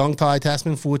young Ty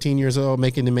Tasman, 14 years old,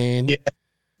 making the main. Yeah.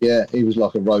 Yeah, he was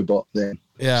like a robot then.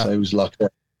 Yeah. So he was like he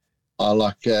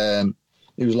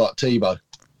was like Tebow,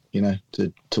 you know,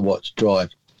 to watch drive.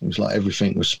 It was like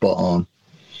everything was spot on.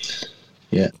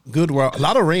 Yeah. Good world. A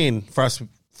lot of rain first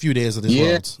few days of this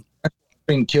world. I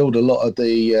think killed a lot of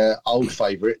the old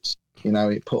favourites. You know,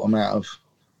 it put them out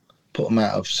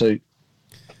of suit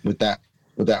with that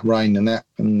rain and that,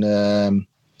 and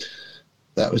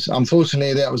that was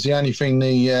unfortunately that was the only thing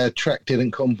the track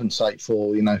didn't compensate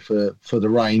for. You know, for the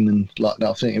rain, and like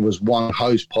I think it was one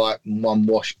hose pipe and one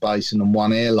wash basin and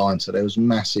one airline, so there was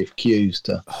massive queues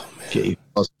to get your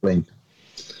cars clean.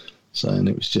 So, and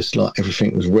it was just like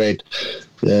everything was red.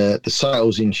 The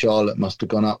sales in Charlotte must have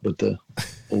gone up with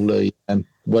all the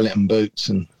Wellington boots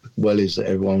and wellies that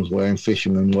everyone was wearing,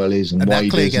 fisherman wellies and that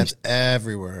clay waders. gets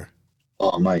everywhere.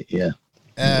 Oh, mate, yeah.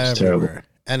 Everywhere. It's terrible.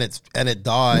 And it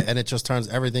died, and it just turns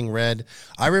everything red.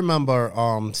 I remember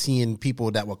seeing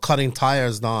people that were cutting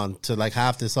tires down to like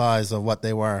half the size of what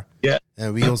they were. Yeah.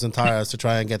 And wheels and tires to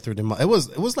try and get through the mud. It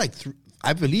was like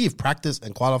I believe practice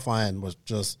and qualifying was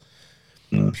just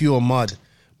pure mud.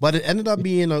 But it ended up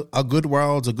being a good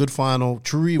Worlds, a good final.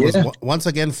 Truey was once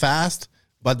again fast,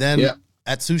 but then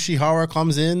Atsushi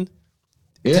comes in,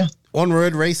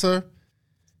 on-road racer,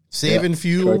 saving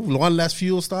fuel, one less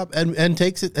fuel stop, and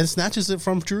takes it and snatches it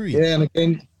from Truey. Yeah, and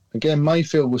again, again,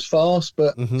 Mayfield was fast,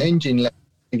 but Mm-hmm. engine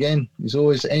again. There's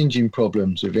always engine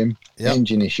problems with him. Yep.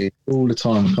 Engine issues all the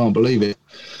time. I can't believe it.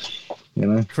 You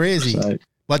know, Crazy. So,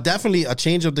 But definitely a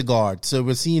change of the guard. So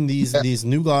we're seeing these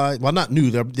new guys. Well, not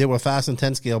new. They were fast and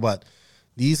 10 scale, but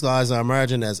these guys are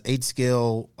emerging as 8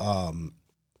 scale.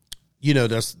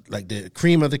 There's like the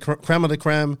creme of the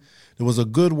creme. There was a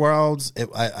good Worlds.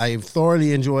 I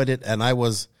thoroughly enjoyed it, and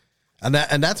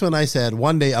that's when I said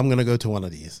one day I'm going to go to one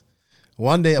of these.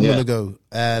 One day I'm going to go,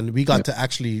 and we got to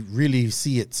actually really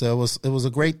see it. So it was a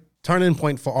great turning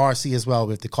point for RC as well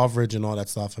with the coverage and all that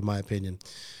stuff, in my opinion.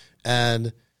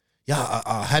 And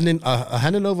handing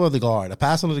over the guard, a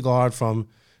passing of the guard from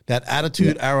that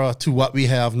attitude era to what we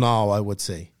have now, I would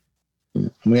say.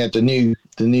 we had the new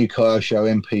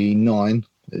Kyosho MP9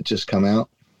 that just come out.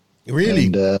 Really?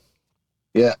 And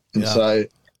so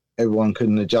everyone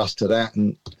couldn't adjust to that,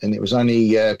 and it was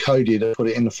only Cody that put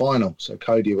it in the final. So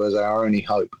Cody was our only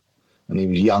hope, and he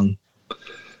was young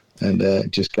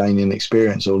and just gaining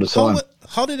experience all the time.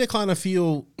 How did it kind of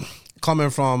feel coming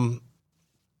from?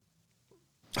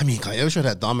 I mean, Kyosho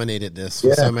had dominated this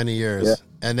for so many years,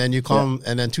 and then you come,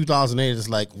 and then 2008 is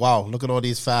like, wow, look at all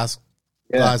these fast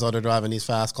guys out there driving these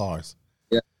fast cars.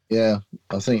 Yeah,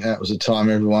 I think that was a time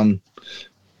everyone,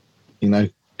 no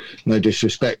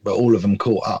disrespect, but all of them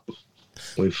caught up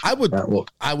with. I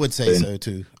would say so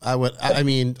too. I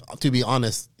mean, to be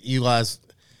honest, you guys,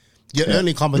 your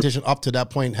only competition up to that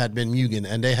point had been Mugen,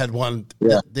 and they had won.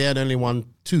 Yeah. They had only won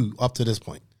 2 up to this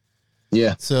point.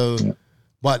 Yeah. So,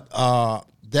 but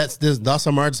thus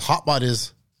emerged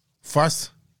Hotbod's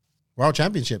first world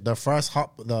championship. Their first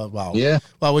which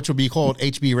will be called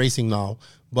HB Racing now.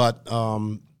 But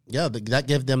that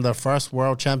gave them their first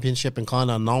world championship and kind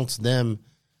of announced them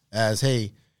as,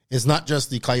 hey, it's not just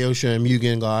the Kyosho and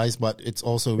Mugen guys, but it's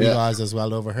also we guys as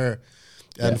well over here.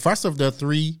 And first of the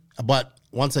 3, but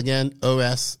once again,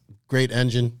 OS, great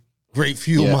engine, great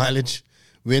fuel mileage,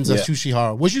 wins a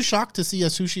Tsuchihara. Was you shocked to see a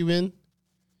Sushi win?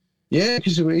 Yeah,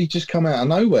 because he just come out of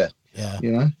nowhere. Yeah, he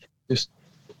was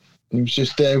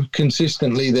just there,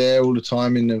 consistently there all the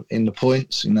time in the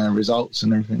points, results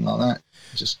and everything like that.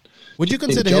 Would you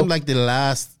consider him like the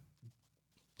last?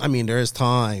 I mean, there is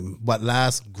time, but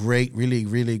last great, really,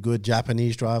 really good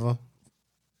Japanese driver.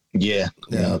 Yeah,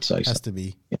 I'd say has so. to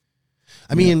be.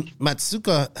 I mean,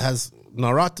 Matsuka has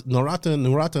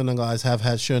Nurata and the guys have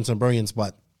had shown some brilliance,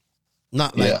 but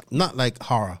not like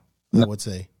Hara, I would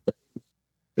say.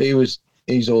 But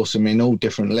he's awesome in all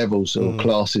different levels or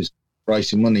classes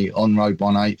racing. When he on road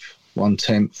 1/8,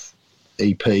 1/10,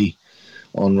 EP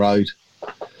on road.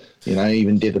 He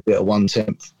even did a bit of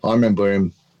 1/10. I remember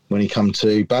him when he come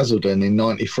to Basildon in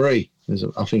 '93.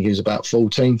 I think he was about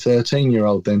 14,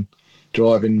 13-year-old then,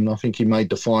 driving. I think he made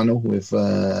the final with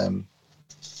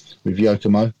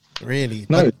Yokomo. Really?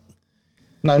 No,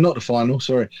 not the final.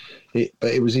 Sorry,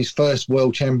 but it was his first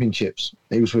World Championships.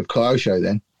 He was with Kyosho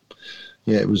then.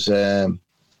 Yeah, it was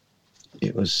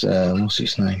what's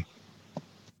his name?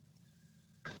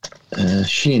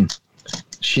 Shin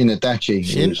Adachi.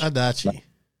 Adachi.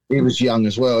 He was young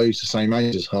as well. He was the same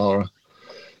age as Hara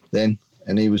then,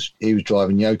 and he was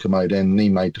driving Yokomo then, and he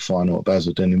made the final at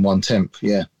Basildon in 1/10.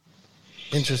 Yeah.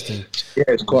 Interesting. Yeah,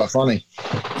 it's quite funny.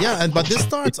 Yeah, but this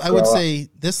starts. I would say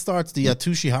this starts the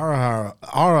Atushi Hara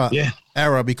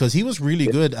era because he was really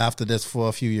good after this for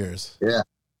a few years. Yeah.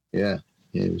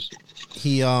 He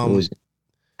was.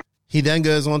 He then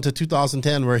goes on to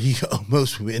 2010 where he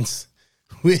almost wins.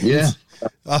 Yeah.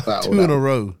 2 in a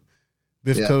row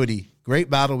with Cody.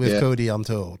 Great battle with Cody, I'm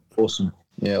told. Awesome.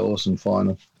 Yeah, awesome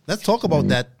final. Let's talk about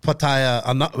that Pattaya.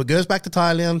 It goes back to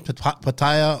Thailand.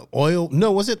 Pattaya oil.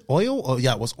 No, was it oil? Oh,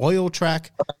 yeah, it was oil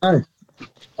track. I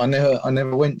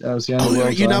never went. That was the only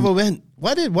world you never went.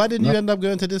 Why didn't you end up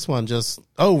going to this one?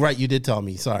 Right, you did tell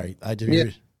me. Sorry, I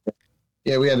did.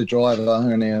 Yeah, we had a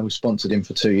driver and we sponsored him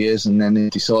for 2 years, and then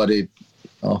he decided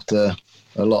after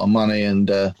a lot of money and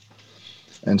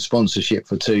sponsorship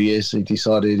for 2 years, he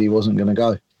decided he wasn't going to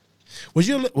go. Was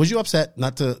you upset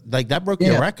not to, like, that broke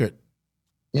your record?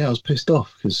 Yeah, I was pissed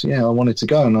off because I wanted to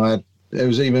go, and there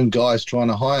was even guys trying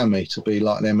to hire me to be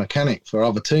like their mechanic for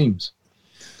other teams,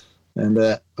 and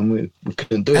we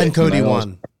couldn't do it. And Cody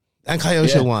won, and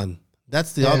Kyosho won.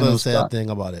 That's the other sad thing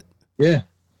about it. Yeah.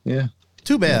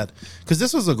 Too bad, because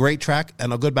this was a great track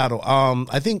and a good battle.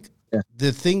 I think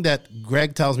the thing that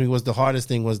Greg tells me was the hardest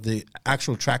thing was the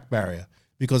actual track barrier,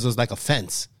 because it was like a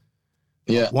fence.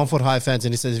 1 foot high fence,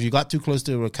 and he says if you got too close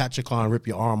to it, it'll catch your car and rip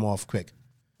your arm off quick.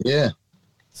 Yeah.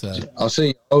 So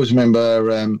I always remember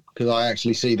because I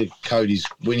actually see Cody's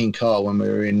winning car when we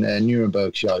were in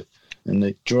Nuremberg show, and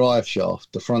the drive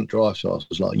shaft, the front drive shaft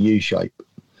was like U shape.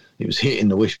 it was hitting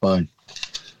the wishbone.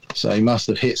 So he must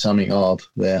have hit something hard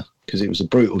there because it was a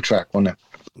brutal track, wasn't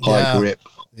it? High grip,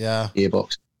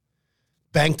 gearbox,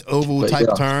 banked oval type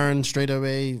turn straight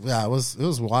away. Yeah, it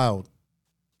was wild.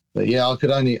 But yeah,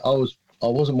 I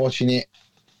wasn't watching it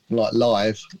like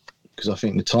live because I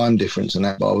think the time difference and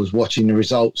that. But I was watching the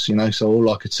results, so all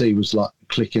I could see was like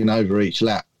clicking over each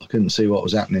lap. I couldn't see what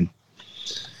was happening.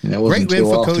 Great win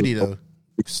for Cody though.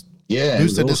 Yeah,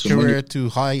 boosted his career to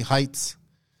high heights,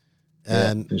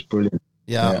 and it was brilliant.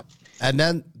 Yeah. And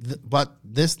then, but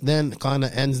this then kind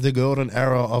of ends the golden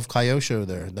era of Kyosho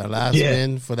there. The last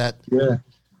win for that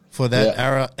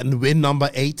era, and win number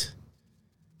 8.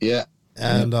 Yeah.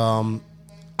 And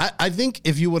I think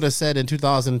if you would have said in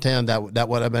 2010 that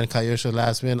would have been Kyosho's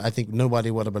last win, I think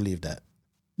nobody would have believed that.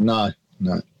 No,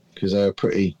 because they were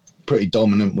pretty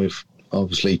dominant with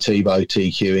obviously Tebow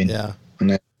TQing. Yeah. And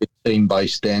they're team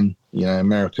based then.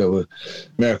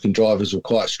 American drivers were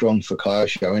quite strong for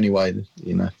Kyosho anyway.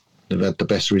 They've had the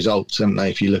best results, haven't they?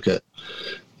 If you look at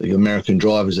the American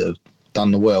drivers that have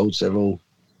done the worlds, they're all.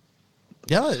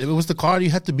 Yeah, it was the car you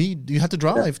had to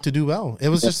drive to do well. It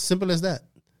was just simple as that.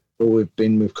 Well, we've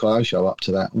been with Kyosho up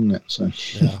to that, wasn't it? So.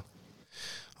 Yeah.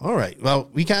 All right. Well,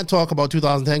 we can't talk about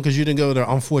 2010 because you didn't go there,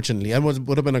 unfortunately. It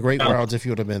would have been a great world if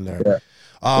you would have been there. Yeah.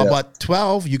 But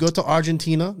 12, you go to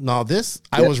Argentina. Now this,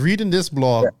 I was reading this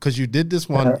blog because you did this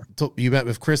one. You met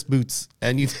with Chris Boots,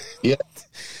 and you. Yeah.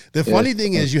 The funny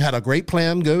thing is, you had a great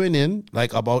plan going in,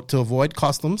 like about to avoid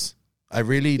customs. I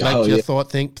really liked your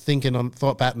thought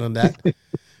pattern on that.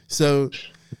 So,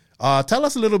 tell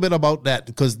us a little bit about that,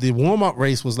 because the warm up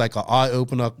race was like an eye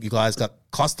opener. You guys got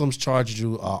customs charged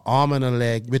you an arm and a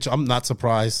leg, which I'm not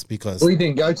surprised because we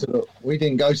didn't go to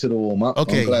the warm up.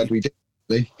 Okay, I'm glad we did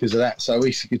because of that. So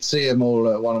we could see them all.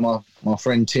 One of my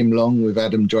friend Tim Long with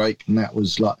Adam Drake, and that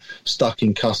was like stuck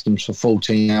in customs for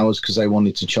 14 hours because they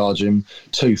wanted to charge him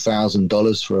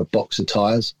 $2,000 for a box of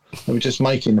tires. They were just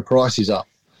making the prices up.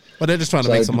 But they're just trying to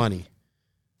make some money.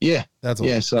 Yeah, that's all.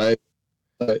 Yeah. So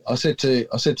I said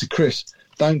to Chris,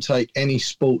 don't take any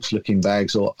sports looking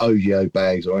bags or Ojo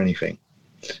bags or anything.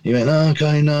 He went,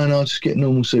 okay, no, I'll just get a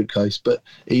normal suitcase. But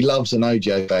he loves an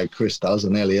Ojo bag, Chris does,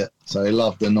 and Elliot. So he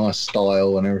loved the nice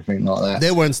style and everything like that.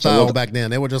 They were in style back then.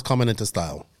 They were just coming into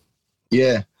style.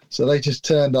 Yeah. So they just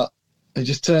turned up. They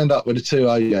just turned up with the 2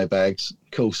 Ojo bags.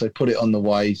 Cool. So they put it on the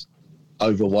way,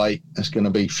 overweight. That's going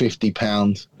to be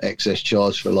 £50 excess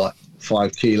charge for like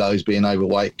 5 kilos being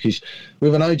overweight. Because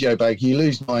with an Ojo bag, you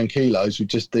lose 9 kilos with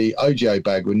just the Ojo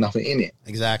bag with nothing in it.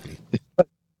 Exactly.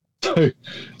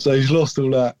 So he's lost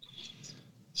all that.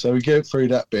 So we get through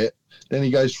that bit. Then he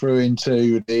goes through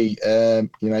into the,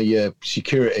 your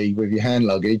security with your hand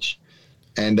luggage.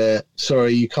 And,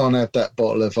 sorry, you can't have that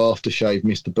bottle of aftershave,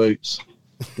 Mr. Boots.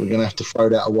 We're going to have to throw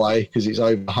that away because it's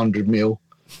over 100 mil.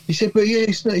 He said, but yeah,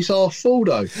 it's half full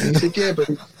though. And he said, yeah, but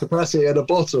the capacity of the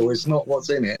bottle is not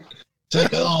what's in it. So,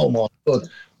 oh my God.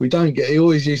 He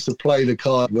always used to play the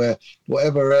card where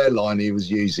whatever airline he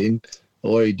was using,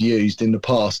 or he'd used in the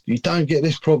past, you don't get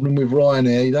this problem with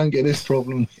Ryanair, you don't get this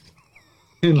problem.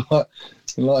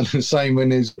 like the same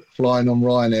when he's flying on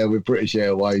Ryanair with British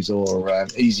Airways or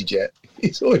EasyJet.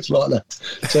 It's always like that.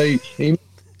 So he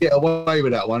get away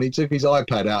with that one. He took his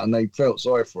iPad out and they felt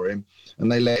sorry for him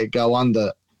and they let it go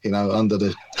under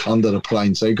the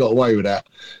plane. So he got away with that.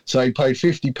 So he paid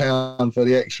 £50 for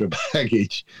the extra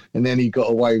baggage, and then he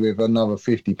got away with another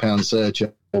 £50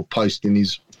 surcharge for posting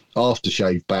his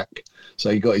aftershave back. So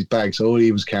he got his bag. So all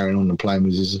he was carrying on the plane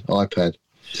was his iPad.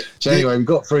 So anyway, we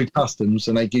got through customs,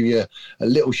 and they give you a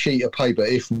little sheet of paper,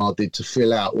 IFMAR did, to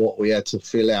fill out what we had to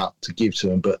fill out to give to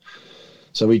them. But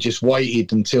so we just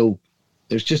waited until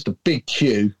there was just a big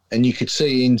queue, and you could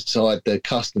see inside the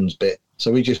customs bit.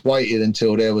 So we just waited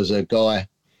until there was a guy.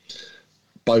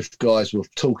 Both guys were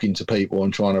talking to people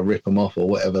and trying to rip them off or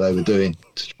whatever they were doing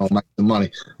to try and make the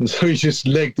money. And so he just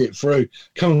legged it through.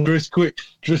 Come on, Chris, quick.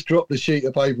 Just dropped the sheet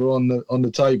of paper on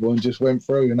the table and just went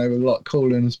through. And they were like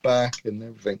calling us back and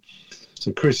everything.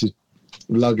 So Chris is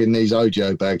lugging these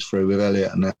Ojo bags through with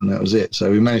Elliot, and that was it.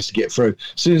 So we managed to get through.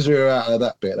 As soon as we were out of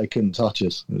that bit, they couldn't touch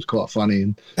us. It was quite funny.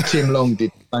 And Tim Long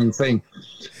did the same thing.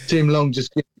 Tim Long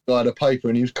just gave the guy the paper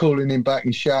and he was calling him back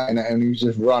and shouting at him, and he was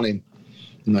just running.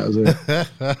 And that was it.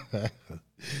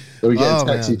 So we get a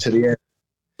taxi to the airport.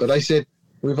 But they said,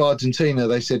 with Argentina,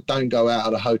 they said, don't go out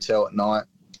of the hotel at night.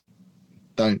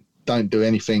 Don't do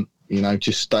anything,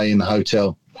 just stay in the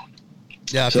hotel.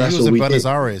 Yeah, so he was in Buenos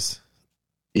Aires.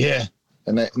 Yeah.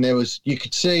 And there was, you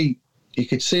could see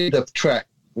the track.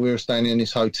 We were staying in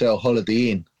this hotel, Holiday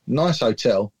Inn. Nice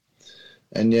hotel.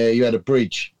 And yeah, you had a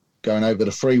bridge going over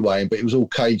the freeway, but it was all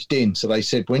caged in. So they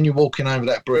said, when you're walking over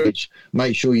that bridge,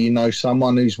 make sure you know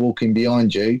someone who's walking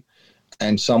behind you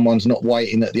and someone's not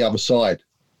waiting at the other side,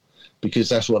 because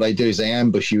that's what they do, is they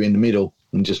ambush you in the middle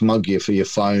and just mug you for your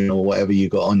phone or whatever you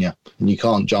got on you, and you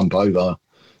can't jump over.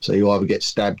 So you either get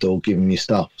stabbed or give them your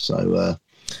stuff. So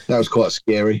that was quite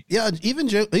scary. Yeah, even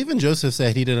Joseph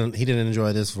said he didn't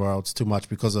enjoy this routes too much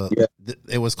because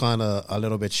it was kind of a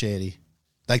little bit shady,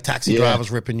 like taxi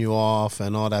drivers ripping you off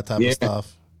and all that type of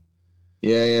stuff.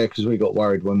 Yeah, because we got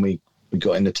worried when we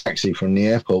got in the taxi from the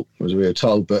airport, as we were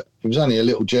told. But it was only a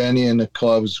little journey, and the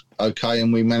guy was okay,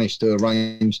 and we managed to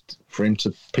arrange for him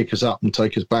to pick us up and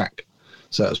take us back.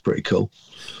 So that was pretty cool.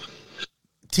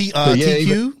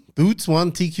 TQ Boots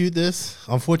won. TQ this.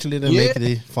 Unfortunately, didn't make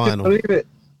the final. Believe it.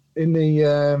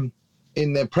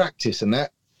 In their practice and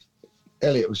that,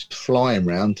 Elliot was flying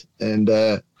round, and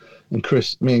me and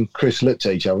Chris looked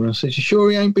at each other and I said, "You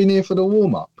sure he ain't been here for the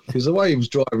warm up?" Because the way he was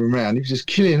driving around, he was just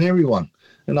killing everyone.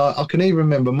 And I can even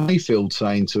remember Mayfield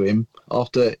saying to him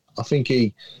after, I think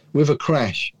with a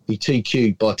crash, he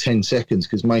TQ'd by 10 seconds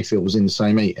because Mayfield was in the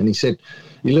same heat. And he said,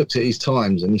 he looked at his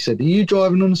times and he said, "Are you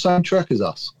driving on the same track as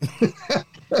us?"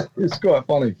 It's quite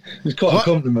funny. It's quite a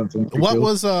compliment from Mayfield. What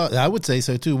was, I would say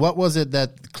so too. What was it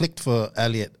that clicked for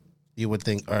Elliot, you would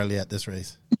think, early at this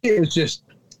race? It was just,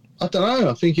 I don't know.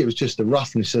 I think it was just the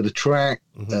roughness of the track.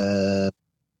 And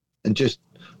just,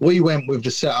 we went with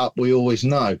the setup we always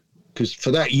know. Because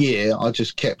for that year, I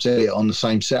just kept Elliot on the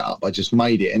same setup. I just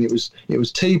made it. And it was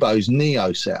Tebow's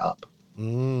Neo setup.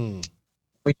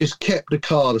 We just kept the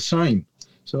car the same.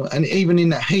 So, and even in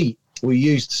that heat, we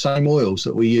used the same oils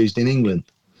that we used in England.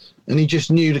 And he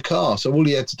just knew the car. So all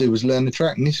he had to do was learn the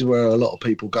track. And this is where a lot of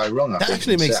people go wrong. That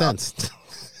actually makes sense.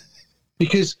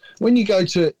 Because when you go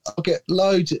to,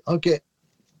 I get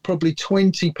probably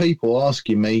 20 people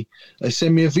asking me, they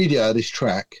send me a video of this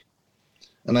track.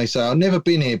 And they say, "I've never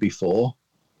been here before.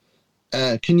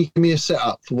 Can you give me a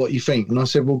setup for what you think?" And I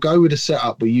said, "Well, go with a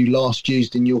setup where you last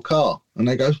used in your car." And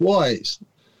they go, "Why?"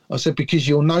 I said, "Because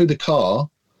you'll know the car,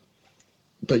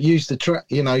 but use the track.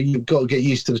 You know, you've got to get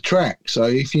used to the track. So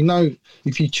if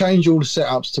you change all the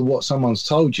setups to what someone's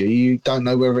told you, you don't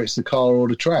know whether it's the car or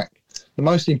the track. The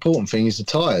most important thing is the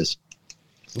tyres."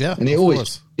 Yeah, and it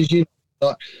always is.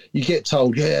 Like, you get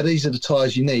told, these are the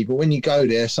tyres you need, but when you go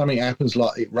there, something happens,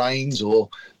 like it rains or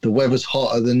the weather's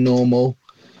hotter than normal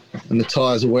and the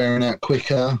tyres are wearing out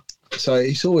quicker. So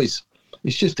it's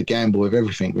just a gamble with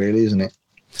everything, really, isn't it?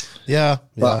 Yeah,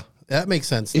 but that makes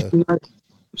sense.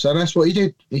 So that's what he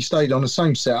did. He stayed on the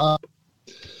same setup,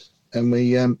 and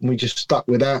we just stuck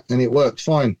with that, and it worked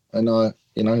fine. And I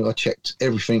checked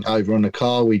everything over on the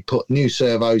car. We put new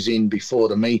servos in before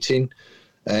the meeting.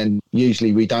 And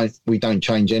usually we don't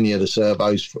change any of the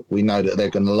servos. We know that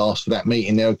they're going to last for that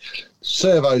meeting.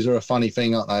 Servos are a funny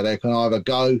thing, aren't they? They can either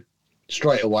go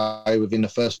straight away within the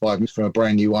first 5 minutes from a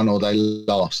brand new one, or they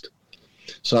last.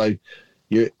 So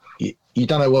you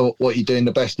don't know what you're doing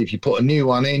the best. If you put a new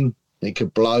one in, it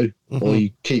could blow, or you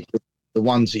keep the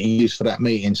ones that you use for that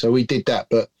meeting. So we did that,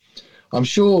 but I'm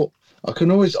sure I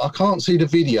can't see the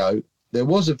video. There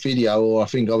was a video, or I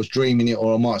think I was dreaming it,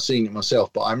 or I might have seen it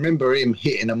myself, but I remember him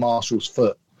hitting a marshal's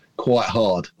foot quite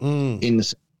hard in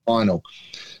the final.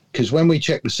 Because when we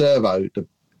checked the servo,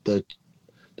 the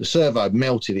servo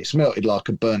melted. It melted like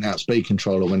a burnt out speed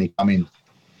controller when he come in.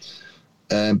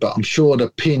 But I'm sure the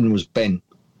pin was bent,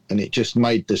 and it just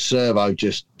made the servo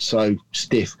just so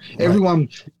stiff. Right.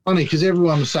 Funny, because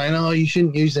everyone was saying, "Oh, you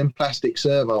shouldn't use them plastic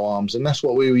servo arms," and that's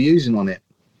what we were using on it.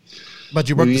 But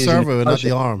you broke the servo and not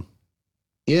the arm.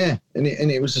 Yeah, and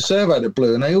it was the servo that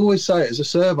blew, and they always say it's a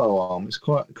servo arm. It's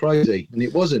quite crazy, and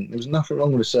it wasn't. There was nothing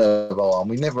wrong with a servo arm.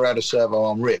 We never had a servo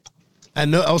arm rip. And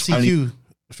no LCQ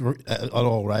at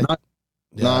all, right?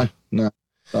 No. I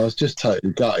was just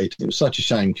totally gutted. It was such a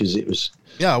shame because it was.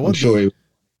 Yeah, I'm sure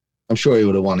he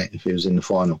would have won it if he was in the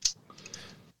final.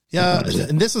 Yeah,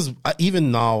 and this is,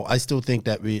 even now, I still think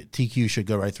that TQ should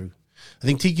go right through. I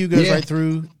think TQ goes right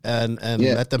through and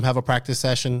let them have a practice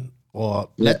session. Or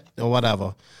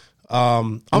whatever.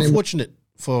 Unfortunate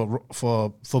for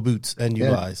Boots and you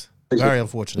guys. Very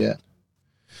unfortunate.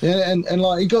 Yeah, and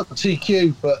like he got the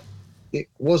TQ, but it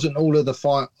wasn't all of the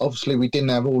 5. Obviously, we didn't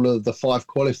have all of the 5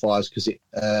 qualifiers because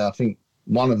I think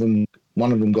one of them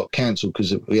got cancelled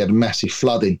because we had a massive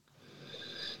flooding.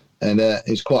 And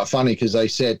it's quite funny because they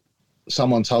said,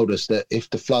 someone told us that if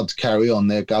the floods carry on,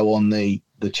 they'll go on the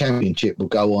championship will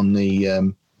go on the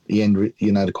end,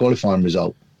 the qualifying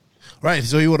result. Right,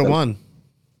 so you would have won.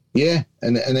 Yeah,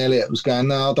 and Elliot was going,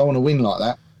 "No, I don't want to win like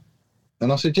that."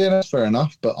 And I said, "Yeah, that's fair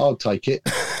enough, but I'll take it."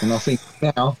 And I think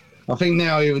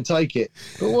now he would take it.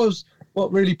 But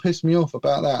what really pissed me off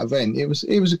about that event, it was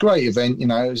a great event. You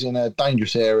know, it was in a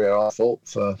dangerous area. I thought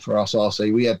for us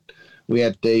RC, we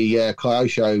had the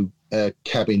Kyosho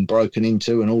cabin broken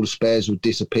into, and all the spares were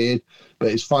disappeared. But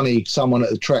it's funny, someone at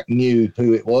the track knew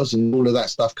who it was, and all of that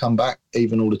stuff come back,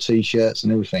 even all the T-shirts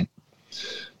and everything.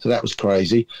 So that was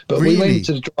crazy. But Really? we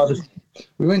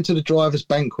went to the drivers'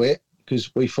 banquet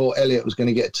because we thought Elliot was going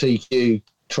to get a TQ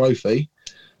trophy.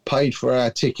 Paid for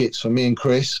our tickets for me and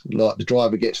Chris, like the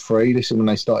driver gets free. This is when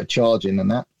they started charging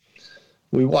and that.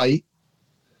 We wait,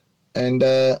 and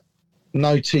no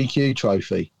TQ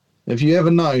trophy. Have you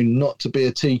ever known not to be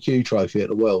a TQ trophy at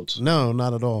the Worlds? No,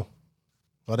 not at all.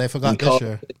 Well, they forgot this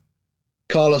year.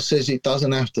 Carlos says it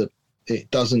doesn't have to.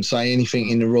 It doesn't say anything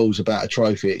in the rules about a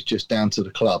trophy. It's just down to the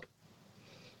club.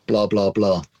 Blah blah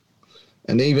blah.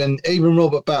 And even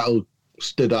Robert Battle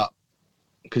stood up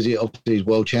because he obviously is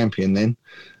world champion then,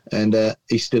 and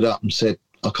he stood up and said,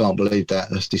 "I can't believe that.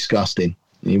 That's disgusting."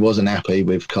 And he wasn't happy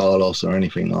with Carlos or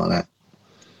anything like that.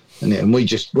 And we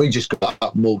just got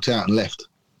up and walked out and left.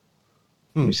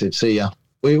 We said, "See ya."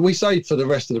 We stayed for the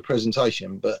rest of the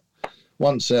presentation, but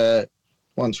once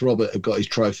Robert had got his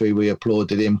trophy, we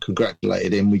applauded him,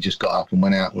 congratulated him. We just got up and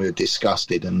went out. We were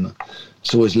disgusted, and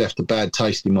it's always left a bad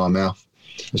taste in my mouth,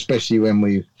 especially when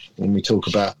we talk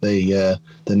about the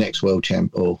next world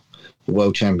champ or the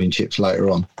world championships later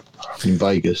on in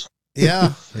Vegas.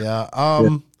 Yeah.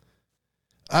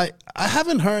 I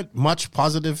haven't heard much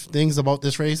positive things about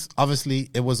this race. Obviously,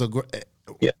 it was a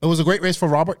great race for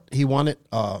Robert. He won it.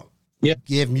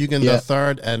 Gave Mugen the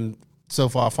third and so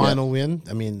far final win.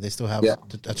 I mean, they still have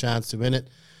a chance to win it.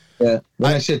 Yeah,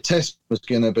 when I said Tess was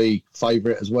going to be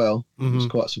favourite as well, it was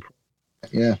quite surprising.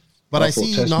 Yeah. But I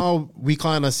see now we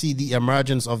kind of see the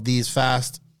emergence of these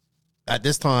fast, at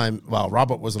this time, well,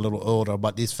 Robert was a little older,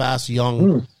 but these fast,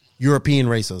 young European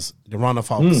racers, the Ronald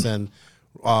Fox and,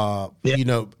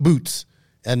 Boots,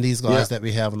 and these guys that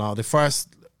we have now. The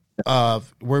first,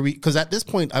 because at this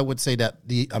point, I would say that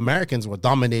the Americans were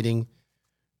dominating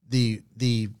the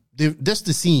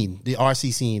scene, the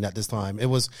RC scene at this time.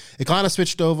 It kind of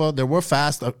switched over. There were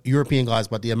fast European guys,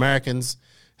 but the Americans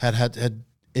had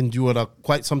endured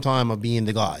quite some time of being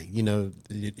the guy. You know,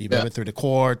 you went through the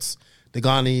Courts, the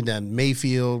Ghani, then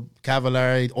Mayfield,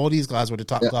 Cavallari. All these guys were the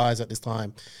top guys at this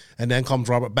time. And then comes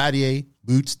Robert Battier,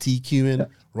 Boots, TQing,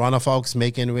 Ronald Fox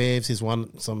making waves. He's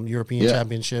won some European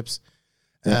championships.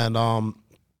 And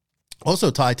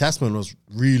also Ty Tessman was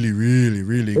really, really,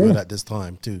 really good at this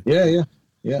time too. Yeah.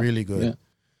 Really good.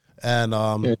 And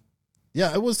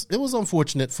it was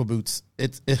unfortunate for Boots.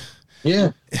 It's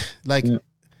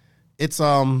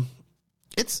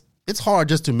hard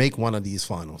just to make one of these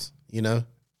finals, you know?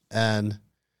 And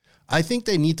I think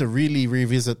they need to really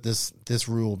revisit this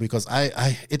rule because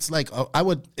it's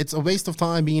a waste of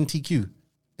time being TQ,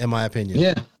 in my opinion.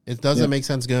 Yeah. It doesn't make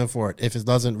sense going for it if it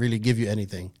doesn't really give you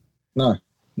anything. No.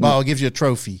 Well, it gives you a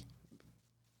trophy.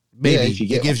 Maybe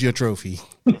it gives you a trophy.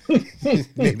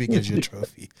 Maybe it gives you a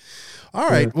trophy. All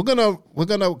right, we're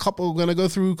gonna go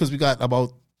through because we got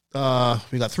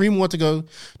 3 more to go.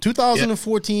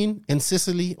 2014 in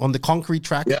Sicily on the concrete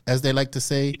track, as they like to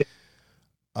say.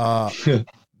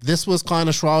 This was kind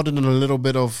of shrouded in a little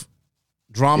bit of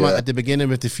drama at the beginning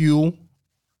with the fuel.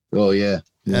 Oh yeah,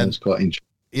 and it's quite interesting.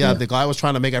 Yeah, the guy was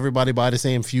trying to make everybody buy the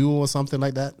same fuel or something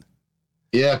like that.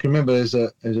 Yeah, I can remember there's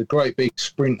a great big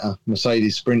Sprinter,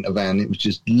 Mercedes Sprinter van. It was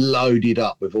just loaded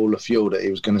up with all the fuel that he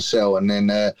was going to sell. And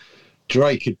then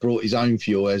Drake had brought his own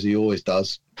fuel, as he always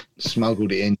does,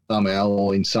 smuggled it in somehow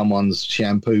or in someone's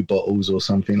shampoo bottles or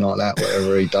something like that,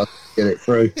 whatever he does to get it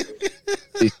through.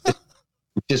 He's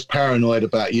just paranoid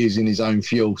about using his own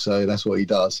fuel, so that's what he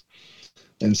does.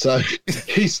 And so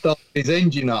he started his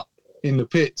engine up in the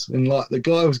pits, and like the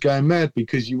guy was going mad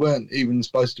because you weren't even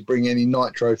supposed to bring any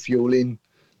nitro fuel in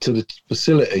to the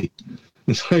facility.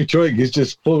 And so Drake has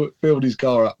just filled his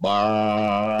car up.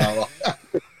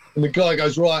 And the guy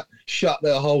goes, right, shut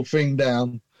their whole thing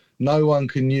down. No one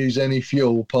can use any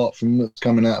fuel apart from what's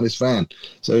coming out of this van.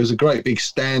 So it was a great big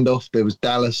standoff. There was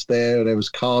Dallas there. There was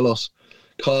Carlos.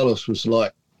 Carlos was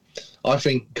like, I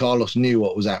think Carlos knew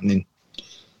what was happening,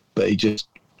 but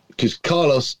because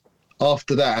Carlos,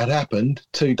 after that had happened,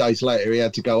 2 days later, he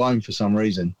had to go home for some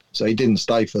reason. So he didn't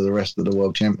stay for the rest of the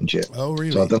World Championship. Oh,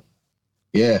 really?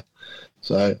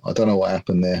 So I don't know what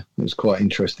happened there. It was quite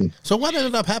interesting. So what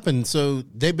ended up happening? So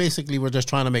they basically were just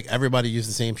trying to make everybody use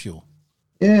the same fuel.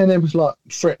 Yeah, and there was like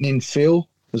threatening Phil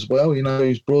as well. You know, he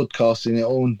was broadcasting it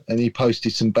all, and he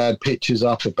posted some bad pictures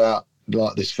up about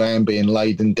like this van being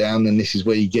laden down and this is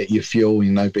where you get your fuel,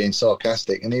 you know, being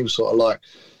sarcastic. And he was sort of like,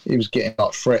 he was getting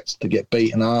like threats to get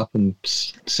beaten up and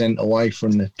sent away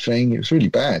from the thing. It was really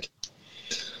bad.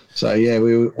 So yeah,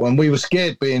 when we were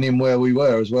scared being in where we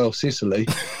were as well, Sicily.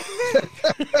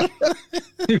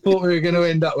 We thought we were going to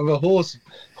end up with a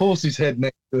horse's head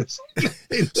next to us.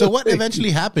 So what eventually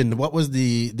happened? What was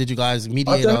did you guys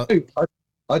mediate?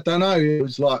 I don't know. It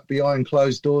was like behind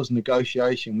closed doors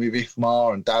negotiation with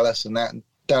IFMAR and Dallas and that. And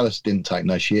Dallas didn't take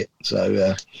no shit.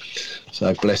 So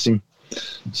bless him.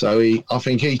 So I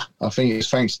think it's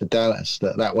thanks to Dallas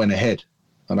that went ahead.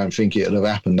 I don't think it would have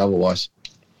happened otherwise.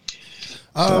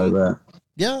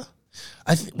 Yeah,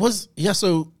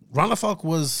 So Ronald Falk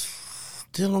was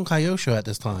still on Kyosho at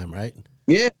this time, right?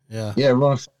 Yeah.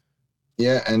 Ronald.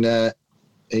 Yeah, and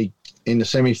he in the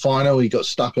semi-final he got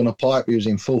stuck on a pipe. He was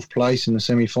in 4th place in the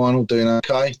semi-final, doing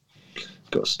okay.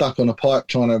 Got stuck on a pipe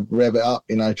trying to rev it up,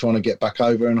 trying to get back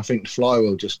over, and I think the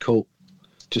flywheel just caught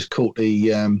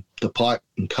the pipe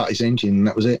and cut his engine, and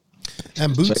that was it.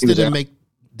 And Boots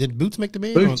did Boots make the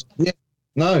main? Boots, yeah.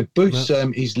 No, Boots.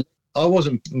 No. I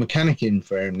wasn't mechanicking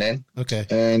for him then. Okay.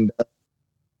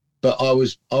 But I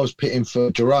was pitting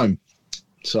for Jerome,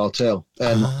 Sartell.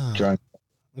 Jerome.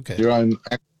 Okay. Jerome,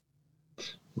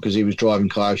 because he was driving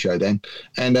Kyosho then.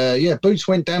 And Boots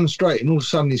went down the straight, and all of a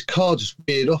sudden his car just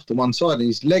veered off to one side, and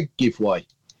his leg gave way.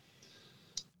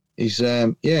 His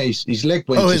leg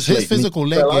went to sleep. His physical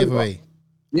leg gave way.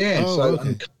 Yeah.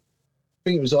 Okay. I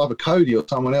think it was either Cody or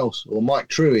someone else, or Mike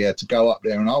True. He had to go up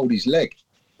there and hold his leg.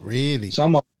 Really?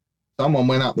 Someone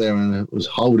went up there and was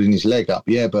holding his leg up.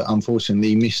 Yeah, but unfortunately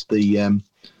he missed the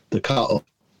cut off.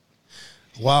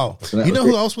 Wow. So you know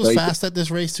who else was fast at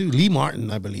this race too? Lee Martin,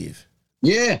 I believe.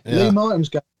 Yeah. Lee Martin was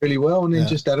going really well, and then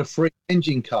just had a free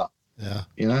engine cut. Yeah.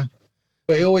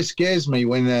 But it always scares me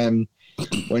when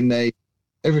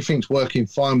everything's working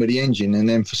fine with the engine, and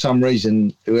then for some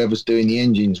reason whoever's doing the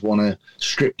engines want to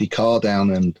strip the car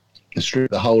down and strip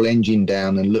the whole engine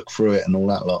down and look through it and all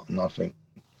that lot. And I think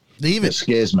it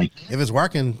scares me. If it's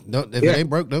working, it ain't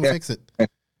broke, don't fix it.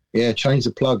 Yeah, change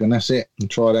the plug and that's it, and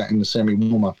try that in the semi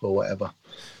warm up or whatever.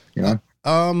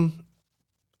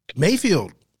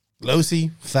 Mayfield,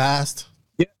 Losi, fast.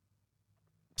 Yeah.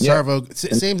 Servo,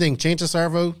 same thing. Change the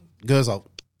servo, goes out.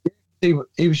 He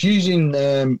was using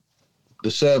the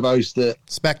servos that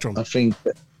Spectrum. I think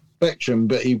Spectrum,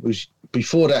 but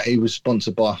before that he was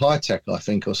sponsored by Hi-Tech, I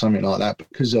think, or something like that,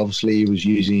 because obviously he was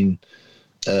using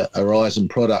Horizon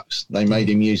products. They made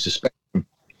him use the Spectrum,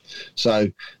 so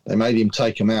they made him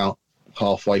take them out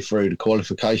halfway through the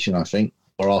qualification, I think,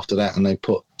 or after that, and they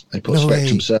put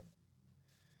Spectrum servo.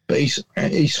 But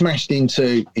he smashed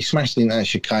into that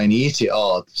chicane. He hit it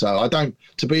hard. So I don't,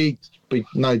 to be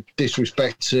no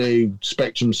disrespect to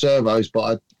Spectrum servos,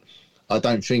 but I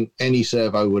don't think any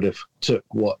servo would have took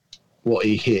what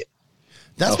he hit.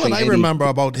 That's what I remember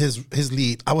about his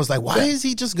lead. I was like, why is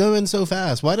he just going so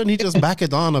fast? Why don't he just back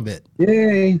it on a bit?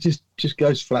 Yeah, he just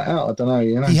goes flat out. I don't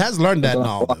know. He has learned that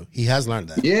now, though. He has learned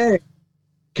that. Yeah,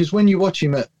 because when you watch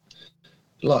him at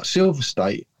like Silver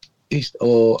State,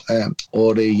 or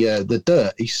the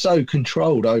dirt, he's so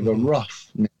controlled over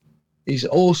rough. He's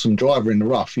an awesome driver in the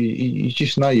rough. You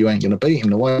just know you ain't going to beat him.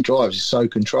 The way he drives is so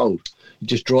controlled. He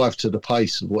just drives to the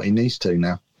pace of what he needs to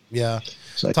now. Yeah.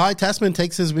 So, Ty Tessman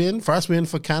takes his first win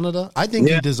for Canada. I think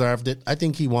he deserved it. I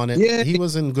think he won it. Yeah, he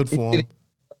was in good form.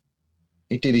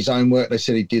 He did his own work. They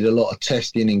said he did a lot of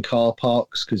testing in car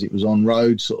parks because it was on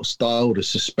road sort of style. The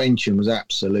suspension was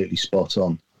absolutely spot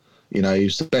on. He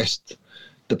was the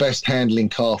best handling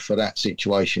car for that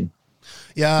situation.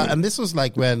 Yeah, and this was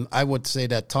like when I would say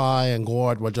that Ty and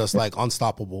Gord were just like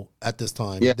unstoppable at this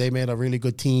time. Yeah. They made a really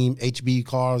good team. HB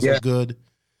cars were good.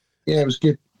 Yeah, it was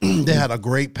good. They had a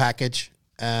great package,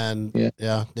 and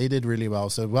they did really well.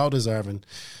 So well deserving.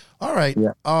 All right.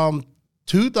 Yeah.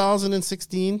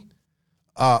 2016,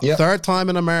 third time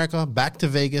in America, back to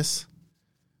Vegas.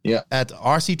 Yeah. At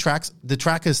RC Tracks. The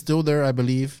track is still there, I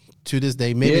believe, to this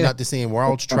day. Maybe not the same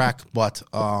world's track, but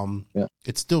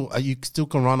it's still you still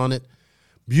can run on it.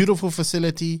 Beautiful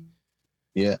facility.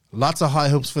 Yeah. Lots of high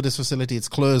hopes for this facility. It's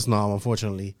closed now,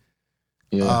 unfortunately.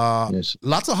 Yeah.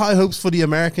 Lots of high hopes for the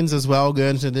Americans as well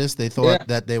going into this. They thought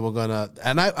that they were going to...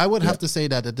 And I would have to say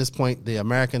that at this point, the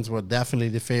Americans were definitely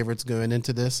the favorites going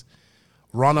into this.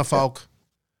 Ronald Falk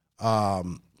had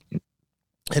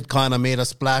kind of made a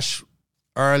splash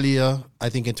earlier, I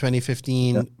think in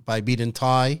 2015, by beating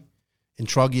Ty in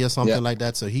Truggy or something like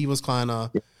that. So he was kind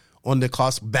of on the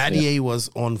cusp. Battier was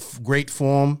on great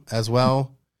form as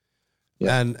well.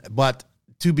 Yeah. But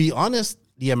to be honest,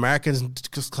 the Americans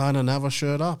just kind of never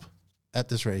showed up at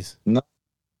this race. No.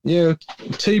 Yeah,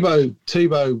 Tebow.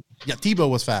 Yeah, Tebow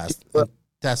was fast.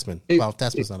 Tessman.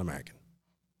 Tessman's not American.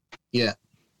 Yeah.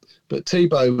 But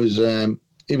Tebow was,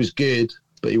 he was good,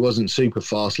 but he wasn't super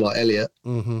fast like Elliott.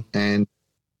 Mm-hmm. And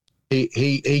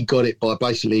he got it by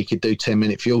basically he could do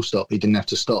 10-minute fuel stop. He didn't have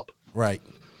to stop. Right.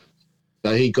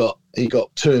 So he got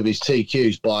 2 of his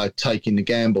TQs by taking the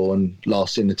gamble and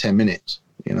lasting the 10 minutes.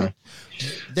 You know.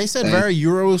 They said very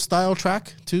Euro style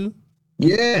track too.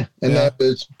 Yeah, and there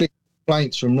was big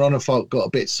complaints from Ronnefolk. Got a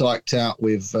bit psyched out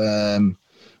with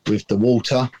the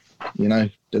water. You know,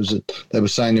 they were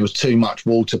saying there was too much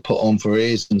water put on for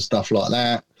his and stuff like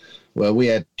that. Well, we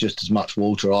had just as much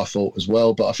water, I thought, as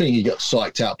well. But I think he got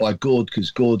psyched out by Gord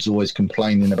because Gord's always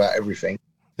complaining about everything.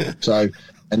 So,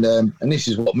 and this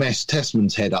is what messed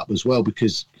Tessman's head up as well,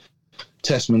 because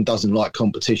Tessman doesn't like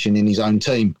competition in his own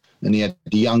team, and he had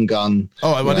the young gun.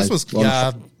 Oh, well, this was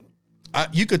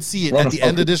you could see it at the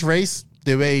end of this race.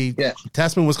 The way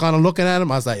Tessman was kind of looking at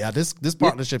him, I was like, this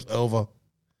partnership's over.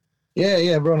 Yeah,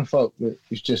 Ronnefolk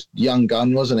was just young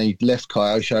gun, wasn't he? Left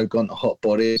Kyosho, gone to hot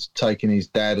bodies, taking his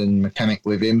dad and mechanic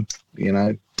with him, you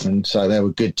know, and so they were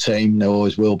a good team. They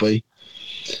always will be.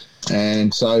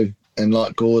 And so, and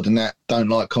like Gord and that, don't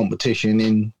like competition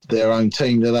in their own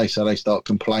team, do they? So they start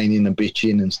complaining and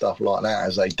bitching and stuff like that,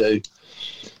 as they do,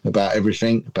 about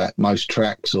everything, about most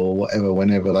tracks or whatever,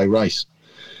 whenever they race.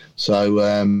 So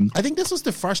I think this was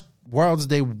the first Worlds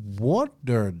they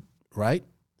watered, right?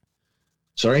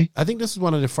 Sorry? I think this is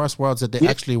one of the first Worlds that they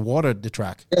actually watered the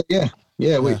track.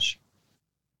 Yeah, which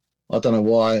I don't know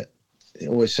why it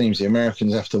always seems the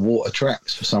Americans have to water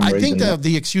tracks for some reason. I think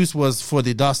the excuse was for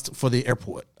the dust for the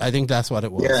airport. I think that's what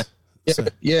it was.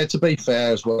 Yeah, to be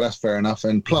fair as well, that's fair enough.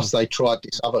 And plus they tried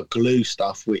this other glue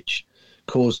stuff, which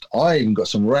caused, I even got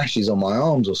some rashes on my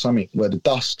arms or something where the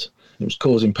dust, it was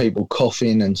causing people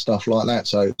coughing and stuff like that.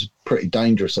 So it's pretty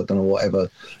dangerous. I don't know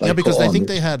whatever. Because I think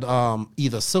they had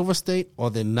either Silver State or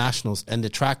the Nationals, and the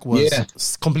track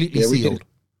was completely sealed.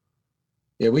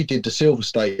 We did the Silver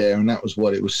State there, and that was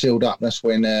what it was sealed up. That's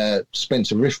when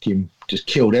Spencer Rifkin just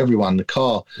killed everyone in the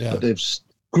car. Yeah. But the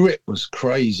grip was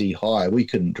crazy high. We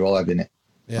couldn't drive in it.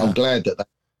 Yeah. I'm glad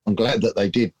that they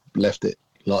did left it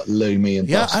like loomy and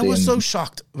dusty. I was so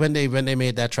shocked when they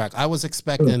made that track. I was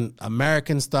expecting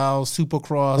American style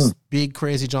supercross, big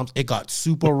crazy jumps. It got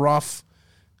super rough,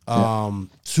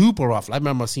 super rough. I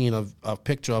remember seeing a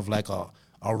picture of like a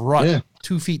rut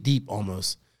 2 feet deep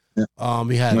almost. Yeah.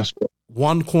 We had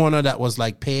one corner that was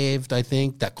like paved. I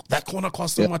think that corner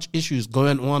caused so much issues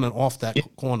going on and off that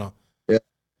corner.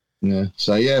 Yeah.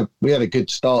 So we had a good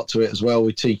start to it as well.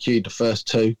 We TQ'd the first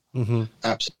 2,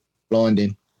 absolutely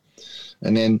blinding.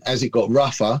 And then as it got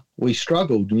rougher, we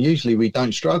struggled. And usually we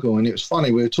don't struggle. And it was funny.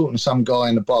 We were talking to some guy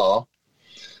in the bar,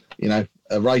 you know,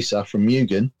 a racer from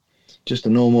Mugen, just a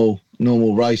normal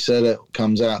racer that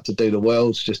comes out to do the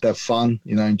worlds, just have fun,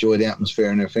 you know, enjoy the atmosphere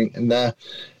and everything. And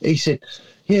he said,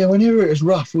 whenever it was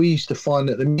rough, we used to find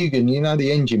that the Mugen, you know,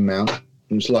 the engine mount,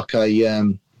 it was like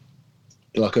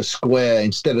a square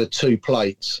instead of 2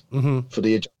 plates for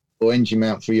the or engine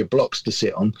mount for your blocks to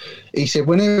sit on. He said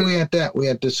whenever we had that, we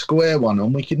had the square one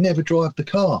on, we could never drive the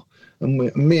car. And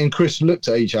me and Chris looked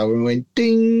at each other and went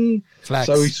ding. Flax.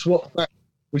 So we swapped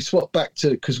back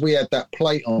to, because we had that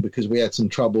plate on because we had some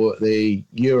trouble at the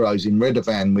Euros in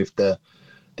Redovan with the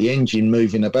engine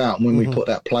moving about, and when we put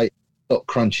that plate, it stopped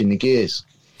crunching the gears,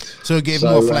 so it gave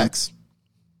more flex.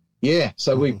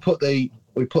 So we put the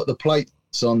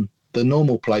plates on, the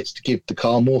normal plates, to give the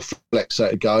car more flex, so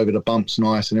it go over the bumps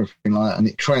nice and everything like that, and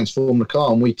it transformed the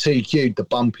car, and we TQ'd the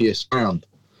bumpiest round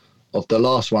of the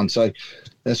last one. So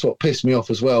that's what pissed me off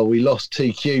as well. We lost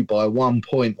TQ by 1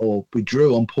 point, or we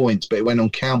drew on points, but it went on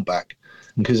countback,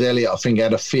 and because Elliot, I think,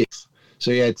 had a 5th,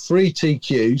 so he had 3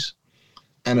 TQs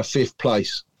and a 5th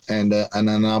place, and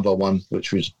another one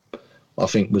which was, I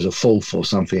think, was a 4th or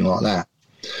something like that,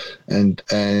 and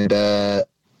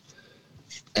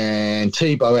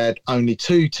Tebow had only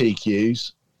 2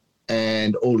 TQs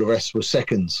and all the rest were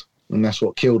seconds, and that's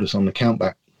what killed us on the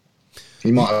countback.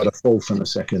 He might have had a 4th and a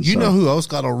 2nd. You know who else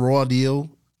got a raw deal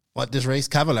at this race?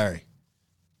 Cavallari.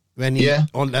 When he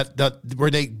on that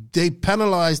where they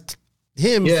penalized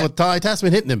him for Ty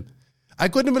Tasman hitting him. I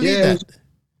couldn't believe that.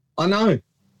 I know.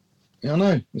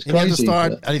 It's crazy. He had to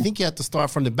start, I think he had to start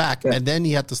from the back, and then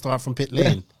he had to start from pit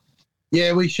lane.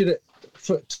 Yeah, we should have.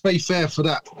 To be fair, for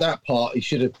that part, he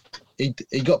should have.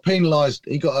 He got penalised.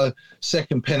 He got a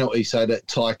second penalty so that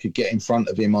Ty could get in front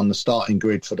of him on the starting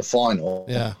grid for the final.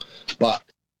 Yeah. But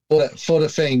for the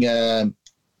thing,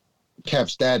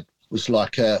 Cav's dad was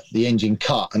like the engine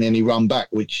cut, and then he run back.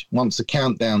 Which once the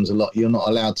countdown's a lot, you're not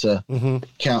allowed to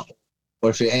count. Or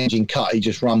if the engine cut, he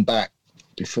just run back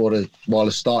while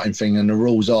the starting thing. And the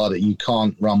rules are that you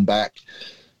can't run back.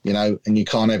 You know, and you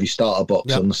can't have your starter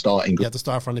box on the starting grid. You have to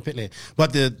start from the pit lane.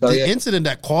 But the incident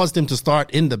that caused him to start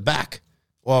in the back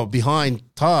or behind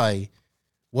Ty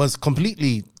was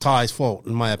completely Ty's fault,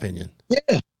 in my opinion.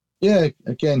 Yeah.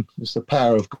 Again, it's the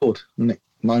power of God, isn't it?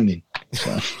 Moaning.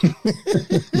 So.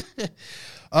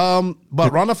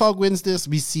 But Ronafalk wins this.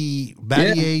 We see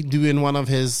Battier doing one of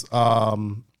his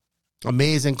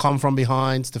amazing come from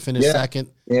behinds to finish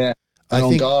second. Yeah. And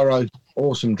Ongaro,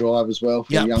 awesome drive as well.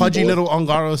 For a pudgy boy. little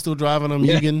Ongaro still driving him.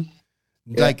 Mugen.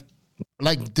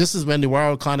 Like this is when the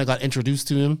world kind of got introduced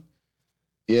to him.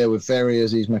 Yeah, with Ferry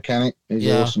as his mechanic. He's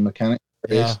an awesome mechanic.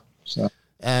 So,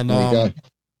 and there you go.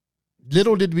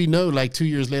 Little did we know, like 2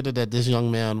 years later, that this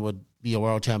young man would be a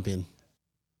world champion.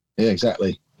 Yeah,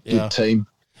 exactly. Good team.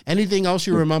 Anything else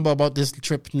you remember about this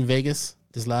trip in Vegas?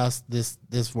 This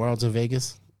Worlds in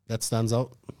Vegas that stands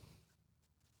out?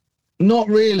 Not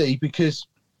really, because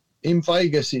in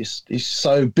Vegas it's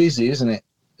so busy, isn't it?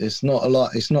 It's not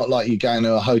like you going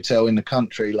to a hotel in the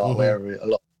country where a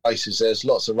lot of races. There's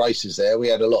lots of races there. We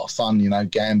had a lot of fun,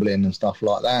 gambling and stuff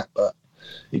like that, but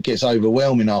it gets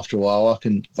overwhelming after a while.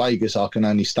 Vegas I can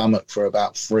only stomach for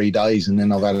about 3 days, and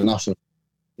then I've had enough of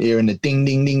hearing the ding,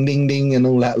 ding, ding, ding, ding, and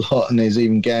all that lot. And there's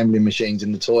even gambling machines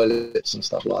in the toilets and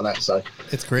stuff like that. So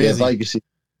it's crazy. Yeah, Vegas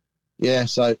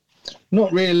is, so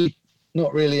not really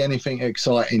anything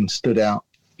exciting stood out,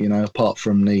 apart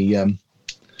from the,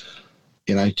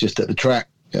 just at the track.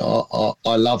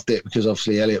 I loved it because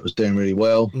obviously Elliott was doing really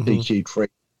well. DQ'd free.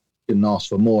 Couldn't ask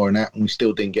for more and that, and we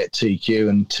still didn't get TQ,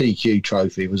 and TQ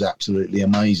trophy was absolutely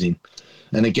amazing.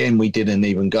 And again, we didn't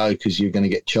even go because you're going to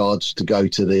get charged to go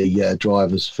to the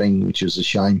drivers thing, which was a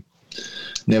shame.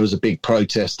 And there was a big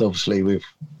protest, obviously, with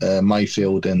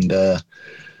Mayfield and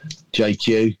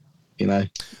JQ. No,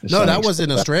 that was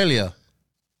in Australia.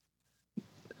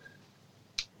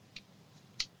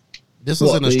 This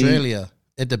was in Australia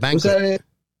at the banquet.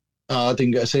 I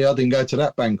didn't go to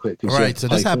that banquet. Right, so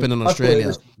this happened in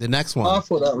Australia. The next one. I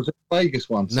thought that was a Vegas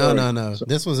one. Sorry. No.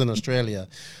 This was in Australia.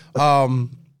 I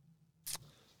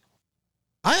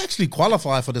actually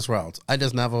qualified for this route. I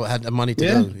just never had the money to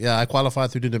go. Yeah, I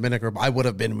qualified through the Dominican. I would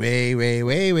have been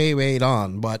way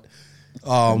on, but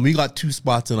we got 2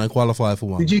 spots and I qualified for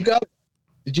one. Did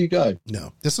you go?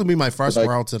 No. This will be my first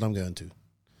route that I'm going to.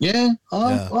 Yeah?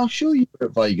 I'm sure you were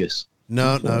at Vegas.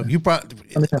 No, you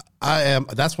probably. I am.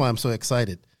 That's why I'm so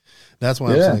excited. I'm so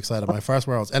excited. My first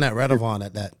rounds and at Redovan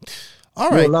at that. All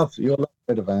right, you'll love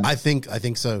Redovan. I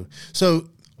think so. So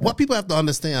what people have to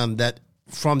understand that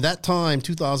from that time,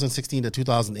 2016 to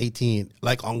 2018,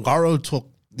 like Ongaro took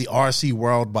the RC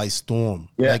world by storm.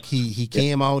 Yeah. Like he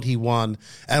came out, he won,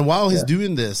 and while he's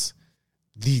doing this,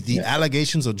 the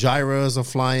allegations of gyros are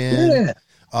flying.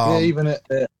 Yeah, even at.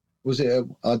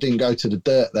 I didn't go to the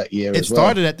dirt that year. It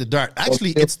started at the dirt.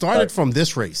 Actually, it started from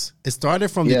this race. It started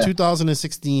from the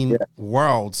 2016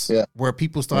 Worlds where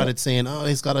people started saying, "Oh,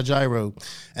 he's got a gyro,"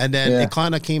 and then it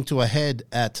kind of came to a head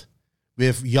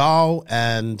with Yao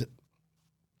and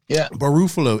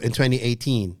Barufalo in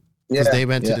 2018 because they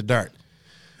went to the dirt.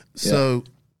 So,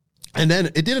 and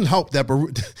then it didn't help that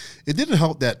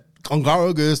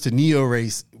Ongaro goes to Neo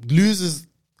race, loses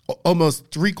almost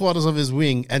 3/4 of his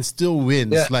wing and still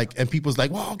wins. And people's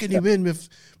like, "Wow, can he win with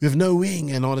no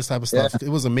wing?" and all this type of stuff. It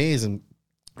was amazing.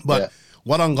 But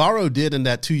what Ongaro did in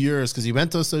that 2 years, because he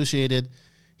went to Associated,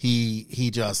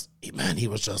 he just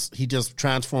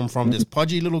transformed from this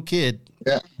pudgy little kid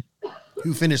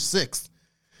who finished 6th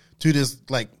to this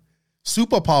like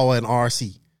superpower in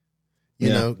RC.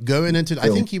 Going into I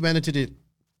think he went into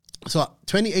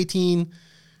 2018.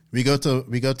 We go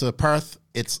to Perth.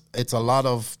 It's a lot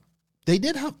of. Did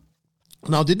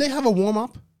they have a warm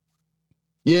up?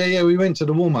 Yeah, we went to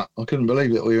the warm up. I couldn't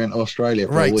believe that we went to Australia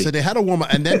for a week. So they had a warm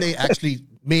up, and then they actually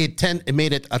made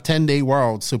it a 10-day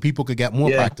world so people could get more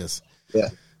practice. Yeah.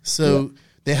 So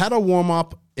they had a warm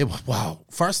up. It was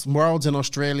first worlds in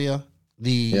Australia.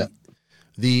 I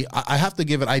have to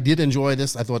give it. I did enjoy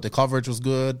this. I thought the coverage was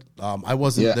good. I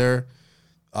wasn't there.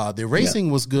 The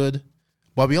racing was good.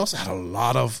 But we also had a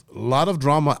lot of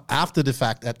drama after the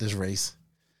fact at this race.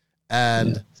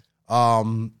 And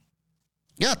tell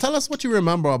us what you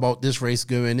remember about this race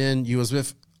going in. You was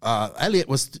with Elliott.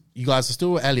 You guys are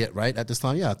still with Elliott, right, at this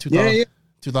time?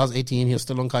 2018. He was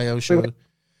still on Kyosho.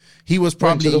 He was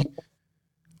probably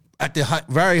at the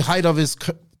very height of his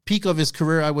peak of his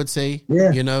career, I would say.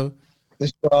 Yeah.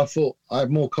 That's why I thought I had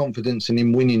more confidence in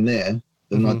him winning there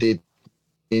than I did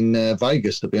in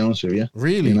Vegas, to be honest with you.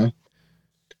 Really?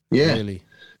 Yeah. Really?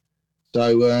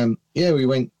 So we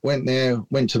went there,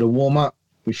 went to the warm up.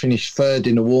 We finished 3rd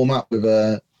in the warm up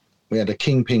we had a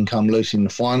kingpin come loose in the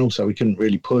final, so we couldn't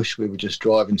really push. We were just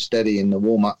driving steady in the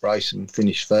warm up race and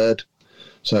finished 3rd.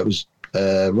 So it was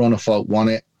Ronafalk won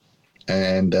it,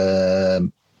 and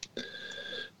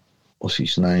what's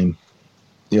his name?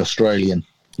 the Australian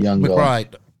young guy.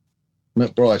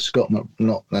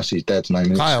 McBride, that's his dad's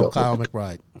name. Kyle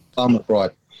McBride. Kyle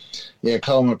McBride. Yeah,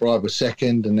 Kyle McBride was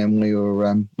second, and then we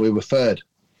were third,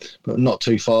 but not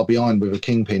too far behind with a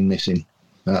kingpin missing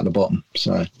at the bottom.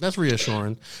 So that's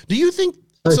reassuring. Do you think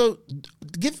so?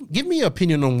 Give me your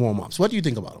opinion on warm-ups. What do you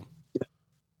think about them?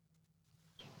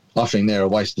 I think they're a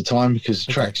waste of time because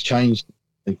the track's changed,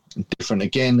 different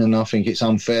again, and I think it's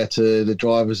unfair to the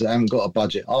drivers that haven't got a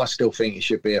budget. I still think it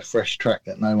should be a fresh track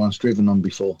that no one's driven on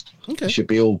before. Okay. It should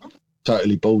be all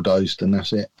totally bulldozed, and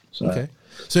that's it. So, okay.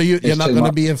 So you're not going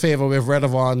to be in favor with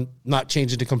Redovon not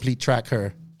changing the complete track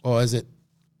here, or is it?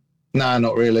 No,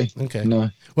 not really. Okay. No.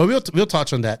 Well, we'll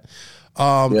touch on that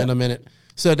in a minute.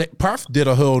 So Perth did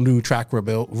a whole new track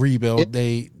rebuild.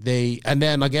 Yeah. They and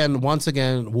then once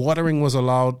again, watering was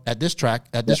allowed at this track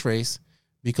at this race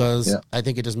because I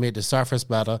think it just made the surface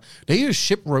better. They used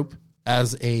ship rope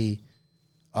as a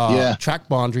track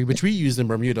boundary, which we used in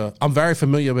Bermuda. I'm very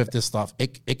familiar with this stuff.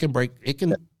 It can break. It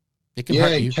can hurt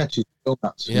you. It catches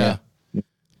donuts. Yeah.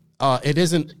 It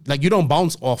isn't like you don't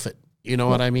bounce off it. You know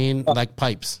what I mean? Like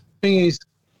pipes. The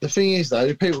thing is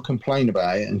though, people complain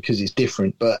about it and because it's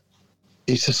different, but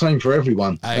it's the same for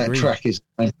everyone. I that agree. Track is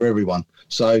the same for everyone.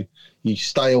 So you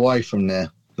stay away from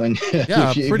there. Then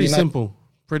pretty simple.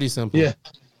 Pretty simple. Yeah.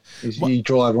 You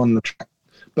drive on the track.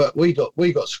 But we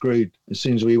got screwed as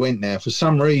soon as we went there. For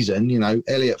some reason,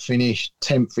 Elliott finished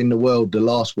 10th in the world, the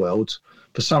last Worlds.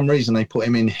 For some reason, they put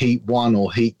him in Heat 1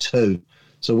 or Heat 2.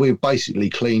 So we were basically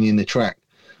cleaning the track.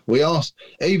 We asked,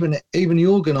 even the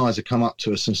organiser come up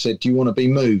to us and said, do you want to be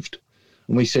moved?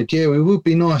 And we said, yeah, it would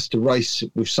be nice to race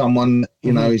with someone,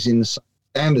 who's in the same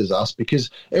stand as us, because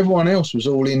everyone else was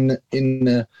all in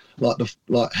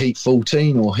like Heat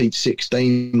 14 or Heat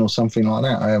 16 or something like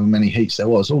that, however many heats there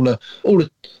was. All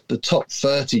the top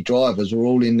 30 drivers were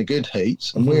all in the good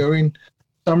heats, and we were in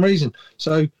some reason.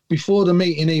 So before the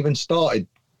meeting even started,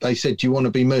 they said, do you want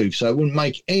to be moved? So it wouldn't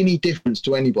make any difference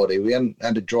to anybody. We hadn't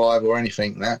had a drive or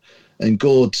anything like that. And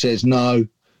Gord says, no,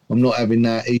 I'm not having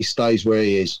that. He stays where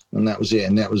he is. And that was it.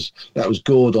 And that was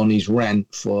Gord on his rant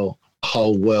for the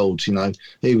whole world.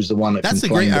 He was the one that That's a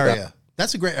great area.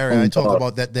 That's a great area I talk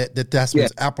about that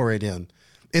Tasman's operate in.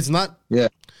 It's not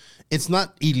it's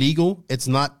not illegal. It's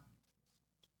not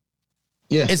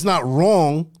it's not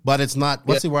wrong, but it's not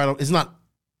what's the word? It's not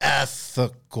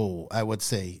ethical, I would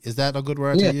say. Is that a good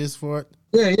word to use for it?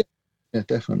 Yeah,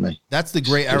 definitely. That's the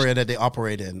gray area that they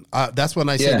operate in. That's when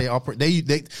I say they operate.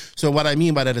 They. So what I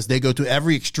mean by that is they go to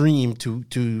every extreme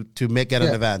to make it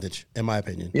an advantage, in my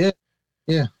opinion.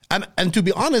 Yeah. And to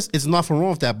be honest, it's nothing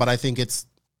wrong with that. But I think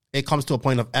it comes to a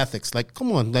point of ethics. Like,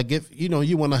 come on, like if you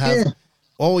want to have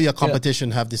all your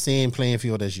competition have the same playing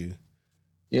field as you.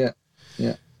 Yeah.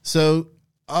 So.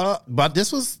 But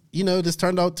this was, this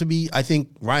turned out to be, I think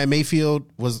Ryan Mayfield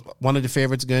was one of the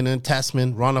favorites going in,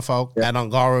 Tasman, Ronafalk, and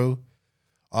Ongaro.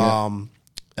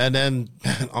 And then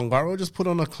Ongaro just put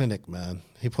on a clinic, man.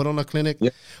 He put on a clinic. Yeah.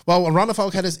 Well, when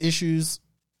Ronafalk had his issues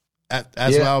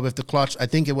as well with the clutch, I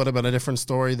think it would have been a different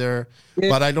story there. Yeah,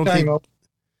 but I don't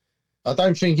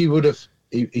think he would have,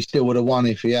 he still would have won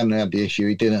if he hadn't had the issue.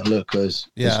 He didn't look as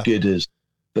good as,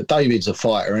 but David's a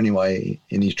fighter anyway.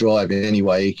 In his driving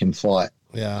anyway, he can fight.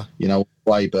 Yeah.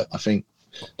 But I think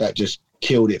that just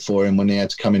killed it for him when he had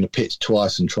to come in the pits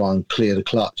twice and try and clear the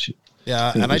clutch.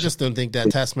 Yeah, and I just don't think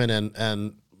that Tasman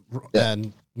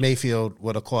and Mayfield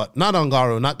would have caught, not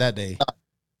Ongaro, not that day.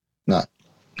 No.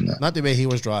 Not the way he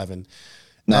was driving.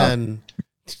 No. And,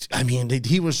 I mean,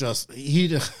 he was just,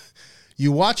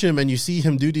 you watch him and you see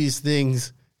him do these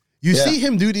things. You see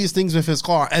him do these things with his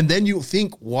car, and then you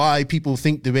think why people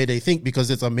think the way they think, because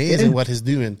it's amazing what he's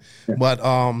doing. Yeah.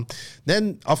 But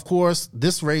then, of course,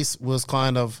 this race was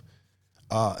kind of,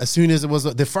 as soon as it was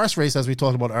the first race, as we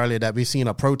talked about earlier, that we've seen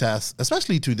a protest,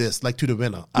 especially to this, like to the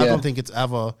winner. I don't think it's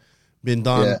ever been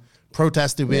done. Yeah.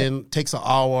 Protest to win, takes an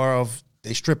hour of,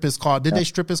 they strip his car. Did they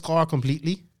strip his car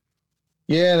completely?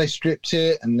 Yeah, they stripped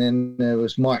it, and then there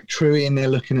was Mike Truey in there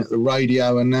looking at the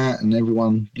radio and that, and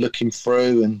everyone looking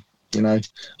through, and I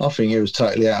think it was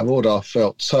totally out of order. I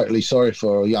felt totally sorry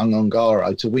for a young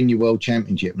Ongaro to win your world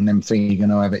championship and then think you're going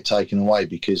to have it taken away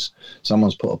because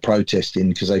someone's put a protest in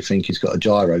because they think he's got a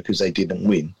gyro because they didn't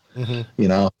win.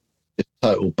 Mm-hmm. It's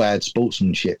total bad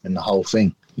sportsmanship in the whole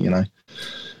thing.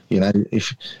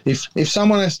 If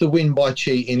someone has to win by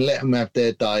cheating, let them have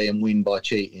their day and win by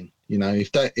cheating.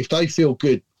 If they feel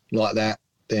good like that,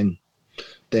 then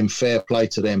fair play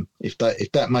to them. If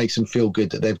that makes them feel good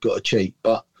that they've got to cheat,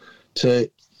 but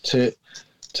to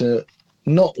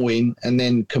not win and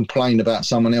then complain about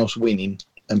someone else winning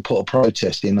and put a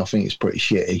protest in, I think it's pretty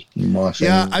shitty, in my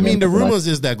opinion. Yeah, I mean, the rumors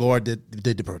is that Gore did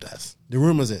the protest. The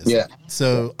rumors is. Yeah.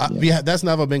 So that's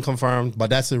never been confirmed,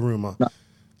 but that's a rumor. No.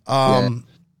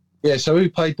 Yeah, so who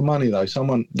paid the money, though?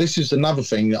 Someone. This is another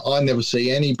thing that I never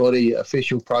see anybody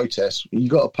official protest. You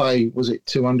got to pay, was it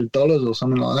 $200 or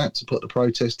something like that to put the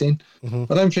protest in?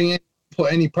 I don't think anyone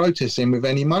put any protest in with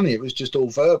any money. It was just all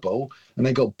verbal, and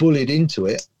they got bullied into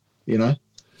it, you know?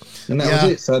 And that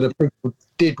was it. So the people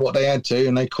did what they had to,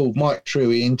 and they called Mike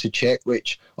Truey in to check,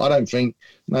 which I don't think,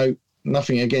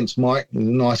 nothing against Mike. He's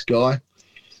a nice guy.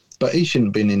 But he shouldn't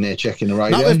have been in there checking the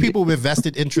radio. Not with people with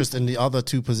vested interest in the other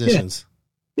two positions.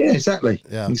 Yeah, exactly.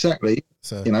 Yeah. Exactly.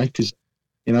 So, because,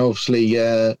 obviously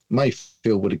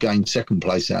Mayfield would have gained second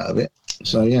place out of it.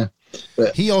 So, yeah.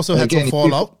 But he also had some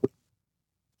fallout.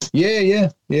 Yeah.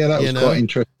 That was quite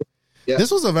interesting. Yeah.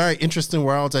 This was a very interesting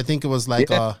world. I think it was like,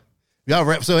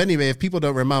 so anyway, if people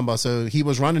don't remember, so he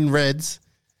was running Reds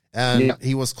and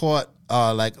he was caught,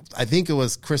 I think it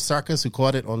was Chris Sarkis who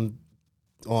caught it on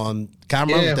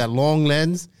camera with that long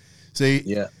lens. So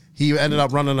he ended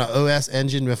up running an OS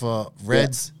engine with a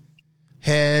Reds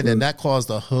head, and that caused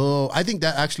I think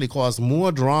that actually caused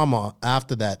more drama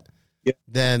after that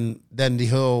than the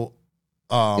whole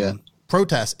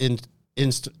protest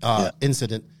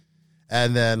incident.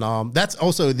 And then that's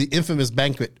also the infamous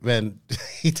banquet when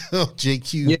he told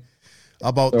JQ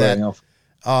about that.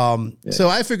 So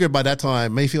I figured by that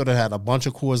time Mayfield had a bunch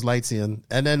of Coors Lights in,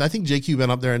 and then I think JQ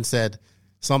went up there and said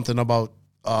something about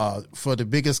for the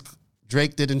biggest,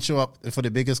 Drake didn't show up for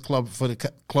the biggest club, for the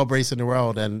club race in the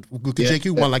world, and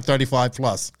JQ won like 35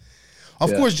 plus.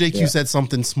 Of course, JQ said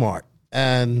something smart,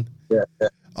 and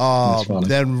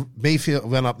then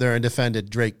Mayfield went up there and defended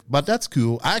Drake. But that's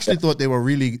cool. I actually thought they were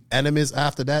really enemies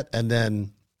after that, and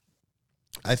then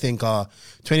I think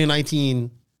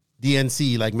 2019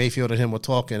 DNC, like Mayfield and him were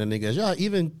talking, and he goes, "Yeah,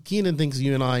 even Keenan thinks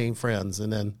you and I ain't friends,"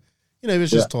 and then it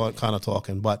was just kind of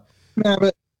talking, but. No,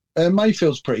 but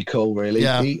Mayfield's pretty cool, really.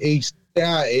 Yeah. He's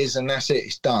how it is, and that's it.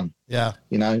 It's done. Yeah.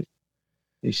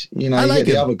 He's, I like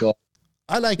the other guy.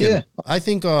 I like him. I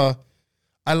think I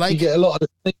like. You get a lot of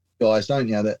the guys, don't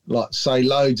you, that like say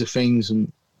loads of things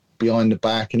and behind the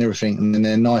back and everything, and then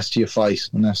they're nice to your face,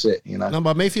 and that's it. No,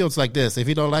 but Mayfield's like this. If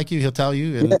he don't like you, he'll tell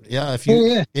you. And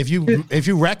if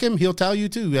you wreck him, he'll tell you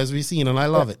too, as we've seen, and I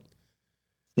love it.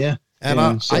 Yeah. And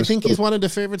I think he's one of the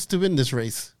favorites to win this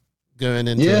race going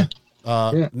into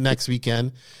next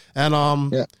weekend. And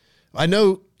I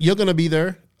know you're gonna be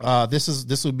there.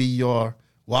 This will be your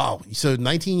So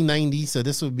 1990. So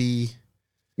this will be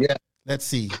Let's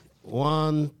see,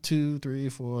 1, 2, 3,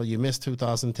 4. You missed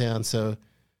 2010. So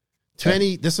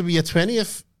 20. This will be your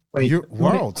 20th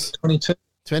Worlds.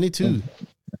 22.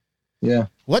 Yeah.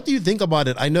 What do you think about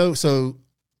it? I know. So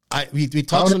we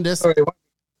touched on this. Sorry, it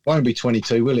won't be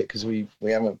 22, will it? Because we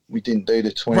didn't do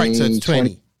the 20. Right. So it's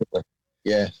 20.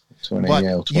 Yeah. 20, but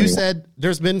or you said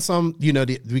there's been some,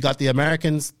 we got the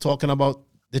Americans talking about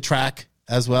the track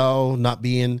as well,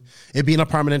 being a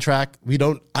permanent track.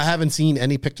 I haven't seen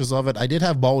any pictures of it. I did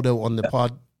have Baldo on the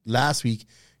pod last week.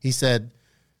 He said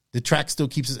the track still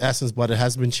keeps its essence, but it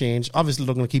has been changed. Obviously,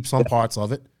 they're going to keep some parts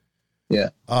of it. Yeah.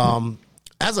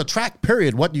 As a track,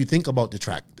 period, what do you think about the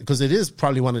track? Because it is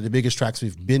probably one of the biggest tracks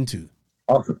we've been to.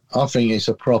 I think it's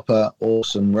a proper,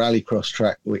 awesome rallycross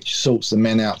track, which sorts the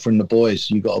men out from the boys.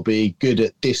 You got to be good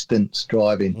at distance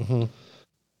driving,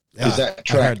 because that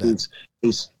track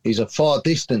is a far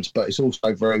distance, but it's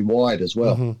also very wide as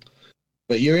well.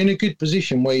 But you're in a good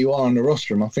position where you are on the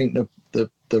rostrum. I think the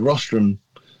rostrum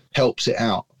helps it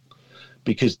out,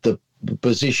 because the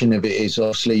position of it is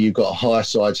obviously you've got a higher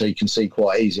side so you can see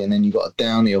quite easy, and then you've got a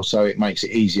downhill, so it makes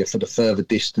it easier for the further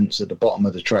distance at the bottom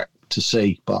of the track to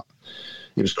see. But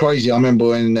it was crazy. I remember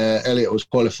when Elliot was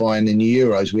qualifying in the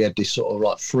Euros, we had this sort of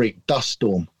like freak dust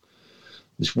storm.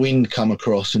 This wind come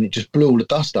across and it just blew all the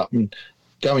dust up. And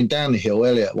going down the hill,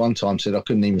 Elliot at one time said I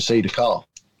couldn't even see the car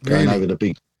going over the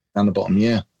big down the bottom.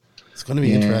 Yeah, it's going to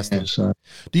be interesting. So,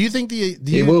 do you think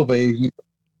it will be?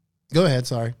 Go ahead.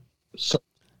 Sorry. So,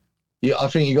 yeah, I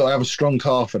think you got to have a strong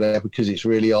car for that, because it's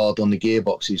really hard on the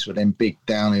gearboxes for them big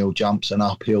downhill jumps and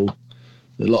uphill.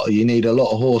 You need a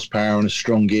lot of horsepower and a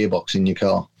strong gearbox in your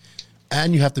car,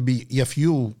 and you have to be, your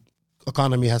fuel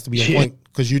economy has to be on point,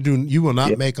 because you will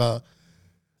not make a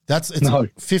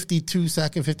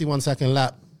 51 second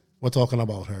lap we're talking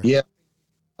about her. Yeah,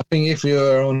 I think if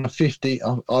you're on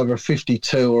either a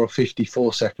 52 or a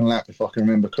 54 second lap, if I can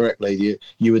remember correctly,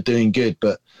 you were doing good,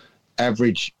 but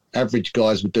average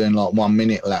guys were doing like 1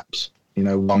 minute laps,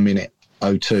 1 minute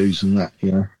 02s and that,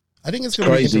 I think it's going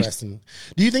to be interesting.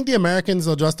 Do you think the Americans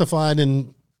are justified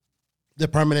in the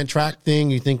permanent track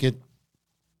thing? You think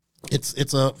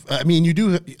I mean, you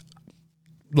do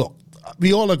look.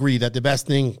 We all agree that the best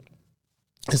thing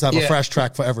is to have a fresh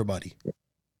track for everybody.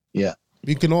 Yeah,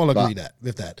 we can all agree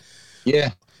with that.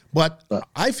 Yeah, but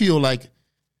I feel like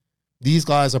these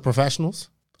guys are professionals.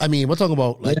 I mean, we're talking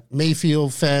about like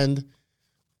Mayfield, Fend.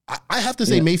 I have to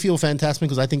say Mayfield, Fend, Tasman,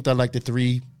 because I think they're like the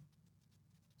three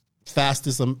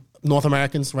fastest North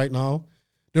Americans right now.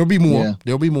 There'll be more. Yeah.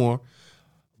 There'll be more.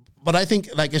 But I think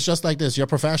like it's just like this. You're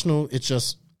professional. It's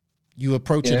just you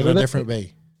approach it in a different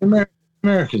way.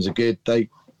 Americans are good. They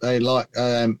like.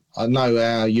 I know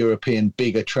our European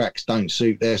bigger tracks don't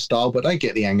suit their style, but they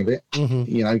get the hang of it. Mm-hmm.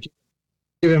 You know,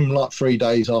 give them like 3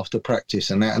 days after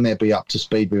practice and that, and they'll be up to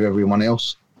speed with everyone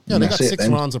else. Yeah, they got 6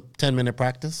 rounds of 10-minute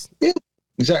practice. Yeah,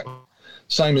 exactly.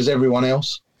 Same as everyone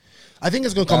else. I think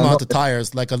it's going to come out to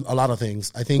tires, like a lot of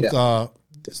things. I think the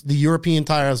European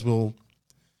tires will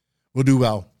do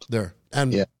well there.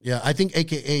 And I think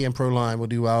AKA and Proline will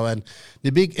do well. And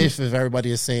the big if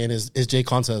everybody is saying is Jay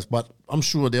Contes, but I'm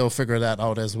sure they'll figure that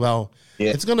out as well.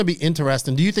 Yeah. It's going to be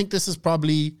interesting. Do you think this is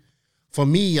probably, for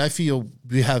me, I feel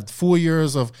we have 4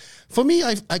 years of, for me,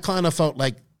 I kind of felt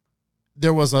like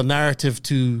there was a narrative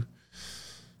to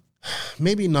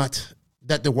maybe not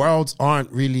that the worlds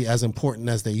aren't really as important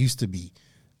as they used to be.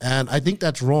 And I think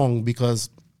that's wrong because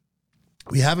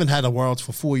we haven't had a worlds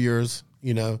for 4 years,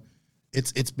 you know.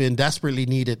 It's been desperately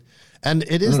needed. And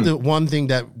it is the one thing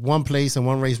that one place and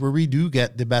one race where we do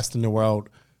get the best in the world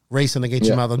racing against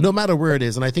each other, no matter where it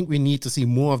is. And I think we need to see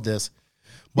more of this.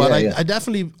 But I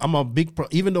definitely, I'm a big,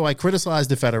 even though I criticize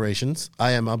the federations,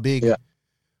 I am a big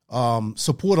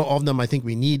supporter of them. I think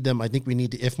we need them. I think we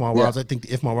need the IFMAR Worlds. I think the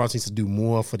IFMAR Worlds needs to do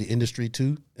more for the industry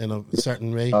too, in a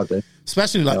certain way. Okay.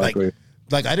 Especially like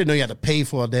I didn't know you had to pay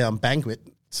for a damn banquet.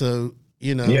 So,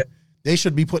 you know, they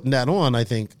should be putting that on, I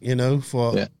think, you know,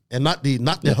 and not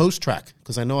the host track.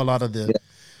 Because I know a lot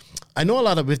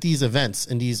of with these events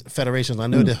and these federations, I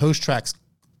know the host tracks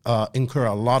incur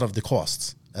a lot of the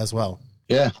costs as well.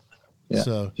 Yeah.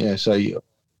 So you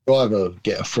either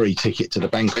get a free ticket to the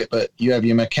banquet, but you have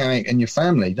your mechanic and your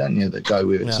family, don't you, that go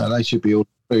with it. So they should be all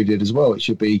included as well. It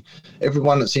should be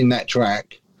everyone that's in that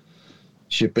track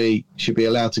should be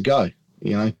allowed to go,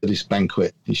 you know, to this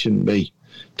banquet. It shouldn't be.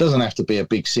 Doesn't have to be a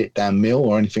big sit-down meal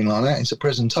or anything like that. It's a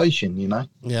presentation, you know.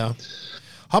 Yeah.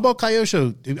 How about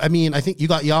Kyosho? I mean, I think you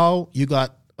got Yao, you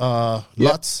got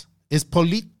Lutz. Is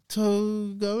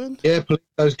Polito going? Yeah,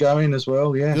 Polito's going as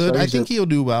well. Yeah, good. So I think he'll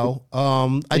do well.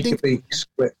 I think it'll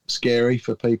be scary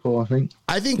for people.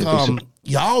 I think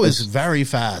Yao is very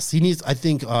fast. He needs. I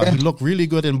think he looked really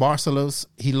good in Barcelos.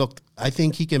 I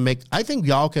think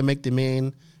Yao can make the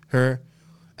main her,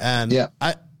 and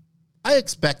I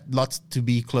expect Lutz to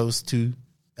be close to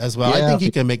as well. I think he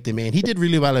can make the main. He did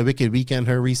really well at Wicked Weekend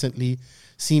her recently.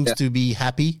 Seems to be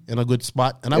happy in a good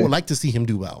spot, and I would like to see him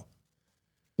do well.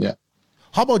 Yeah.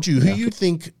 How about you?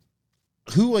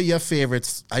 Who are your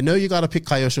favorites? I know you got to pick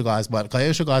Kyosho guys, but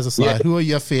Kyosho guys aside, who are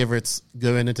your favorites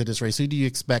going into this race? Who do you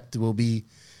expect will be?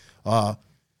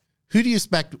 Who do you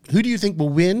think will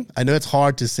win? I know it's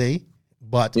hard to say,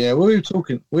 but we were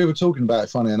talking about it.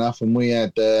 Funny enough, and we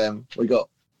had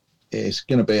it's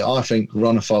going to be, I think,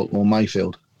 Ronnefolt or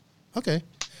Mayfield. Okay,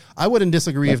 I wouldn't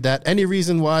disagree with that. Any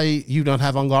reason why you don't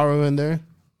have Ongaro in there?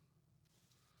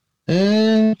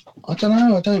 I don't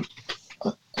know.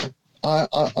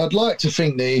 I'd like to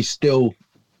think that he's still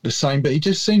the same, but he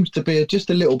just seems to be just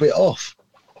a little bit off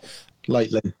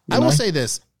lately. I will say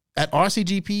this. At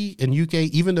RCGP in UK,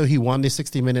 even though he won the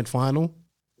 60-minute final,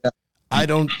 I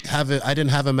didn't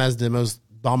have him as the most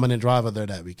dominant driver there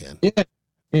that weekend. Yeah,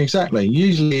 exactly.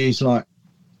 Usually he's like,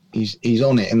 he's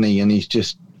on it, isn't he? And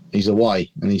he's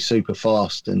away and he's super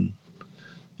fast. And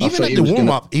even at the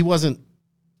warm-up, he wasn't.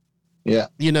 Yeah,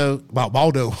 you know,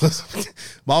 Baldo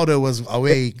was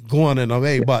away, going and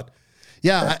away, but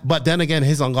but then again,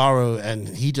 his Ongaro, and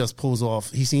he just pulls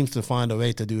off. He seems to find a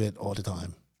way to do it all the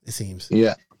time. It seems.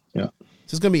 Yeah. So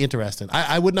it's gonna be interesting.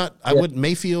 I would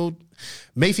Mayfield's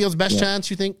best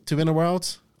chance, you think, to win the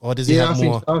Worlds, or does he have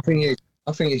more? I think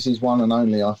it's his one and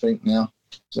only. I think now,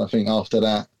 so I think after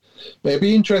that. But it'd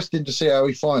be interesting to see how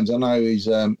he finds. I know he's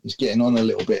getting on a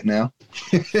little bit now.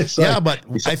 So, but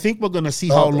I think we're going to see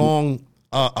how long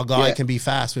a guy can be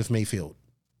fast with Mayfield.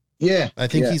 Yeah. I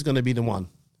think he's going to be the one.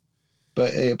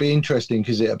 But it'd be interesting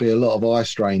because it'll be a lot of eye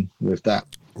strain with that.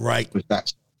 Right. With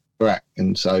that track.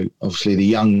 And so obviously the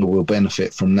younger will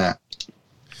benefit from that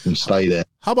and stay there.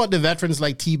 How about the veterans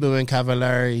like Thibaut and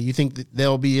Cavallari? You think that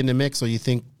they'll be in the mix, or you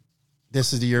think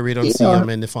this is the year we don't see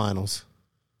them in the finals?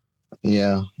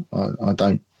 Yeah, I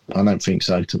don't think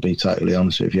so, to be totally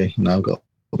honest with you. No, I've got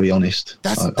to be honest.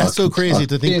 That's so crazy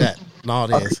to think that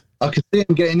nowadays. I could see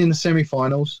them getting in the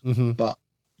semi-finals, Mm-hmm. but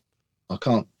I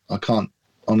can't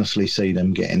honestly see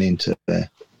them getting into there.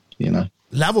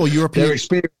 Level European.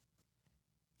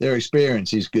 Their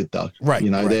experience is good though. Right.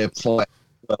 They're fighting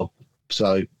well.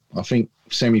 So I think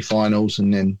semi-finals,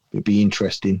 and then it'd be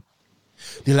interesting.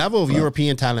 The level of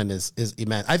European talent is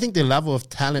immense. I think the level of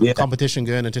talent competition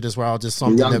going into this world is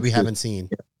something that we haven't seen.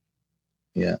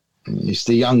 Yeah. It's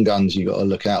the young guns you got to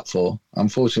look out for.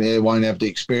 Unfortunately, they won't have the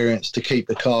experience to keep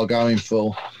the car going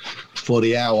for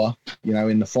the hour,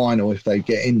 in the final if they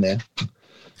get in there,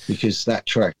 because that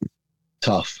track is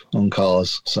tough on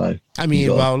cars. So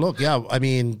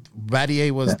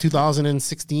Battier was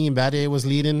 2016. Battier was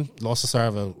leading, lost a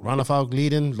servo. Ronafalk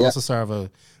leading, lost a servo.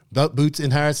 Boots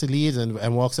inherits the lead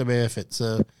and walks away with it.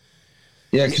 So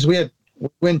because we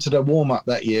went to the warm-up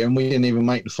that year and we didn't even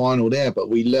make the final there, but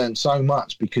we learned so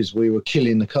much because we were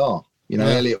killing the car.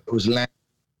 Elliot was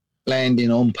landing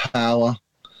on power,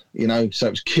 so it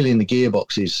was killing the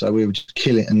gearboxes. So we were just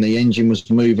killing, and the engine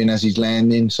was moving as he's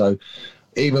landing. So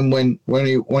even when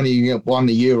he won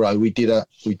the Euro, we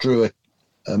drew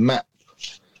a map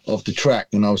of the track,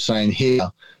 and I was saying,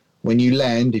 here, when you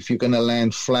land, if you're going to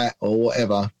land flat or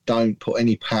whatever, don't put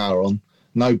any power on.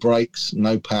 No brakes,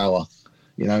 no power.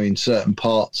 In certain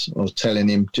parts, I was telling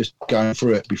him, just going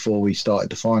through it before we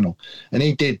started the final. And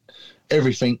he did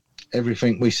everything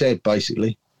we said,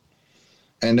 basically.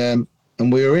 And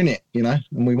we were in it, and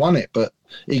we won it. But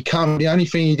the only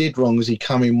thing he did wrong was he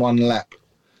come in one lap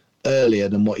earlier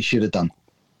than what he should have done.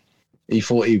 He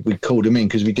thought we called him in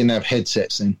because we didn't have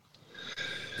headsets then.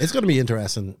 It's going to be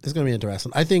interesting. I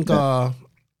think Kyosho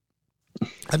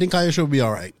will be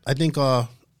all right. I think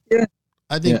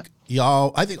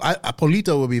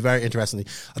Polito will be very interesting.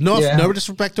 No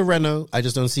disrespect to Renault. I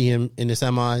just don't see him in the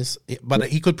semis. But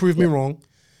he could prove me wrong.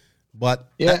 But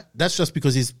that's just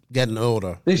because he's getting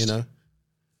older,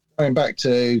 Going back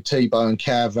to Tebow and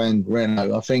Cav and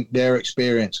Renault, I think their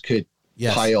experience could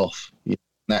pay off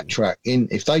that track.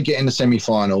 If they get in the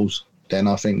semi-finals, then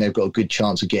I think they've got a good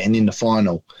chance of getting in the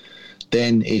final.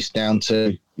 Then it's down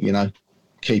to,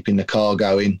 keeping the car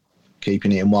going,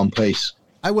 keeping it in one piece.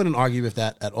 I wouldn't argue with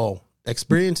that at all.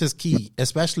 Experience is key,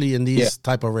 especially in these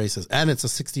type of races. And it's a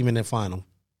 60-minute final.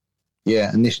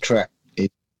 Yeah, and this track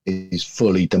is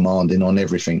fully demanding on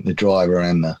everything, the driver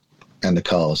and the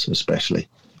cars especially.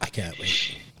 I can't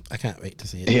wait to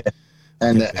see it. Yeah,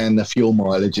 and the fuel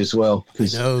mileage as well. I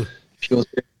know.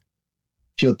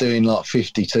 If you're doing like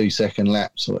 52-second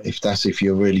laps, or if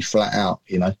you're really flat out,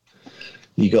 you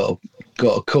got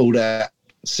to call that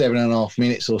 7.5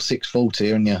 minutes or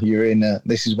 6:40, and you're in.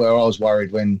 This is where I was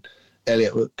worried when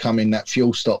Elliot would come in that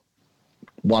fuel stop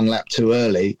one lap too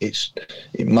early. It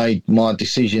made my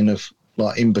decision of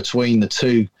like in between the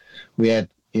two, we had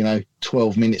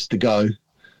 12 minutes to go.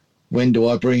 When do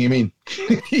I bring him in?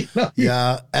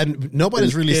 Yeah, and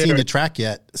nobody's really seen the track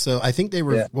yet. So I think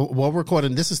we're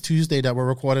recording. This is Tuesday that we're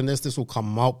recording this. This will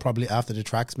come out probably after the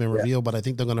track's been revealed, but I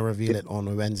think they're going to reveal it on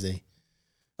a Wednesday.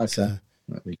 Okay. So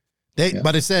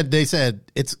but they said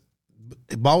it's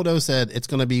Baldo said it's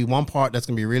going to be one part that's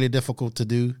going to be really difficult to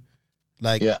do,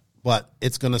 but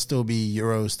it's going to still be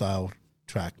Euro style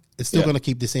track. It's still going to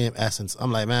keep the same essence.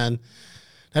 I'm like, man,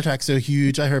 that track's so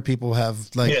huge. I heard people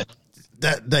have that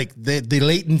the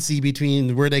latency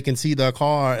between where they can see their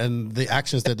car and the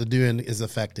actions that they're doing is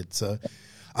affected. So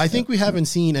I think we haven't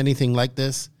seen anything like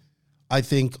this. I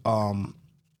think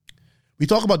we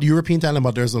talk about the European talent,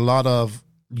 but there's a lot of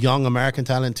young American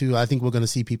talent too. I think we're going to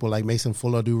see people like Mason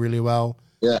Fuller do really well.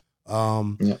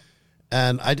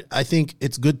 And I think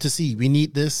it's good to see. We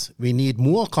need this. We need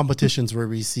more competitions where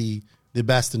we see the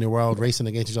best in the world racing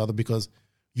against each other, because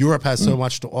Europe has so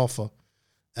much to offer.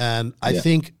 And I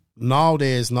think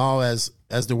nowadays,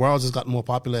 as the world has gotten more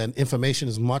popular and information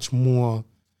is much more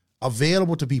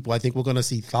available to people, I think we're going to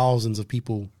see thousands of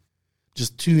people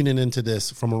just tuning into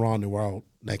this from around the world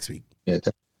next week. Yeah.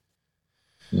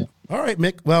 All right,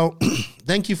 Mick. Well,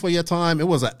 thank you for your time. It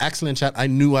was an excellent chat. I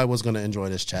knew I was going to enjoy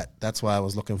this chat. That's why I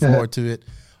was looking forward to it.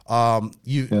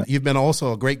 You've been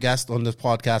also a great guest on this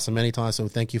podcast many times, so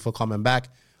thank you for coming back.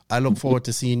 I look forward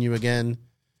to seeing you again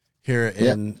here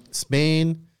in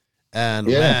Spain. And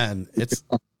man,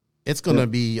 it's gonna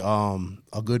be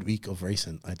a good week of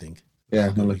racing, I think.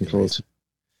 Yeah, I'm looking forward to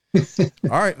it.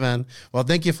 All right, man. Well,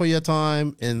 thank you for your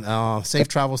time, and safe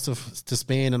travels to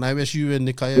Spain, and I wish you and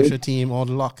the Kyosho team all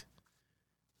the luck.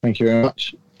 Thank you very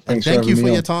much. Thank you for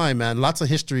your time, man. Lots of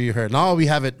history you heard. Now we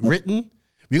have it written.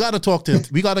 We got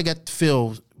to get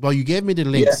Phil. Well, you gave me the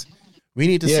links. We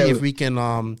need to see if we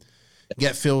can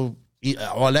get Phil,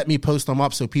 or let me post them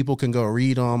up so people can go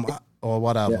read them or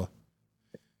whatever.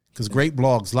 because great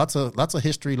blogs, lots of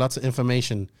history, lots of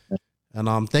information.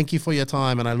 And thank you for your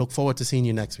time, and I look forward to seeing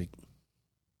you next week.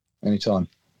 Anytime.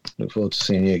 Look forward to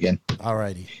seeing you again. All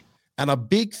righty. And a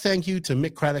big thank you to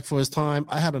Mick Cradock for his time.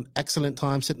 I had an excellent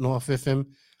time sitting off with him.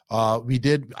 I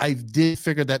did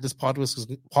figure that this pod was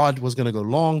going to go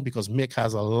long because Mick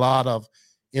has a lot of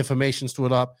information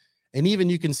stored up. And even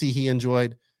you can see he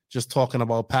enjoyed just talking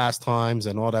about past times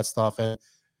and all that stuff. And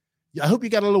I hope you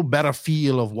got a little better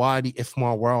feel of why the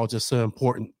IFMAR world is so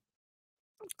important.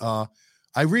 I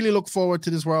really look forward to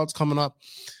this world's coming up.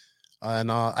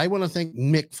 And I want to thank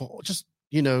Mick for just,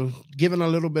 giving a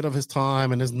little bit of his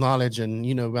time and his knowledge. And,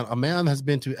 when a man has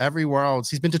been to every world,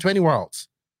 he's been to 20 worlds.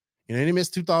 He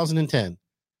missed 2010.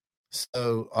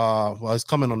 So, he's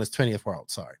coming on his 20th world.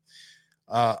 Sorry.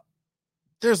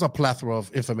 There's a plethora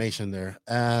of information there.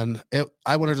 And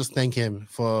I want to just thank him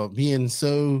for being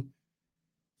so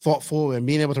thoughtful and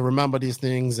being able to remember these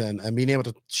things and being able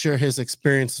to share his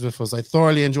experiences with us. I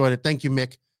thoroughly enjoyed it. Thank you,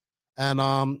 Mick. And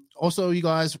also, you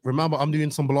guys, remember, I'm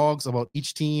doing some blogs about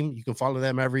each team. You can follow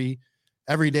them every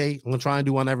day. I'm going to try and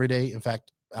do one every day. In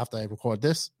fact, after I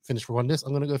finish recording this,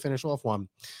 I'm going to go finish off one.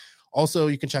 Also,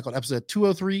 you can check out episode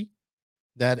 203.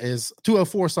 That is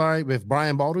 204, sorry, with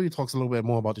Brian Baldo. He talks a little bit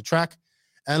more about the track.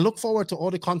 And look forward to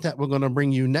all the content we're going to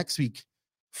bring you next week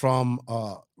from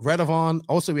Redavon.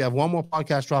 Also, we have one more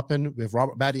podcast dropping with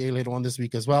Robert Battier later on this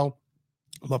week as well.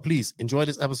 But please enjoy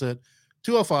this episode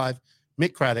 205,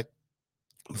 Mick Cradock,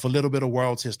 with a little bit of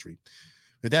world's history.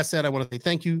 With that said, I want to say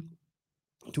thank you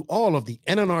to all of the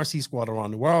NNRC squad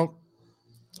around the world.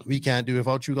 We can't do it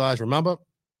without you guys. Remember,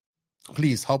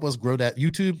 please help us grow that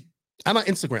YouTube and our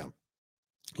Instagram.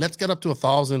 Let's get up to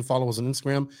 1,000 followers on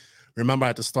Instagram. Remember, I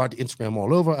had to start the Instagram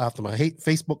all over after my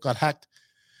Facebook got hacked.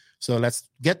 So let's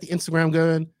get the Instagram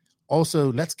going.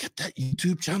 Also, let's get that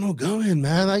YouTube channel going,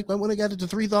 man. I want to get it to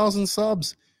 3,000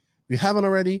 subs. If you haven't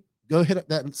already, go hit up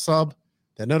that sub,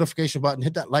 that notification button,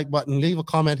 hit that like button, leave a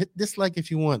comment, hit dislike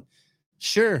if you want.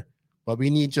 Sure, but we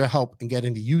need your help in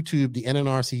getting the YouTube, the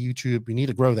NNRC YouTube. We need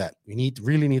to grow that. We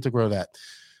really need to grow that.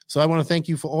 So I want to thank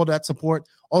you for all that support.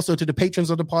 Also to the patrons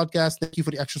of the podcast, thank you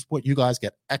for the extra support. You guys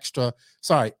get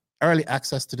early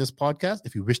access to this podcast.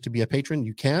 If you wish to be a patron,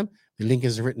 you can. The link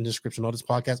is written in the description of this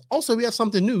podcast. Also, we have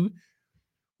something new.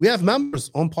 We have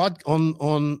members on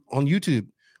YouTube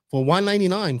for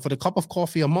 $1.99 for the cup of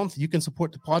coffee a month. You can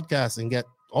support the podcast and get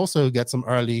some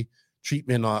early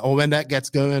treatment. Or when that gets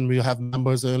going, we'll have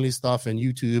members only stuff and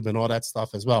YouTube and all that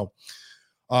stuff as well.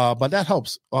 But that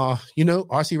helps.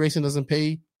 RC Racing doesn't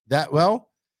pay that well,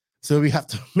 so we have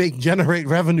to generate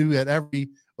revenue at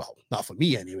not for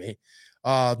me anyway.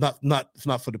 Not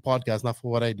for the podcast, not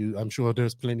for what I do. I'm sure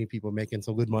there's plenty of people making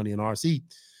some good money in RC,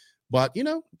 but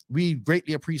we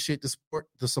greatly appreciate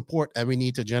the support, and we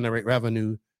need to generate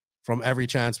revenue from every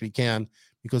chance we can,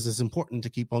 because it's important to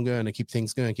keep on going and keep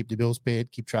things going, keep the bills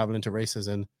paid, keep traveling to races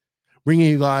and bringing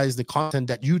you guys the content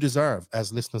that you deserve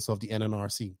as listeners of the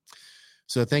NNRC.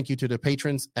 So thank you to the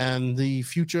patrons and the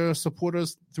future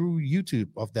supporters through YouTube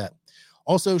of that.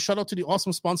 Also, shout out to the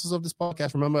awesome sponsors of this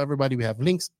podcast. Remember, everybody, we have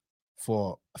links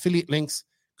for affiliate links,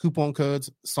 coupon codes.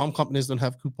 Some companies don't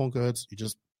have coupon codes. You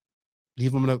just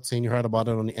leave them a note saying you heard about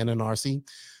it on the NNRC.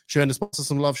 Sharing the sponsor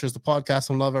some love, shares the podcast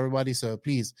some love, everybody. So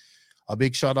please, a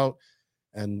big shout out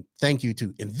and thank you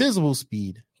to Invisible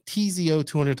Speed, TZO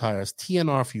 200 Tires,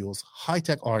 TNR Fuels, High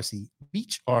Tech RC,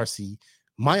 Beach RC,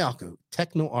 Mayako,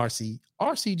 Techno RC,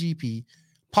 RCGP,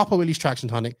 Papa Willie's Traction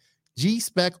Tonic,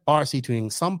 G-Spec RC Tuning,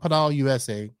 Sampadal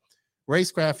USA,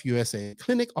 Racecraft USA,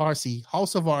 Clinic RC,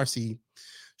 House of RC.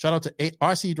 Shout out to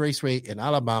RC Raceway in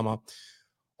Alabama.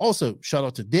 Also, shout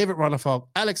out to David Ronnefalk,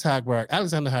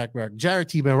 Alexander Hagberg, Jared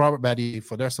Tiba, and Robert Batty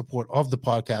for their support of the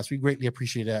podcast. We greatly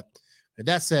appreciate that. With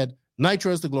that said,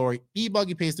 Nitro is the glory.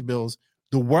 E-Buggy pays the bills.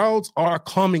 The worlds are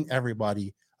coming,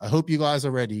 everybody. I hope you guys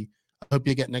are ready. I hope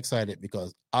you're getting excited,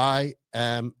 because I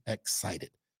am excited.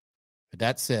 With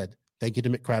that said, thank you to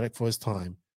Mick Cradock for his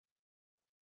time.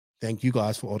 Thank you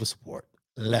guys for all the support.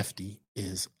 Lefty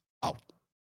is out.